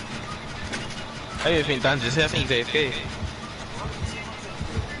 I don't think Dan's just here. I think he's AFK.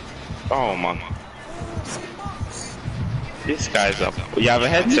 Oh my. This guy's up. You have a You,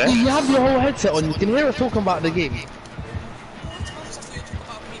 headset? you have your whole headset on. You can hear us talking about the game.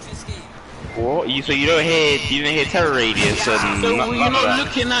 What? So you don't hear terror radius and So none were you of not that?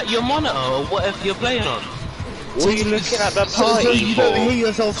 looking at your monitor or whatever you're playing on? What are you looking at the So party you don't for? hear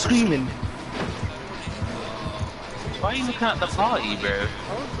yourself screaming. Why are you looking at the party, bro?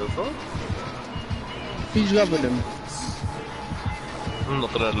 What the fuck? Who's grabbing them? I'm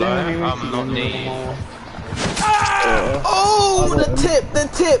not gonna lie, I'm not near. Oh, the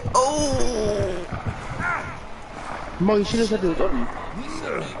tip. Oh. Mo, you should have said it was on you.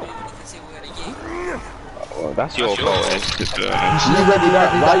 Well, that's your fault, it's just You ready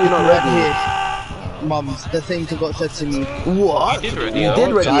now? Why are you not ready? Here. Mums, the thing that got said to me. What? You did ready You up.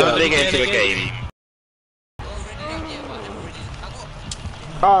 did ready How up. did they get into a game?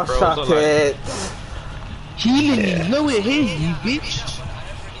 Oh, Bro, shut it's all it. Healing you. No way here, you bitch.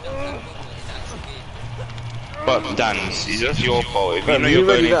 But Dan, it's just your fault. If you Fam, know you you're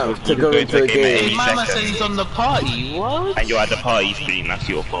going ready now into to go into a at game? any Mama said second, he's on the party, what? and you're at the party screen, that's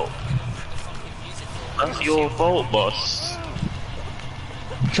your fault. That's your fault, boss.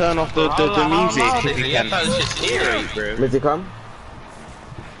 Turn off the music if you I thought can. it was just ear bro. Mizzy, come.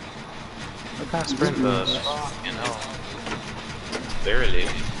 Look at sprinters. Fucking hell. Barely.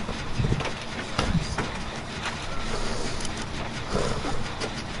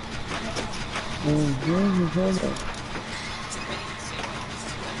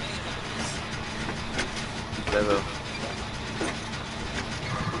 Level.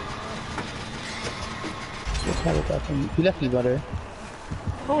 You left me, brother.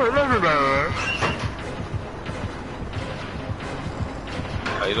 Oh,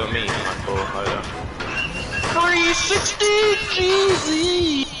 you don't mean Michael, hold on. 360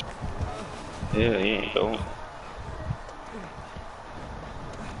 GZ! Yeah, don't.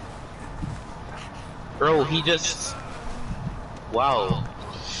 Bro, he just... Wow.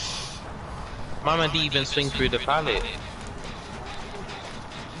 Mama didn't even swing through the pallet.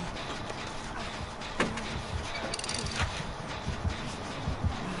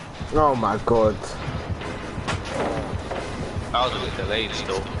 Oh my god. I was a bit delayed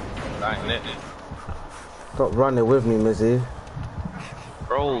still. That ain't it. Stop running with me, Mizzy.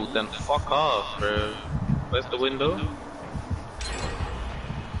 Bro, then fuck off, bro. Where's the window?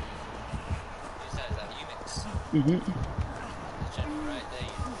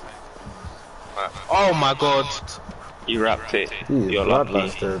 Oh my god. You wrapped it. He is You're lucky.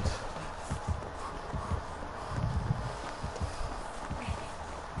 bloodlusted.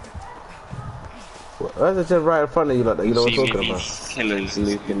 Where's the gym right in front of you like that? You know what I'm See talking me, about? these killers,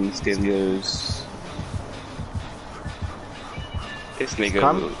 looping, steals. This nigga.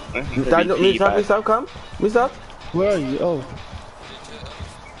 Come. Really Daniel, teabag. Misab, come. Misab. Where are you? Oh.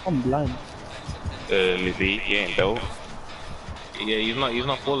 I'm blind. Lizzie, you ain't dope. Yeah, he's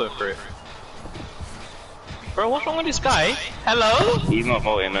not falling for it. Bro, what's wrong with this guy? Hello? He's not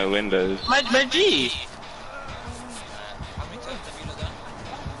voting no windows. My G.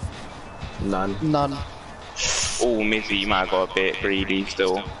 None. None. Oh, Mizzy, you might have got a bit greedy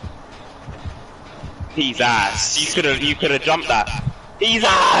still. He's ass. You could have jumped that. He's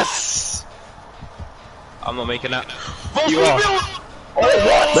ass. I'm not making that. You are.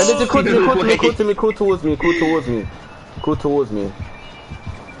 When did you call to me, call towards me.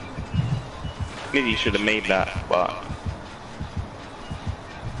 Mizzy should have made that, but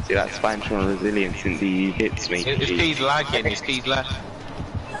see that spinal resilience in the hits me. His key's lagging, his key's lagging.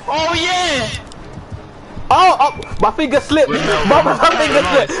 Oh yeah! Oh, my finger slipped. My finger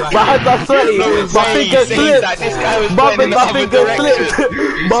slipped. My hands are sweaty. My finger slipped. My finger slipped.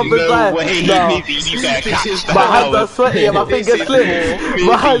 No way, Mizzy, you better catch that. My hands are sweaty and my finger slipped.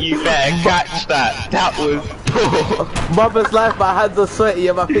 Mizzy, you better catch that. That was poor. Mother's life, my hands are sweaty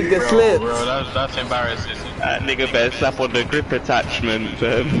and my finger slipped. Bro, that's embarrassing. That nigga better slap on the grip attachment,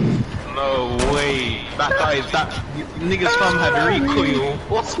 No way. That nigga's thumb had recoil.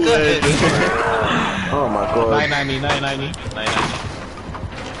 What's good? Oh my god. 990.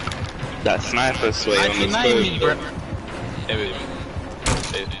 That sniper sway on the 990, scope.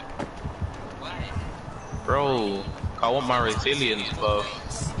 bro. Bro, I want my resilience, bro.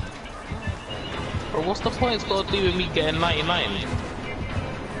 Bro, what's the point it's got to do with me getting 99?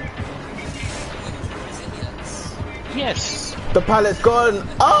 Yes! The pallet's gone!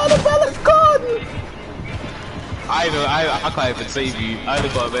 Oh, the pallet's gone! I can't even save you. I only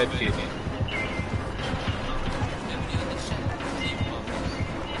got a med kit.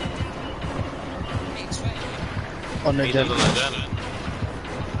 On the He jet. doesn't like that.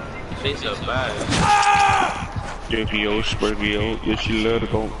 They so bad. Scorpio, Scorpio, yes you love to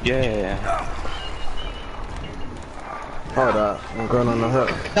go. Yeah. Hold up, I'm going on the hook.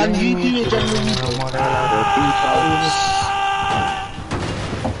 Can you do it, gentlemen?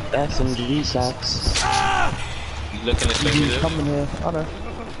 SMG sacks. He's looking at You me. coming here? I know.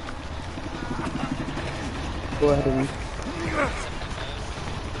 Go ahead of me.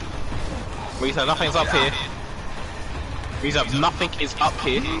 Reza, nothing's up here. Reza, nothing is up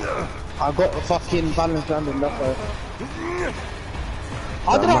here. I got a fucking balance round in that way.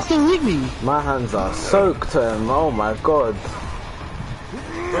 How did that still hit me? My hands are soaked, oh my god.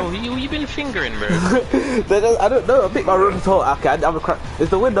 Bro, who you been fingering, bro? I don't know, I think my room's hot. Okay, I have a crack. Is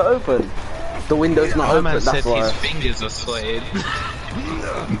the window open? The window's not My open, man that's said why. his fingers are sweating.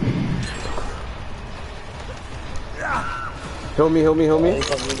 Heal me, heal me, heal me.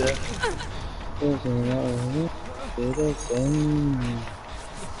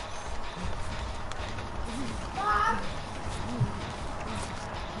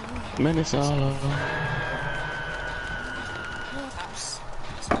 Menace all over.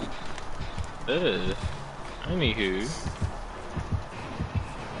 Anywho.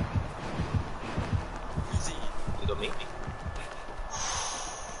 You got me?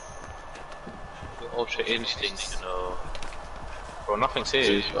 Your ultra instinct, you know. Bro, nothing's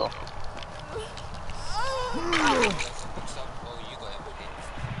here. So.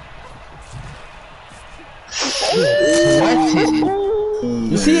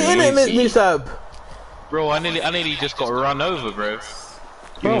 You see it in it, Nisab? Bro, I nearly just got run over, bro.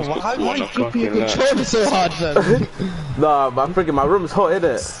 Bro, why you keep your controller so hard, man? Nah, but I'm thinking my room's hot,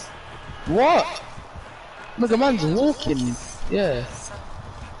 innit? What? Look, a man's walking. Yeah.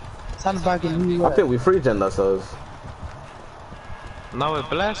 Sandbagging who you I think we free gen ourselves. Now we're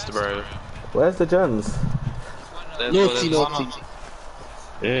blessed, bro. Where's the gens? Naughty, naughty.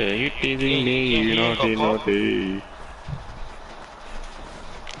 Yeah, you teasing me, you naughty.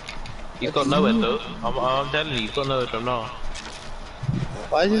 He's got nowhere though. I'm telling you, he's got nowhere from now.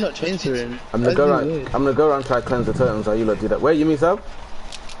 Why is he not chainsawing? I'm gonna go around try to cleanse the totems, how you lot do that. Where you, Nisab?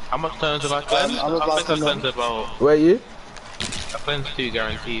 How much turns have I cleansed? I'm I about think I to cleansed about. Where you? I cleansed 2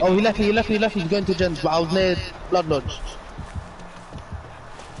 guaranteed. Oh, he left me, he's going to gens, but I was near Blood Lodge.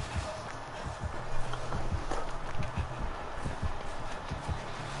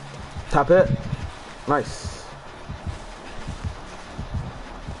 Tap it. Nice.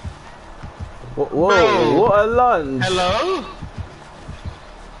 Whoa, Bro. what a lunge. Hello?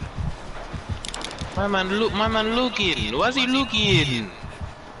 My man looking. What's he looking?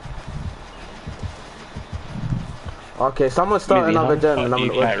 Okay, someone start another gen and I'm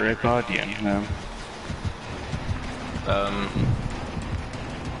Like gonna... Red Guardian,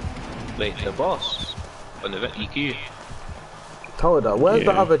 Wait, the boss. On the vet EQ. Told her, where's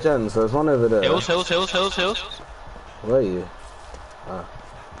the Yeah. other gens? There's one over there. Hills. Where are you?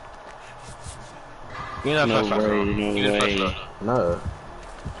 You know, No flashlight, way, bro. no Use way. flashlight. No.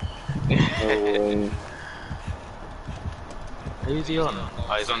 Who's he on?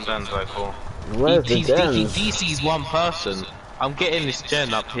 Oh, he's on Dan's like cool. Where's the He gens? DC's one person. I'm getting this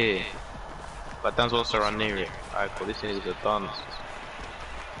gen up here. But Dan's also run near it. Alright, cool. This nigga's a dance.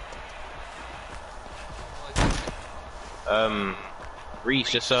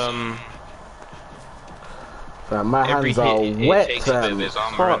 Reach, just Fam, my every hands are hit, it wet, takes a bit of fam. his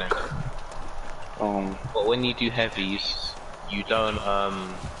armor, innit? Fuck. But when you do heavies, you don't,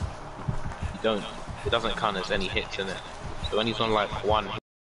 it doesn't count as any hits in it. So when he's on like 1 hit,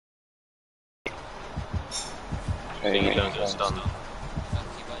 then you don't get stunned.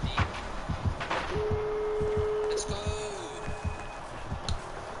 Let's go.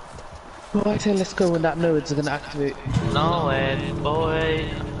 Boy, I say let's go when that node's gonna activate. No way, boy.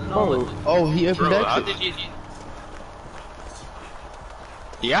 No. Oh, he opened Bro, it. how did you?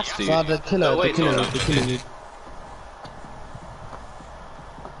 He has to. So the killer, No, wait, the killer, no, the killer.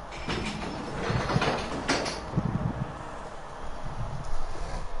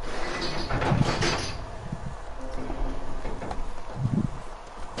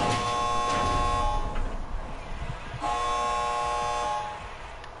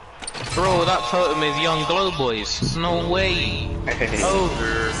 Bro, that totem is young glow boys. No way.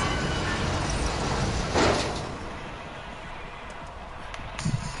 Over.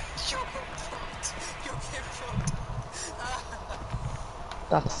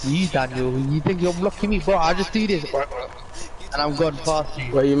 past you, Daniel. You think you're blocking me, bro? I just do this, bro. And I'm gone past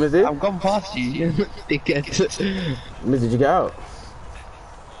you. Where you, Mizzy? I'm gone past you. Dickhead. Mizzy, did you get out?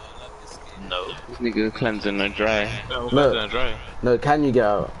 No. This nigga cleansing the dry. No. Dry. No, can you get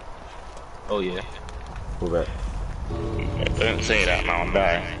out? Oh yeah. All right. Don't say that now, I'm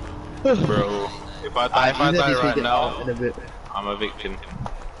dying. Bro. If I die right now, in a bit. I'm a victim.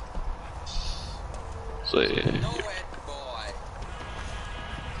 So yeah. Nowhere, boy.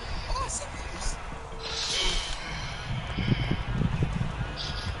 Oh, serious?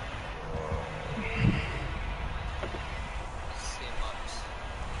 Same ups.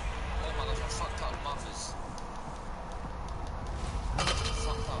 Oh my gosh, I fucked up mothers.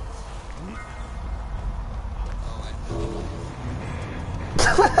 Fucked up. Oh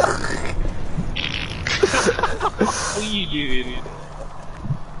What are you doing? Are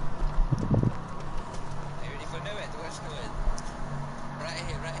you ready for nowhere? Where's going? Right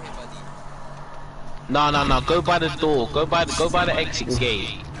here, buddy. No. Go by the door. Go by the exit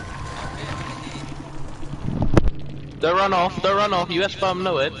gate. Don't run off. US bomb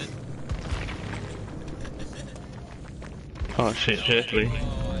nowhere. Oh shit, seriously. Boy.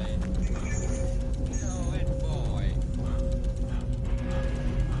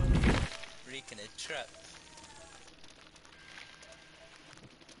 Breaking a trap.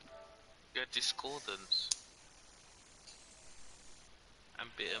 Your discordance. And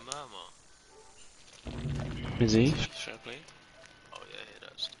bitter murmur. Is he? Should I play?